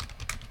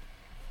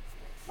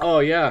 Oh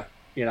yeah,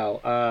 you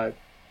know,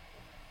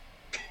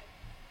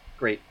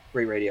 great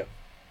radio.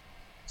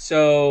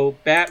 So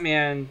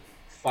Batman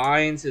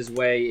finds his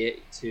way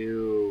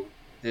to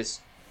this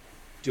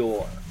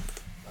door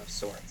of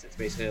sorts. It's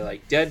basically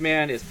like, Dead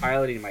Man is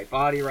piloting my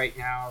body right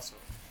now, so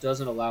it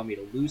doesn't allow me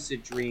to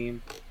lucid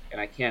dream, and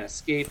I can't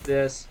escape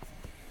this.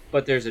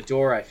 But there's a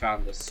door. I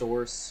found the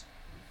source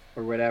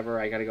or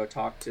whatever. I got to go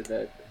talk to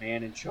the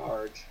man in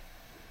charge.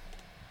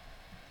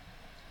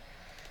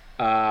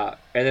 And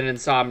then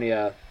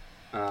Insomnia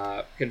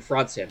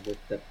confronts him with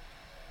the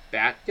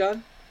bat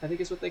gun, I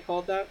think is what they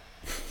called that.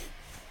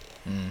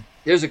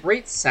 There's a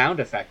great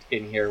sound effect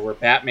in here where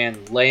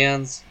Batman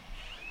lands,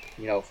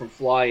 you know, from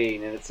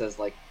flying, and it says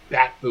like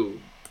bat boom.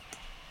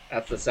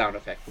 That's the sound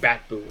effect,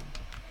 bat boom.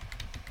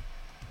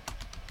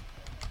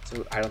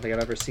 So I don't think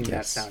I've ever seen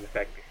that sound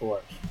effect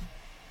before.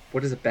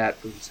 What does a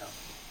bat boom sound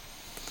like?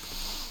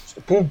 Just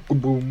a boom, boom,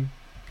 boom.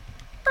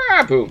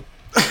 Ah, boom.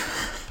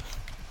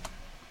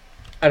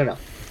 I don't know.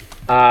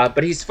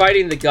 But he's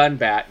fighting the gun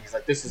bat. And he's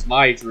like, this is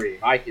my dream.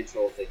 I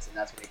control things. And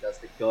that's when he does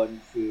the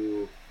gun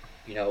fu,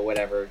 you know,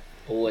 whatever,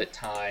 bullet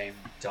time,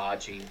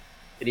 dodging.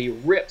 And he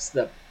rips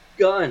the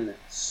gun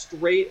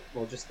straight,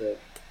 well, just the,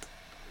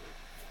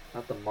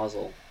 not the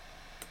muzzle.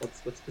 What's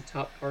the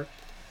top part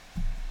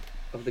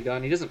of the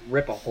gun? He doesn't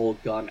rip a whole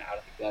gun out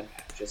of the gun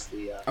bat, just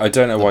the... I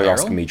don't know why you're barrel?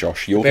 asking me,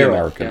 Josh. You're the barrel,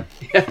 American.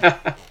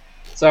 Yeah.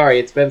 Sorry,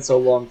 it's been so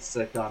long since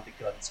I've gone to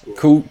gun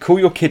school. Call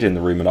your kid in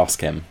the room and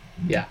ask him.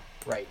 Yeah,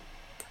 right.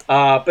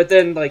 But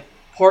then, like,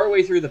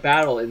 partway through the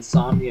battle,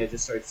 Insomnia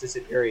just starts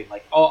disappearing.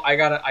 Like, oh, I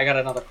got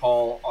another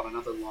call on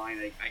another line.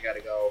 I gotta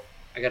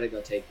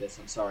go take this.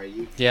 I'm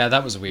sorry. Yeah,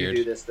 that was weird.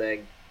 You do this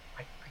thing.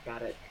 I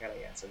gotta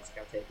answer this. I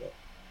gotta take it.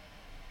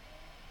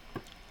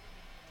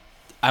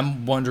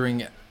 I'm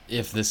wondering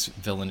if this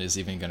villain is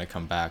even going to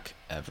come back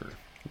ever.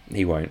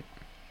 He won't.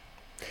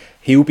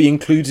 He will be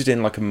included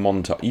in like a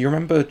montage. You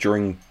remember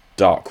during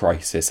Dark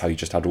Crisis how you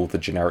just had all the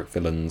generic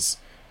villains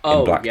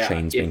in black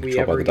chains being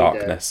controlled by the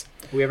darkness?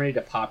 If we ever need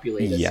to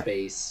populate a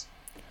space.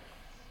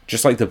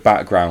 Just like the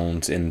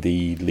background in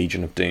the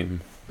Legion of Doom.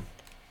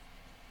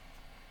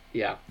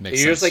 Yeah.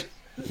 Makes You're sense.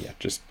 just like,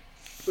 just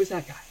who's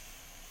that guy?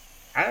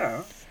 I don't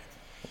know.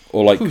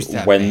 Or like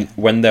man?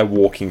 when they're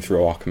walking through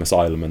Arkham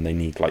Asylum and they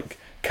need like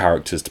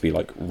characters to be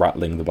like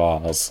rattling the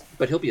bars.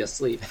 But he'll be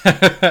asleep.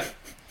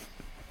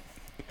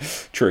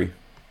 True.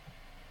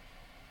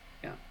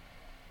 Yeah.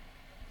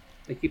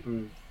 They keep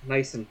him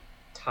nice and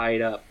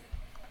tied up.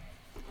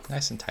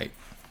 Nice and tight.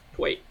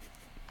 Wait.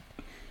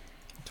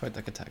 Tight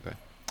like a tiger.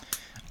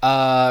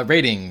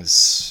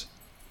 Ratings.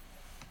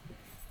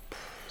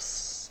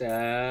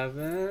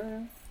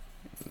 7.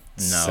 No.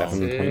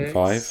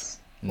 7.5.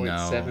 No.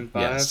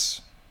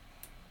 0.75?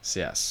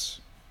 Yes.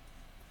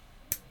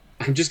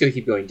 I'm just gonna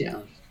keep going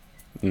down.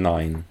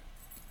 9.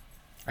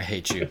 I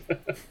hate you.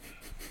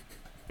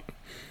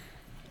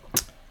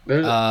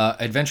 There's-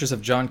 Adventures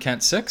of John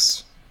Kent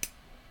 6.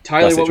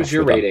 Tyler, That's it, what was Josh,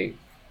 your we're done. rating?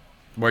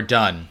 We're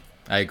done.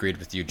 I agreed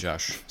with you,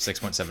 Josh.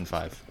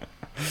 6.75.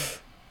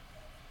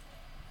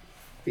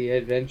 The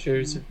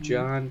Adventures of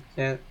John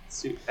Kent.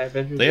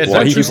 Adventures The of Why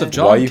are you, Adventures of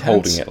John why are you Kent?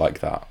 holding it like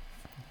that?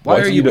 Why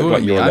are do you look booing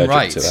like you're me? I'm allergic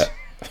right. to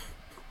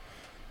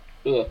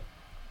it? Ugh.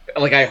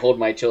 Like I hold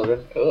my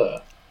children.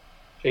 Ugh.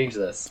 Change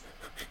this.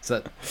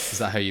 Is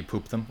that how you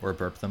poop them or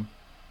burp them?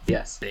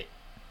 Yes.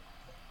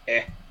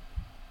 Eh.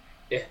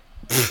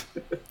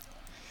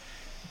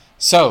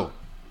 So,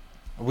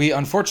 we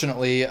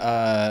unfortunately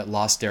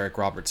lost Derek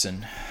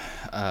Robertson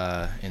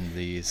in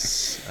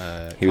these.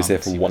 He was here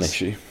comics. for one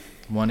issue.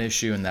 One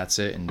issue, and that's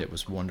it. And it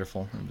was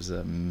wonderful. It was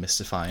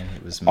mystifying.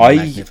 It was I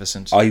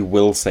magnificent. I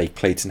will say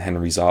Clayton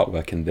Henry's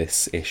artwork in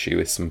this issue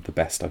is some of the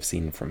best I've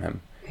seen from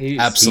him.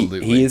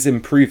 Absolutely. He is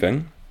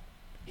improving.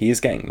 He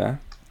is getting there.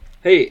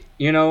 Hey,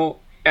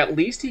 at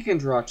least he can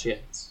draw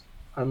chins,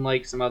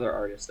 unlike some other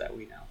artists that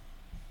we know.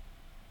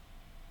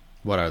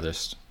 What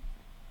artist?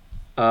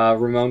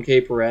 Ramon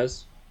K.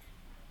 Perez.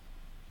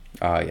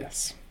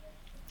 Yes.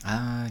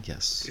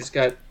 Yes. He's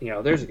got,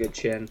 there's a good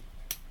chin.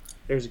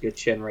 There's a good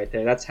chin right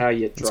there. That's how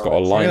you draw. It's got a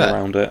line Look at that.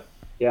 around it.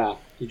 Yeah,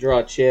 you draw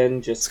a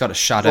chin just It's got a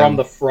shot from out.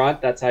 the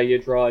front. That's how you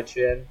draw a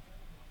chin.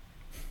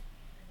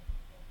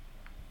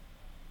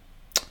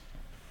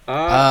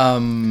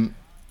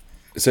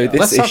 So Let's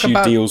this talk issue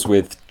about- deals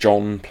with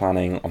John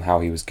planning on how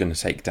he was going to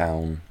take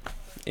down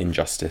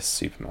Injustice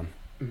Superman.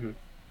 Mhm.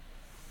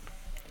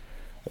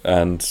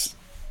 And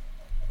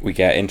we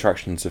get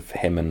interactions of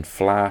him and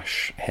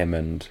Flash, him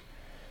and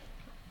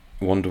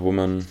Wonder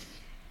Woman,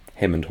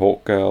 him and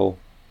Hawkgirl,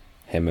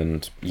 him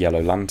and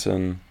Yellow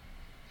Lantern,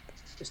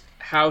 Just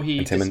how he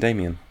and him and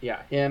Damian.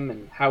 him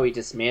and how he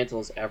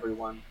dismantles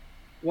everyone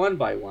one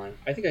by one.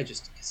 I think I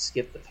just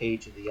skipped the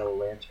page of the Yellow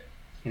Lantern.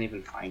 Can't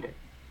even find it.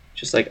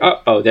 Just like,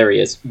 oh, there he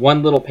is.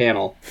 One little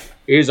panel.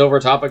 He's over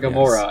top of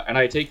Gamora, and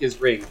I take his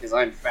ring because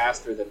I'm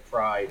faster than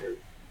pride or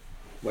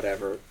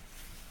whatever.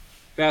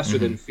 Faster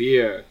than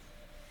fear.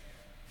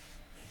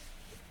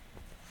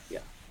 Yeah.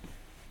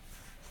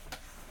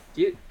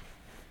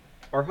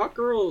 Are Hawk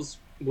Girl's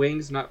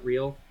wings not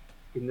real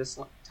in this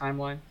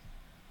timeline?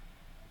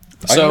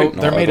 I So hope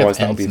not, they're made of otherwise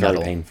that would be nth very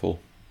metal. painful.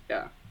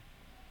 Yeah.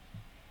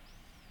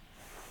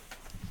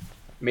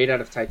 Made out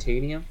of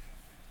titanium?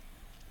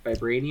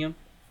 Vibranium?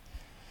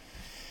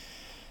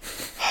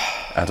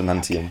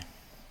 Adamantium.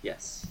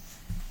 Yes.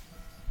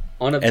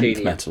 Nth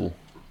Unobtainium. metal.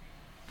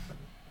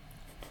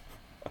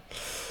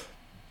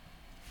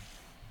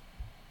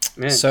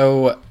 Man.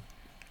 So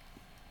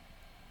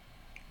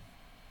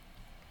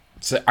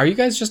are you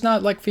guys just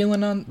not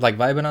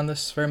vibing on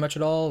this very much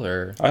at all,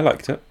 or? I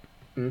liked it.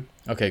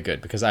 Okay,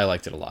 good, because I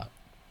liked it a lot.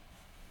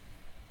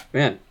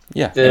 Man.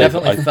 Yeah. I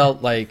definitely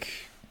felt like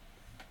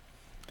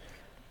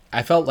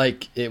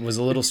it was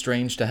a little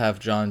strange to have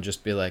John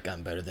just be like,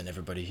 I'm better than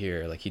everybody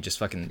here. Like, he just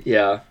fucking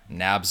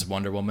nabs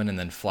Wonder Woman and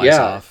then flies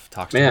off,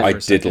 talks to her I for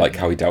a did second, like and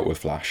how he dealt with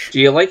Flash. Do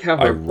you like how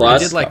her I really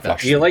bust? did like that.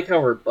 Do you like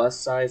how her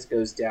bust size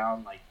goes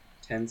down like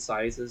 10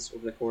 sizes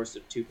over the course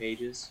of 2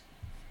 pages?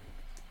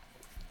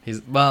 he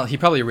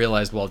probably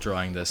realized while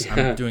drawing this,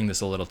 Yeah. I'm doing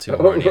this a little too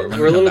horny. Let me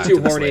We're a come little back too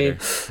to this horny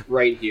later.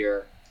 right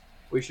here.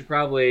 We should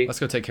probably Let's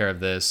go take care of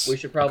this. we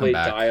should I'll come probably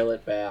back. dial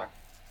it back.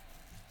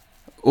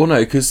 Oh no,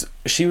 because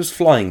she was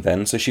flying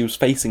then, so she was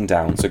facing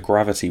down, so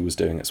gravity was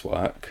doing its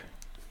work.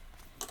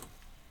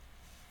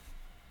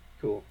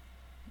 Cool.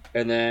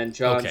 And then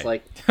John's Okay.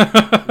 like,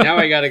 now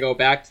I gotta go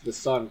back to the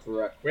sun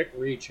for a quick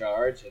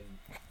recharge, and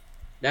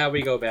now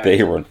we go back.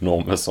 They were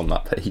enormous on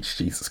that page,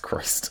 Jesus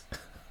Christ.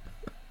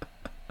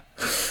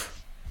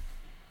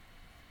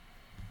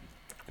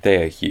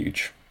 They are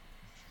huge.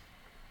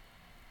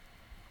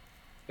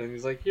 And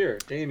he's like, here,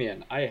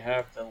 Damien, I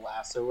have the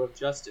lasso of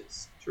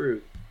justice,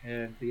 truth,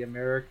 and the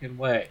American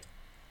way.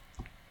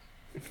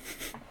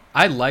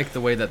 I like the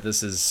way that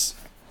this is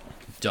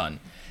done.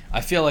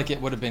 I feel like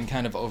it would have been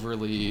kind of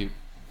overly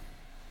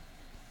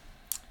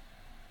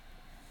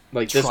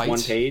Like this trite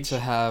one page? to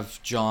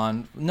have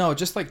John. No,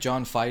 just like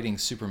John fighting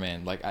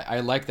Superman. Like I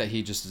like that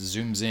he just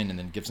zooms in and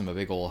then gives him a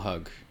big old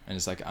hug, and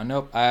it's like, oh,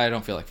 nope, I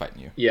don't feel like fighting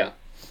you. Yeah.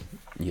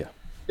 Yeah.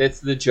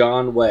 It's the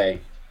John way.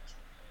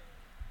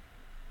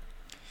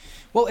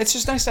 Well, it's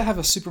just nice to have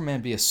a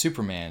Superman be a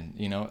Superman.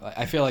 You know,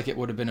 I feel like it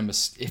would have been a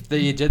if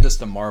they did this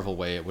the Marvel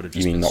way, it would have You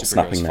just mean been not superheroes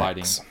snapping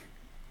fighting. necks?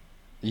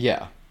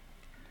 Yeah.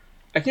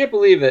 I can't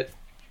believe that,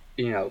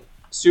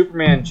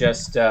 Superman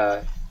just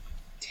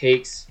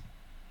takes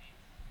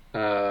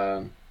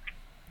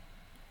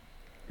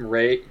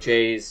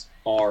Jay's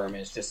arm,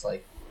 is just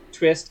like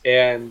twist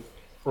and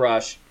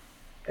crush,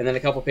 and then a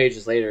couple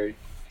pages later,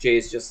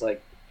 Jay's just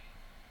like,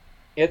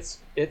 it's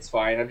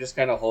fine. I'm just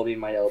kind of holding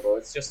my elbow.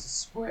 It's just a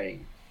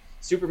sprain.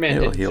 Superman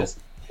It'll didn't heal. just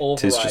Tis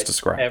pulverize just a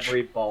scratch.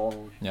 every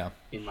bone Yeah.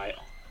 in my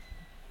arm.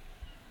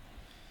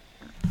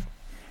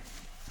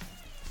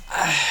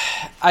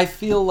 I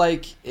feel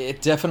like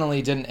it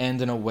definitely didn't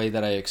end in a way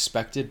that I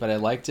expected, but I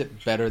liked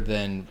it better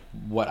than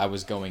what I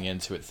was going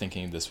into it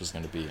thinking this was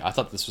going to be. I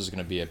thought this was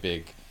going to be a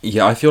big...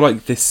 Yeah, I feel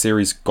like this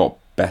series got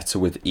better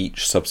with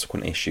each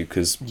subsequent issue,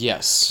 because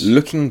Yes.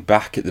 looking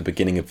back at the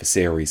beginning of the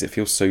series, it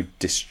feels so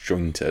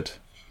disjointed.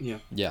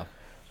 Yeah.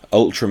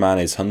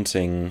 Ultraman is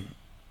hunting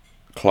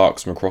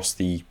Clarks from across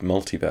the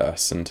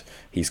multiverse, and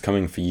he's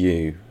coming for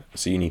you,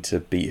 so you need to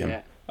beat him.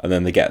 Yeah. And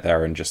then they get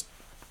there and just...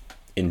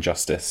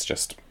 Injustice,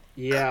 just...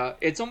 Yeah,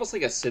 it's almost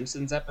like a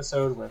Simpsons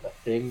episode where the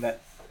thing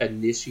that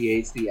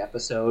initiates the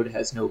episode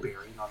has no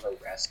bearing on the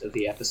rest of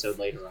the episode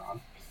later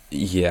on.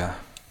 Yeah.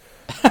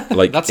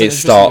 Like, That's an it interesting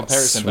starts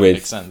comparison, but with... it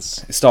makes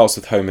sense. It starts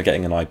with Homer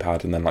getting an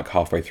iPad, and then, like,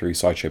 halfway through,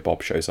 Sideshow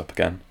Bob shows up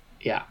again.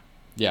 Yeah.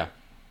 Yeah.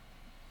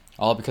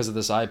 All because of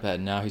this iPad.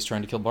 Now he's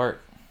trying to kill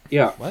Bart.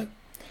 Yeah. What?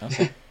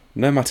 Okay.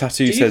 No, my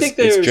tattoo Do you says think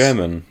it's there's-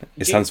 German.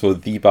 It stands for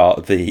the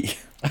Bart the.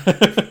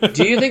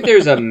 Do you think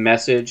there's a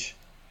message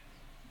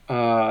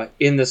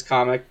in this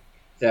comic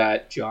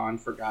that John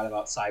forgot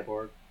about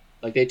Cyborg?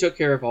 Like, they took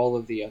care of all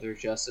of the other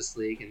Justice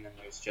League, and then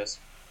there's just,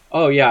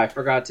 oh yeah, I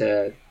forgot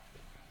to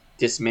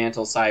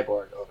dismantle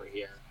Cyborg over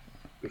here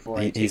before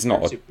I take He's care of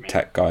not a Superman.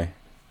 tech guy.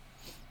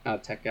 Not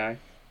a tech guy.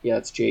 Yeah,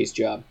 it's Jay's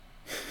job.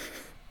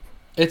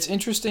 It's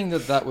interesting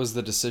that that was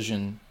the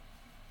decision,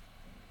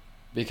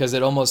 because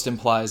it almost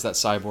implies that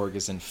Cyborg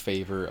is in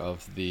favor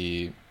of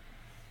the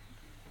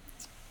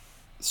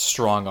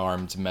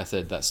strong-armed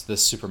method that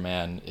this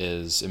Superman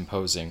is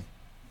imposing.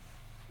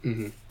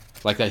 Mm-hmm.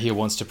 Like that he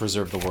wants to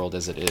preserve the world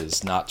as it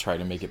is, not try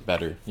to make it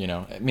better, you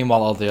know?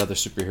 Meanwhile, all the other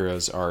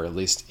superheroes are at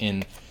least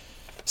in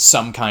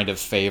some kind of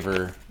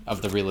favor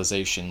of the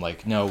realization,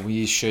 like, no,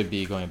 we should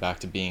be going back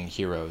to being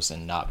heroes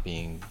and not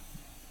being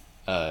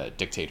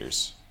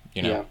dictators,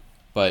 you know? Yeah.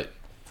 But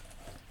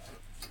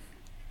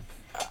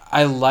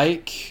I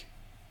like...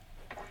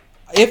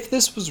 If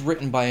this was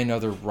written by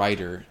another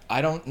writer,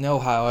 I don't know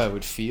how I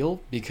would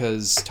feel,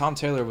 because Tom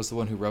Taylor was the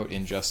one who wrote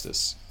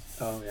Injustice.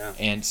 Oh, yeah.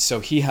 And so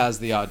he has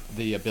the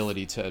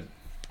ability to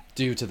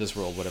do to this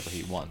world whatever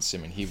he wants. I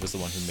mean, he was the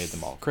one who made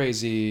them all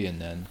crazy,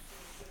 and then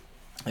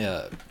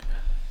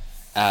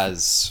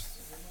as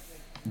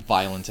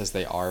violent as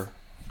they are.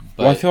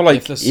 But Well, I feel like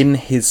if this- in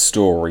his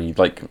story,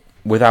 like,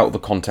 without the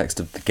context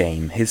of the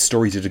game, his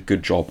story did a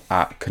good job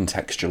at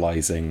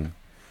contextualizing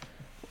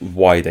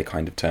why they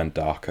kind of turned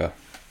darker.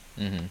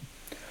 Mhm.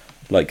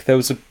 Like, there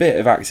was a bit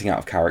of acting out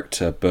of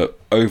character, but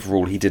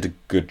overall he did a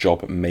good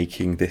job at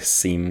making this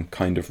seem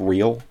kind of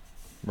real.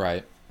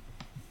 Right.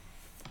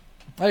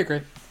 I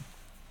agree.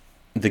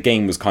 The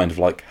game was kind of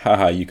like,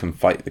 haha, you can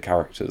fight the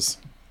characters.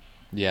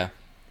 Yeah.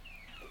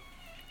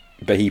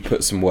 But he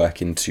put some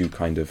work into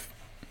kind of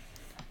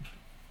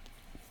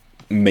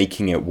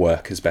making it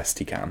work as best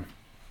he can.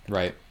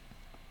 Right.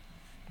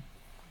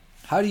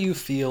 How do you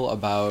feel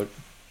about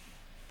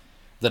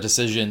the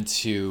decision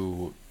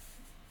to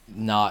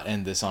not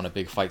end this on a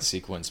big fight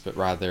sequence, but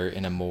rather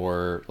in a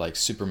more like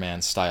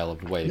Superman style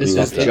of way? This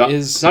Loved is it. John,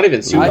 it's not even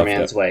Loved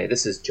Superman's it. way.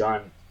 This is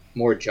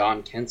more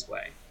John Kent's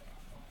way.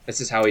 This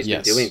is how he's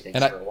Yes. been doing things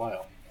And for a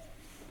while.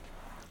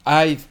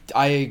 I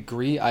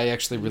agree. I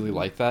actually really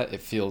like that.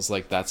 It feels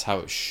like that's how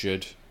it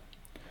should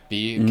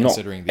be, Not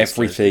considering these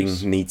everything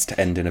characters. needs to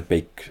end in a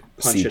big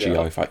Punch it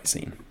CGI out. fight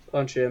scene.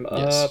 Punch him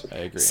Yes, up. I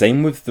agree.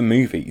 Same with the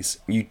movies.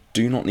 You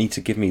do not need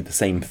to give me the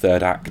same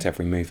third act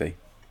every movie.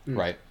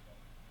 Right.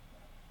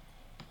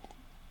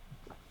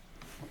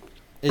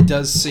 It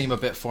does seem a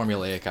bit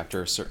formulaic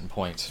after a certain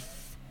point.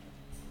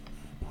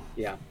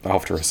 Yeah.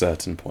 After a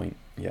certain point,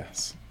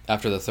 yes.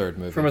 After the third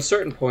movie. From a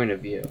certain point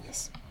of view.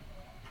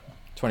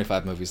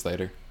 25 movies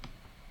later.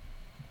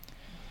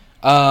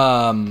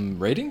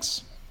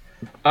 Ratings?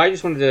 I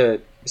just wanted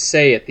to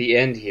say at the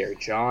end here,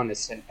 John is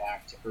sent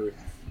back to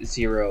Earth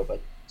Zero, but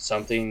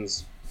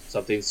something's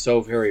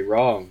so very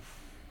wrong.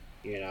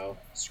 You know,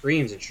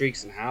 screams and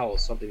shrieks and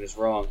howls. Something is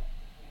wrong,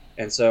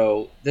 and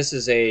so this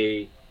is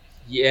the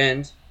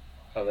end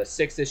of a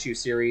 6-issue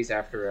series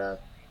after a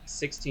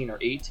 16 or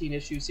 18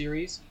 issue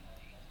series,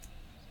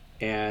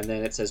 and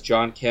then it says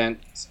John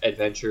Kent's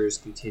adventures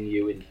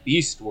continue in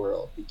Beast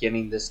World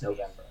beginning this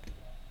November.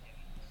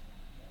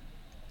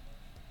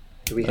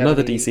 Do we have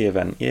Another any- DC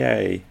event,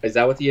 yay. Is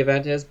that what the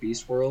event is?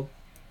 Beast World?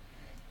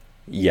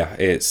 Yeah,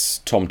 it's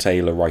Tom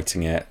Taylor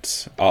writing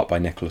it, art by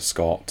Nicholas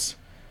Scott,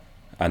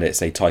 and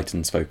it's a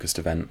Titans-focused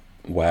event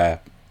where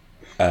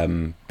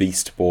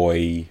Beast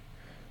Boy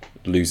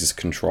loses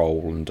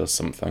control and does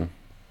something.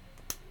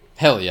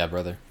 Hell yeah,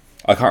 brother.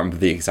 I can't remember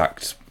the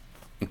exact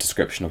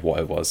description of what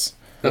it was.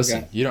 Listen,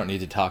 Okay. you don't need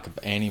to talk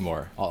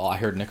anymore. I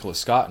heard Nicholas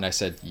Scott and I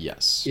said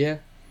yes. Yeah.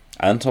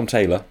 And Tom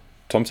Taylor.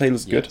 Tom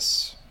Taylor's good.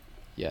 Yes.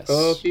 Yes.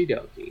 Okie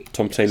dokie.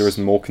 Tom Taylor is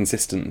more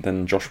consistent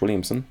than Josh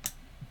Williamson.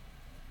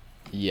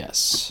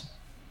 Yes.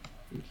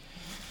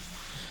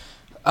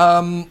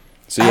 So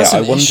yeah, As I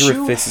an wonder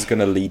issue- if this is going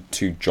to lead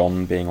to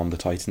John being on the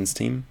Titans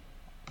team.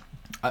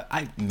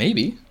 I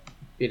maybe.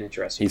 Be an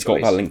interesting He's got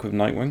choice. that link with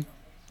Nightwing.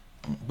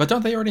 But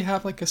don't they already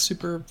have like a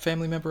super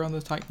family member on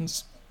the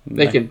Titans?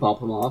 They No. can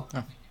bump him off.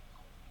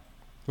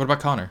 What about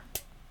Connor?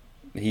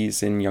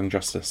 He's in Young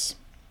Justice.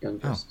 Young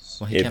Justice.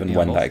 Well, he If can't and be on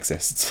when both. that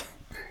exists.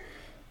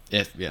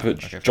 But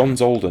okay,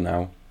 John's older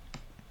now.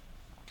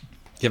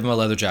 give him a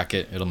leather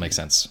jacket. It'll make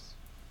sense.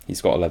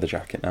 He's got a leather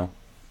jacket now.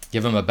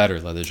 Give him a better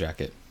leather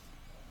jacket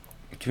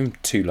Give him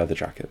 2 leather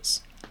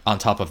jackets. on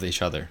top of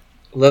each other.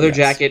 Leather Yes.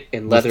 jacket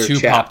and leather with 2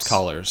 chaps. popped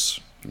collars.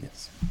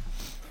 Yes.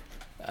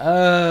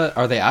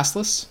 Are they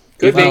assless?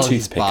 Could Give him be. a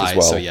he's toothpick bi, as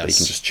well so that yes. he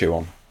can just chew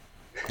on.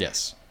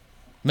 Yes.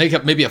 Make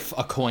up maybe a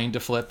coin to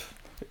flip.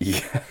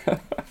 Yeah.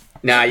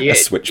 Nah, you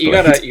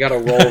switchblade. gotta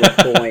roll the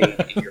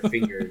coin in your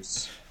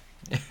fingers.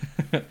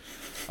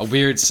 A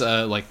weird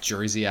like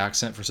Jersey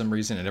accent for some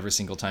reason, and every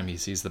single time he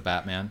sees the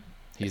Batman,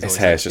 he's His always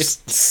hair's like,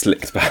 just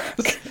slicked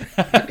back.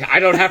 I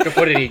don't have to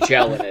put any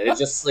gel in it. It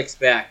just slicks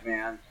back,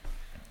 man.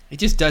 It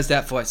just does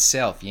that for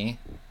itself, yeah.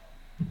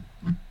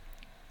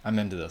 I'm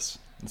into this.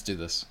 Let's do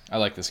this. I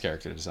like this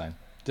character design.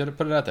 Put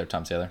it out there,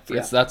 Tom Taylor.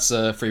 Yeah. That's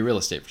free real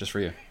estate just for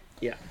you.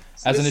 Yeah.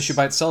 So As an this- issue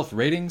by itself,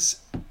 ratings.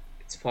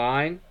 It's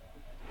fine.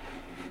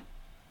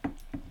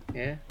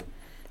 Yeah.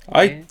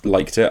 I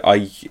liked it.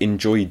 I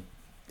enjoyed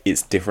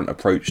its different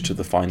approach to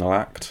the final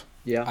act.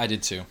 Yeah. I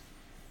did too.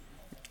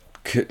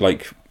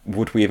 Like,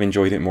 would we have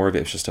enjoyed it more if it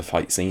was just a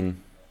fight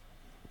scene?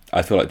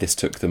 I feel like this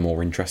took the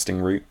more interesting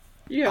route.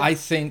 Yeah. I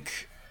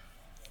think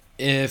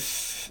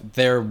if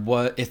there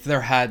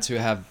had to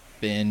have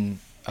been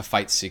a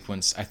fight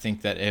sequence, I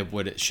think that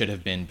it should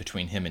have been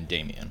between him and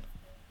Damien.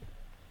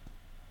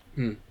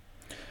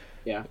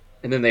 Yeah.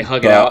 And then they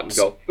hug it out and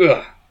go,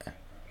 ugh.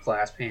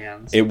 Clasp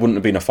hands. It wouldn't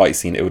have been a fight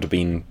scene. It would have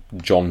been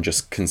John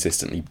just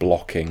consistently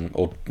blocking,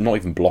 or not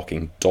even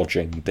blocking,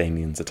 dodging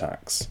Damien's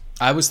attacks.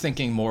 I was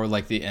thinking more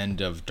like the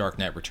end of Dark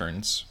Knight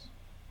Returns,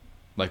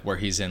 like where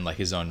he's in like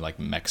his own like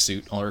mech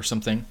suit or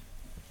something,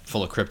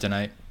 full of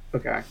kryptonite.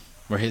 Okay.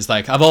 Where he's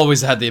like, I've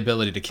always had the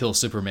ability to kill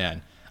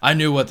Superman. I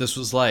knew what this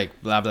was like.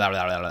 Blah blah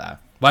blah blah blah.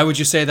 Why would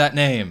you say that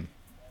name?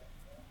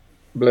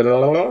 Blah, blah,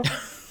 blah, blah.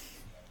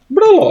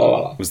 Blah, blah,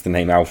 blah. Was the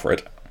name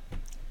Alfred?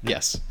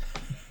 Yes.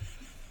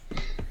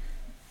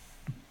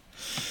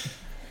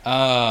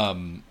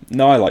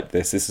 No, I like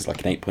this. This is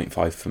like an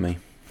 8.5 for me.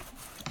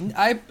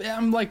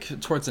 I'm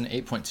like towards an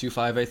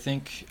 8.25. I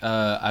think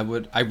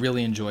I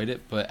really enjoyed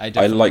it, but I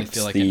definitely liked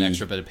feel like an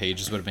extra bit of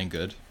pages would have been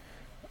good.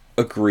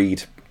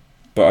 Agreed,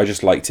 but I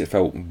just liked it.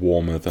 Felt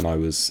warmer than I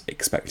was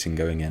expecting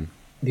going in.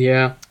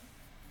 Yeah.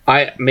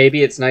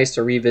 Maybe it's nice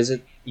to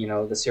revisit,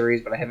 the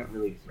series, but I haven't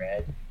really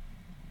read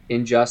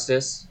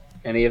Injustice,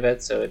 any of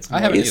it, so it's I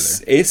haven't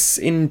It's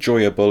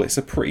enjoyable. It's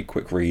a pretty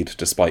quick read,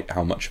 despite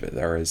how much of it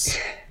there is.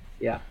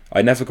 Yeah.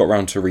 I never got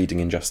round to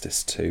reading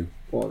Injustice 2.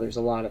 Well, there's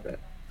a lot of it,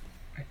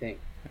 I think.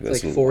 There's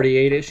It's a like lot.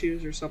 48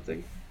 issues or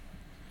something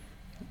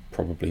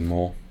Probably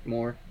more.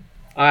 more.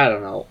 I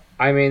don't know.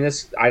 I mean,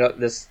 this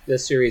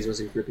series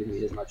wasn't gripping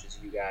me as much as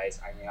you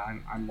guys. I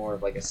mean, I'm more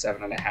of like a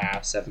 7.5,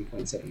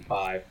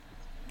 7.75.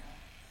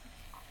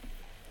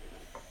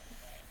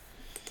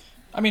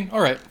 I mean,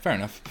 all right, fair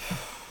enough.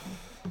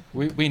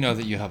 We know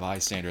that you have high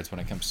standards when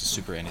it comes to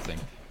super anything.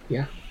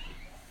 Yeah.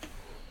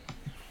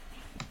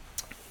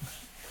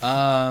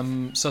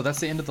 So that's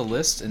the end of the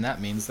list, and that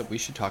means that we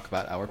should talk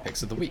about our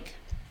picks of the week.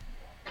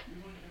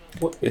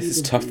 This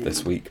is tough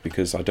this week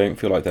because I don't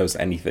feel like there was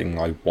anything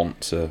I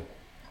want to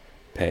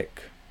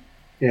pick.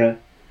 Yeah.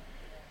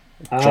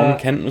 John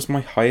Kent was my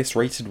highest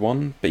rated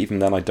one, but even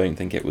then I don't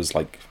think it was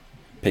like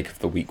pick of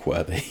the week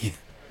worthy.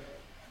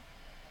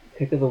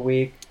 Pick of the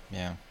week.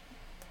 Yeah.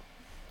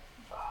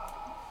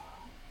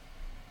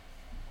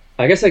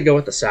 I guess I'd go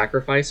with the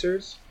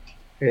Sacrificers.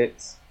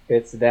 It's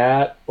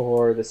that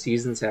or the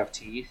Seasons Have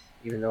Teeth,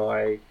 even though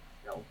I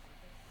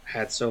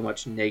had so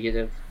much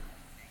negative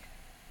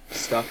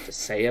stuff to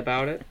say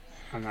about it.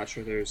 I'm not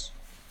sure there's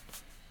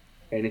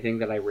anything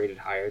that I rated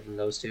higher than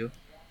those two.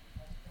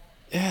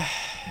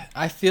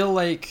 I feel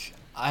like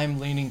I'm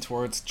leaning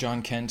towards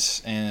John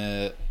Kent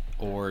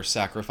or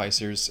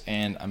Sacrificers,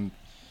 and I'm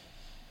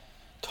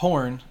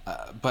torn,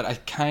 but I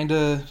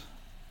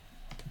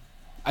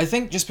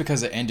think just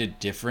because it ended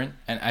different,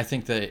 and I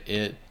think that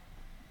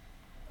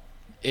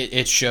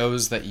it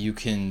shows that you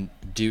can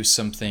do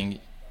something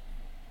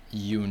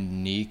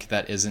unique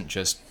that isn't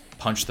just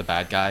punch the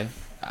bad guy.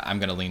 I'm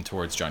going to lean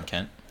towards John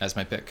Kent as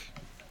my pick.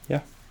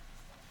 Yeah.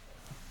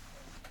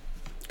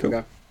 Cool.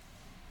 Okay.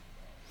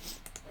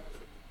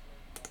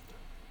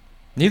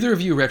 Neither of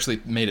you actually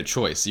made a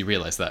choice. You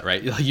realize that,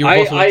 right? You were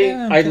both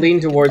I lean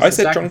towards I the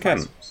said John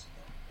Sacrificers. Kent.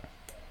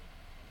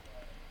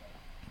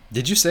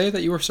 Did you say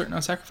that you were certain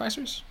on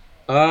Sacrificers?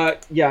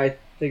 Yeah, I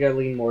think I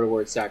lean more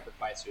towards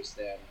Sacrificers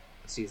than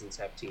Seasons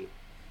Have Teeth.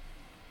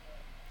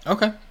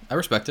 Okay, I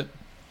respect it.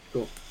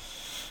 Cool.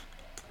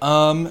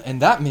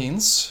 And that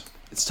means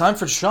it's time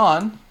for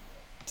Sean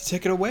to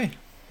take it away.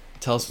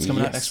 Tell us what's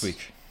coming out Yes. next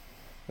week.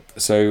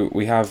 So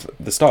we have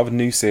the start of a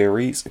new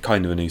series,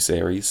 kind of a new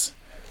series.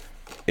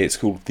 It's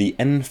called The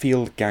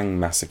Enfield Gang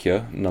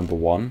Massacre,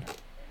 #1.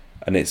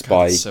 And it's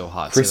by that's so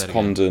hot. Chris Say that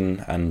again.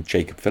 Condon and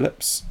Jacob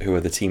Phillips, who are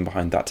the team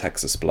behind That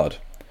Texas Blood.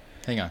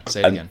 Hang on,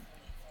 say it And- again.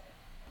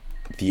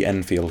 The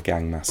Enfield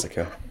Gang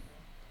Massacre.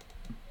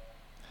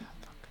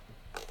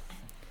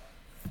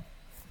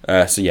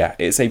 So yeah,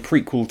 it's a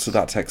prequel to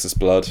That Texas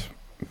Blood,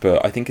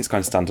 but I think it's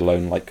kind of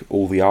standalone, like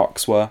all the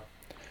arcs were.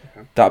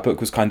 Okay. That book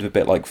was kind of a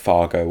bit like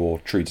Fargo or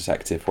True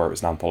Detective, where it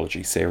was an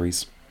anthology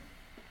series.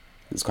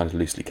 It's kind of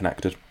loosely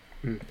connected.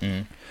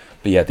 Mm.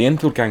 But yeah, the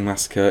Enfield Gang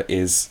Massacre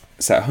is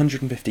set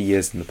 150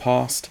 years in the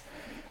past,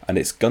 and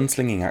its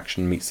gunslinging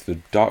action meets the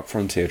dark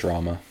frontier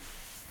drama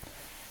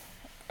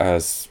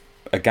as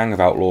a gang of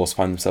outlaws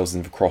find themselves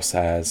in the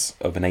crosshairs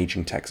of an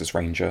aging Texas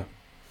Ranger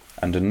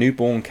and a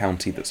newborn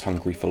county that's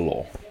hungry for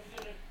law.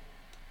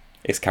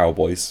 It's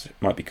cowboys.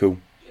 Might be cool.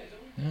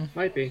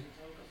 Might be.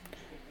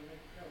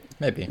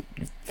 Maybe.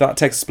 That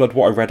Texas Blood,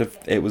 what I read of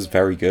it was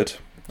very good.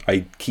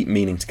 I keep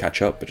meaning to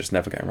catch up, but just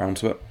never get around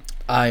to it.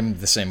 I'm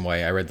the same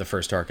way. I read the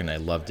first arc and I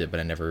loved it, but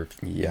I never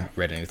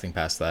read anything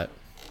past that.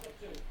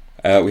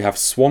 We have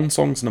Swan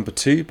Songs number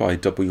 2 by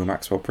W.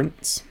 Maxwell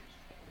Prince.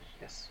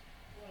 Yes.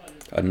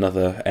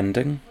 Another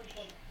ending.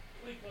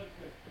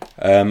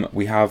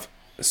 We have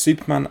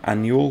Superman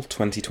Annual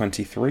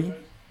 2023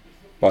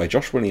 by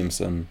Josh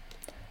Williamson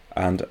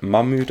and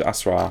Mahmoud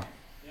Asrar.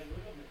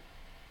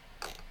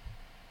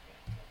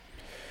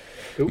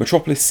 Cool.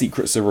 Metropolis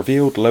secrets are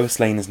revealed. Lois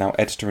Lane is now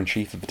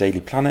editor-in-chief of the Daily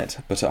Planet,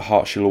 but at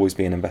heart she'll always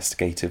be an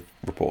investigative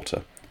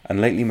reporter. And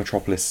lately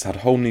Metropolis has had a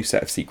whole new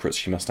set of secrets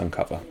she must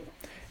uncover,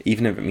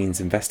 even if it means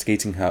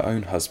investigating her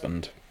own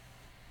husband.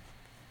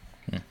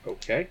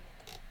 Okay.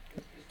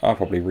 I'll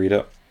probably read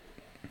it,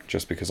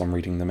 just because I'm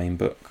reading the main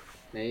book.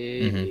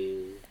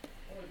 Maybe.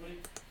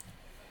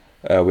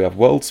 We have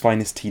World's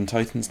Finest Teen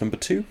Titans number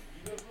 2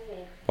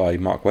 by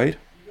Mark Waid.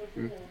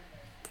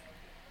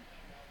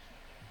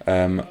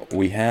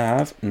 We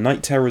have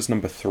Night Terrors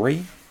number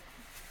 3.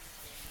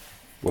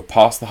 We're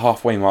past the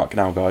halfway mark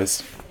now,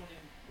 guys.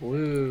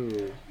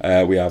 Woo.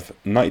 We have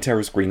Night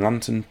Terrors Green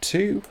Lantern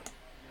 2.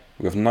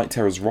 We have Night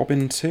Terrors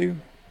Robin 2.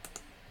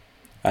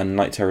 And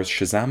Night Terrors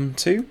Shazam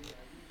 2.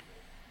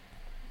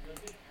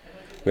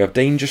 We have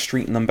Danger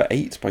Street number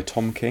 8 by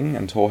Tom King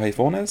and Jorge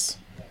Fornes.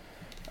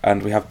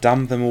 And we have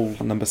Damn Them All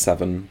number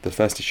 7, the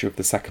first issue of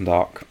the second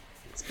arc,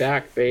 It's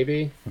back,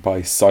 baby.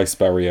 by Cy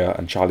Spurrier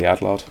and Charlie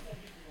Adlard.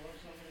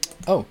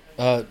 Oh,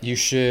 you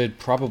should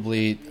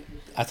probably.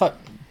 I thought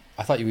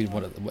you would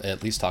want to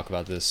at least talk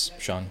about this,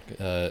 Sean,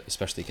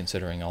 especially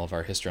considering all of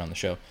our history on the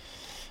show.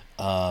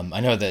 I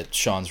know that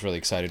Sean's really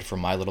excited for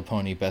My Little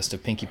Pony Best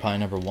of Pinkie Pie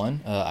number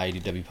 1,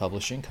 IDW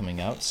Publishing,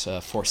 coming out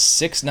for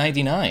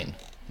 $6.99.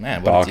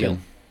 Man, what Bargain. a deal!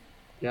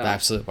 Yeah.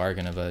 Absolute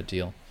bargain of a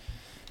deal.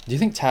 Do you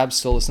think Tab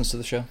still listens to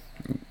the show?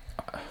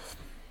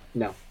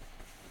 No.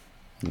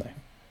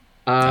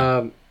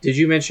 No. Did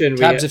you mention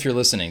Tabs, if you're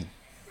listening,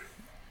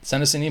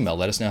 send us an email.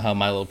 Let us know how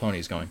My Little Pony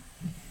is going.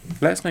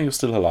 Let us know you're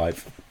still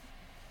alive.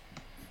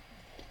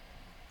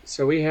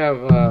 So we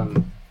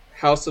have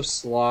House of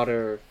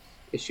Slaughter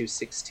issue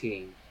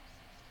 16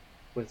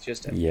 with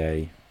just a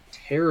Yay.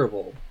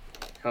 terrible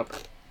cover.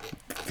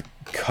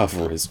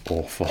 Cover is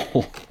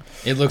awful.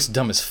 It looks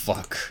dumb as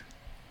fuck.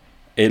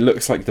 It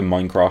looks like the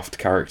Minecraft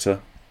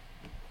character.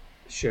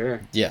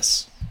 Sure.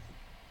 Yes.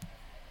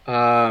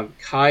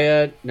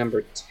 Kaya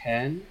number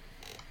 10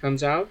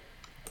 comes out.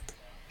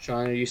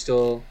 Sean, are you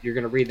still... You're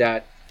going to read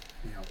that,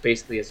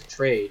 basically as a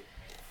trade.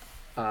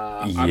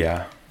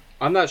 Yeah.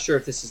 I'm not sure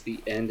if this is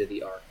the end of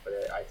the arc,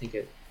 but I think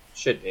it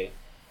should be.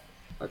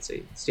 Let's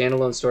see.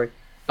 Standalone story.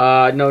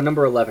 No,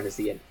 number 11 is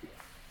the end of the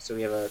arc. So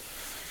we have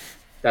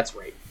That's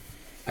right.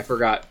 I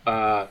forgot.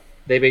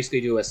 They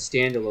basically do a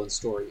standalone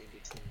story in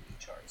between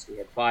each arc. So we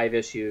have 5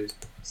 issues,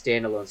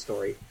 standalone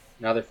story,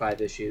 another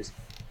 5 issues,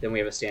 then we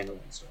have a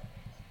standalone story.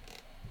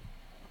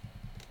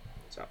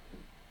 So,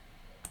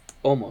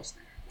 almost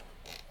there.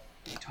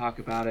 We talk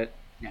about it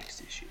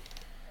next issue.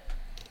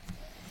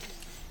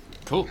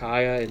 Cool.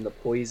 Kaya in the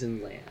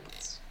Poison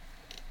Lands.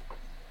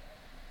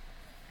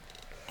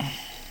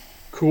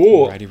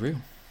 Cool. Righty-roo.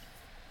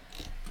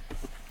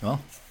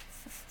 Well,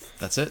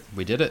 that's it.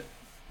 We did it.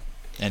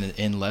 And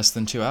in less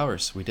than 2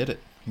 hours, we did it.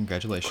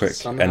 Congratulations. Quick,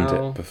 Somehow, end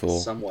it before...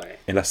 some way.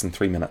 In less than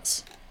 3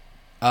 minutes.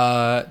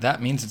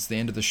 That means it's the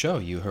end of the show.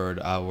 You heard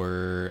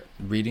our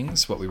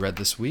readings, what we read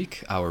this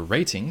week, our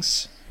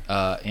ratings,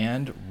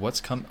 and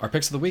our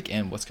picks of the week,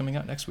 and what's coming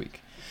out next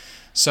week.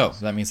 So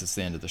that means it's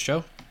the end of the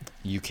show.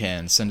 You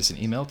can send us an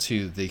email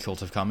to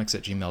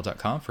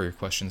thecultofcomics@gmail.com for your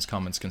questions,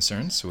 comments,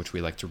 concerns, which we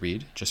like to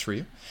read just for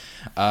you.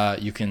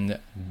 You can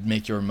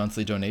make your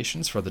monthly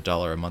donations for the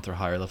 $1 a month or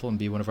higher level and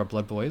be one of our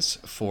blood boys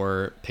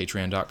for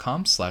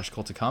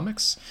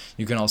patreon.com/cultofcomics.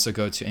 You can also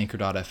go to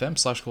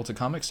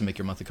anchor.fm/cultofcomics to make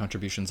your monthly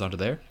contributions onto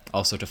there.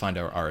 Also to find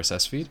our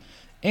RSS feed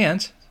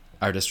and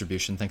our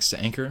distribution thanks to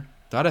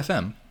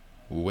anchor.fm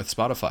with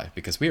Spotify,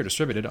 because we are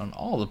distributed on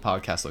all the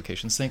podcast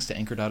locations thanks to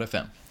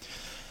anchor.fm.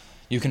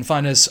 You can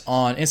find us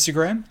on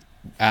Instagram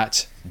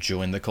at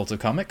Join the Cult of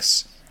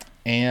Comics.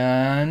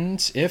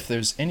 And if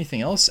there's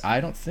anything else, I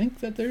don't think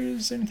that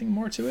there's anything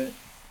more to it.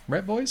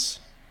 Right, boys?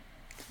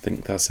 I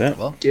think that's it.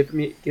 Well, Give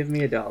me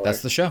 $1.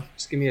 that's the show.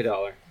 Just give me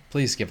 $1.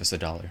 Please give us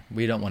 $1.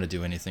 We don't want to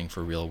do anything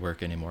for real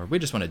work anymore. We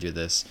just want to do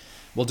this.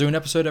 We'll do an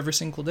episode every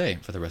single day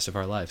for the rest of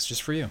our lives,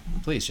 just for you.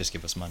 Please just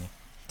give us money.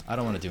 I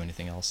don't want to do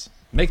anything else.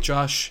 Make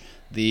Josh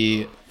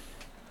the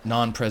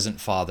non-present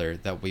father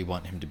that we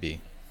want him to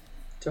be.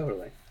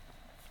 Totally.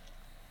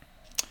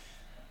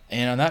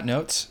 And on that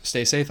note,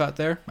 stay safe out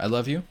there. I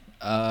love you.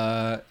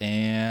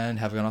 And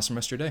have an awesome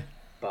rest of your day.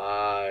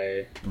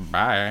 Bye.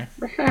 Bye.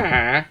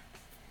 Bye.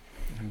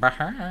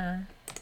 Bye.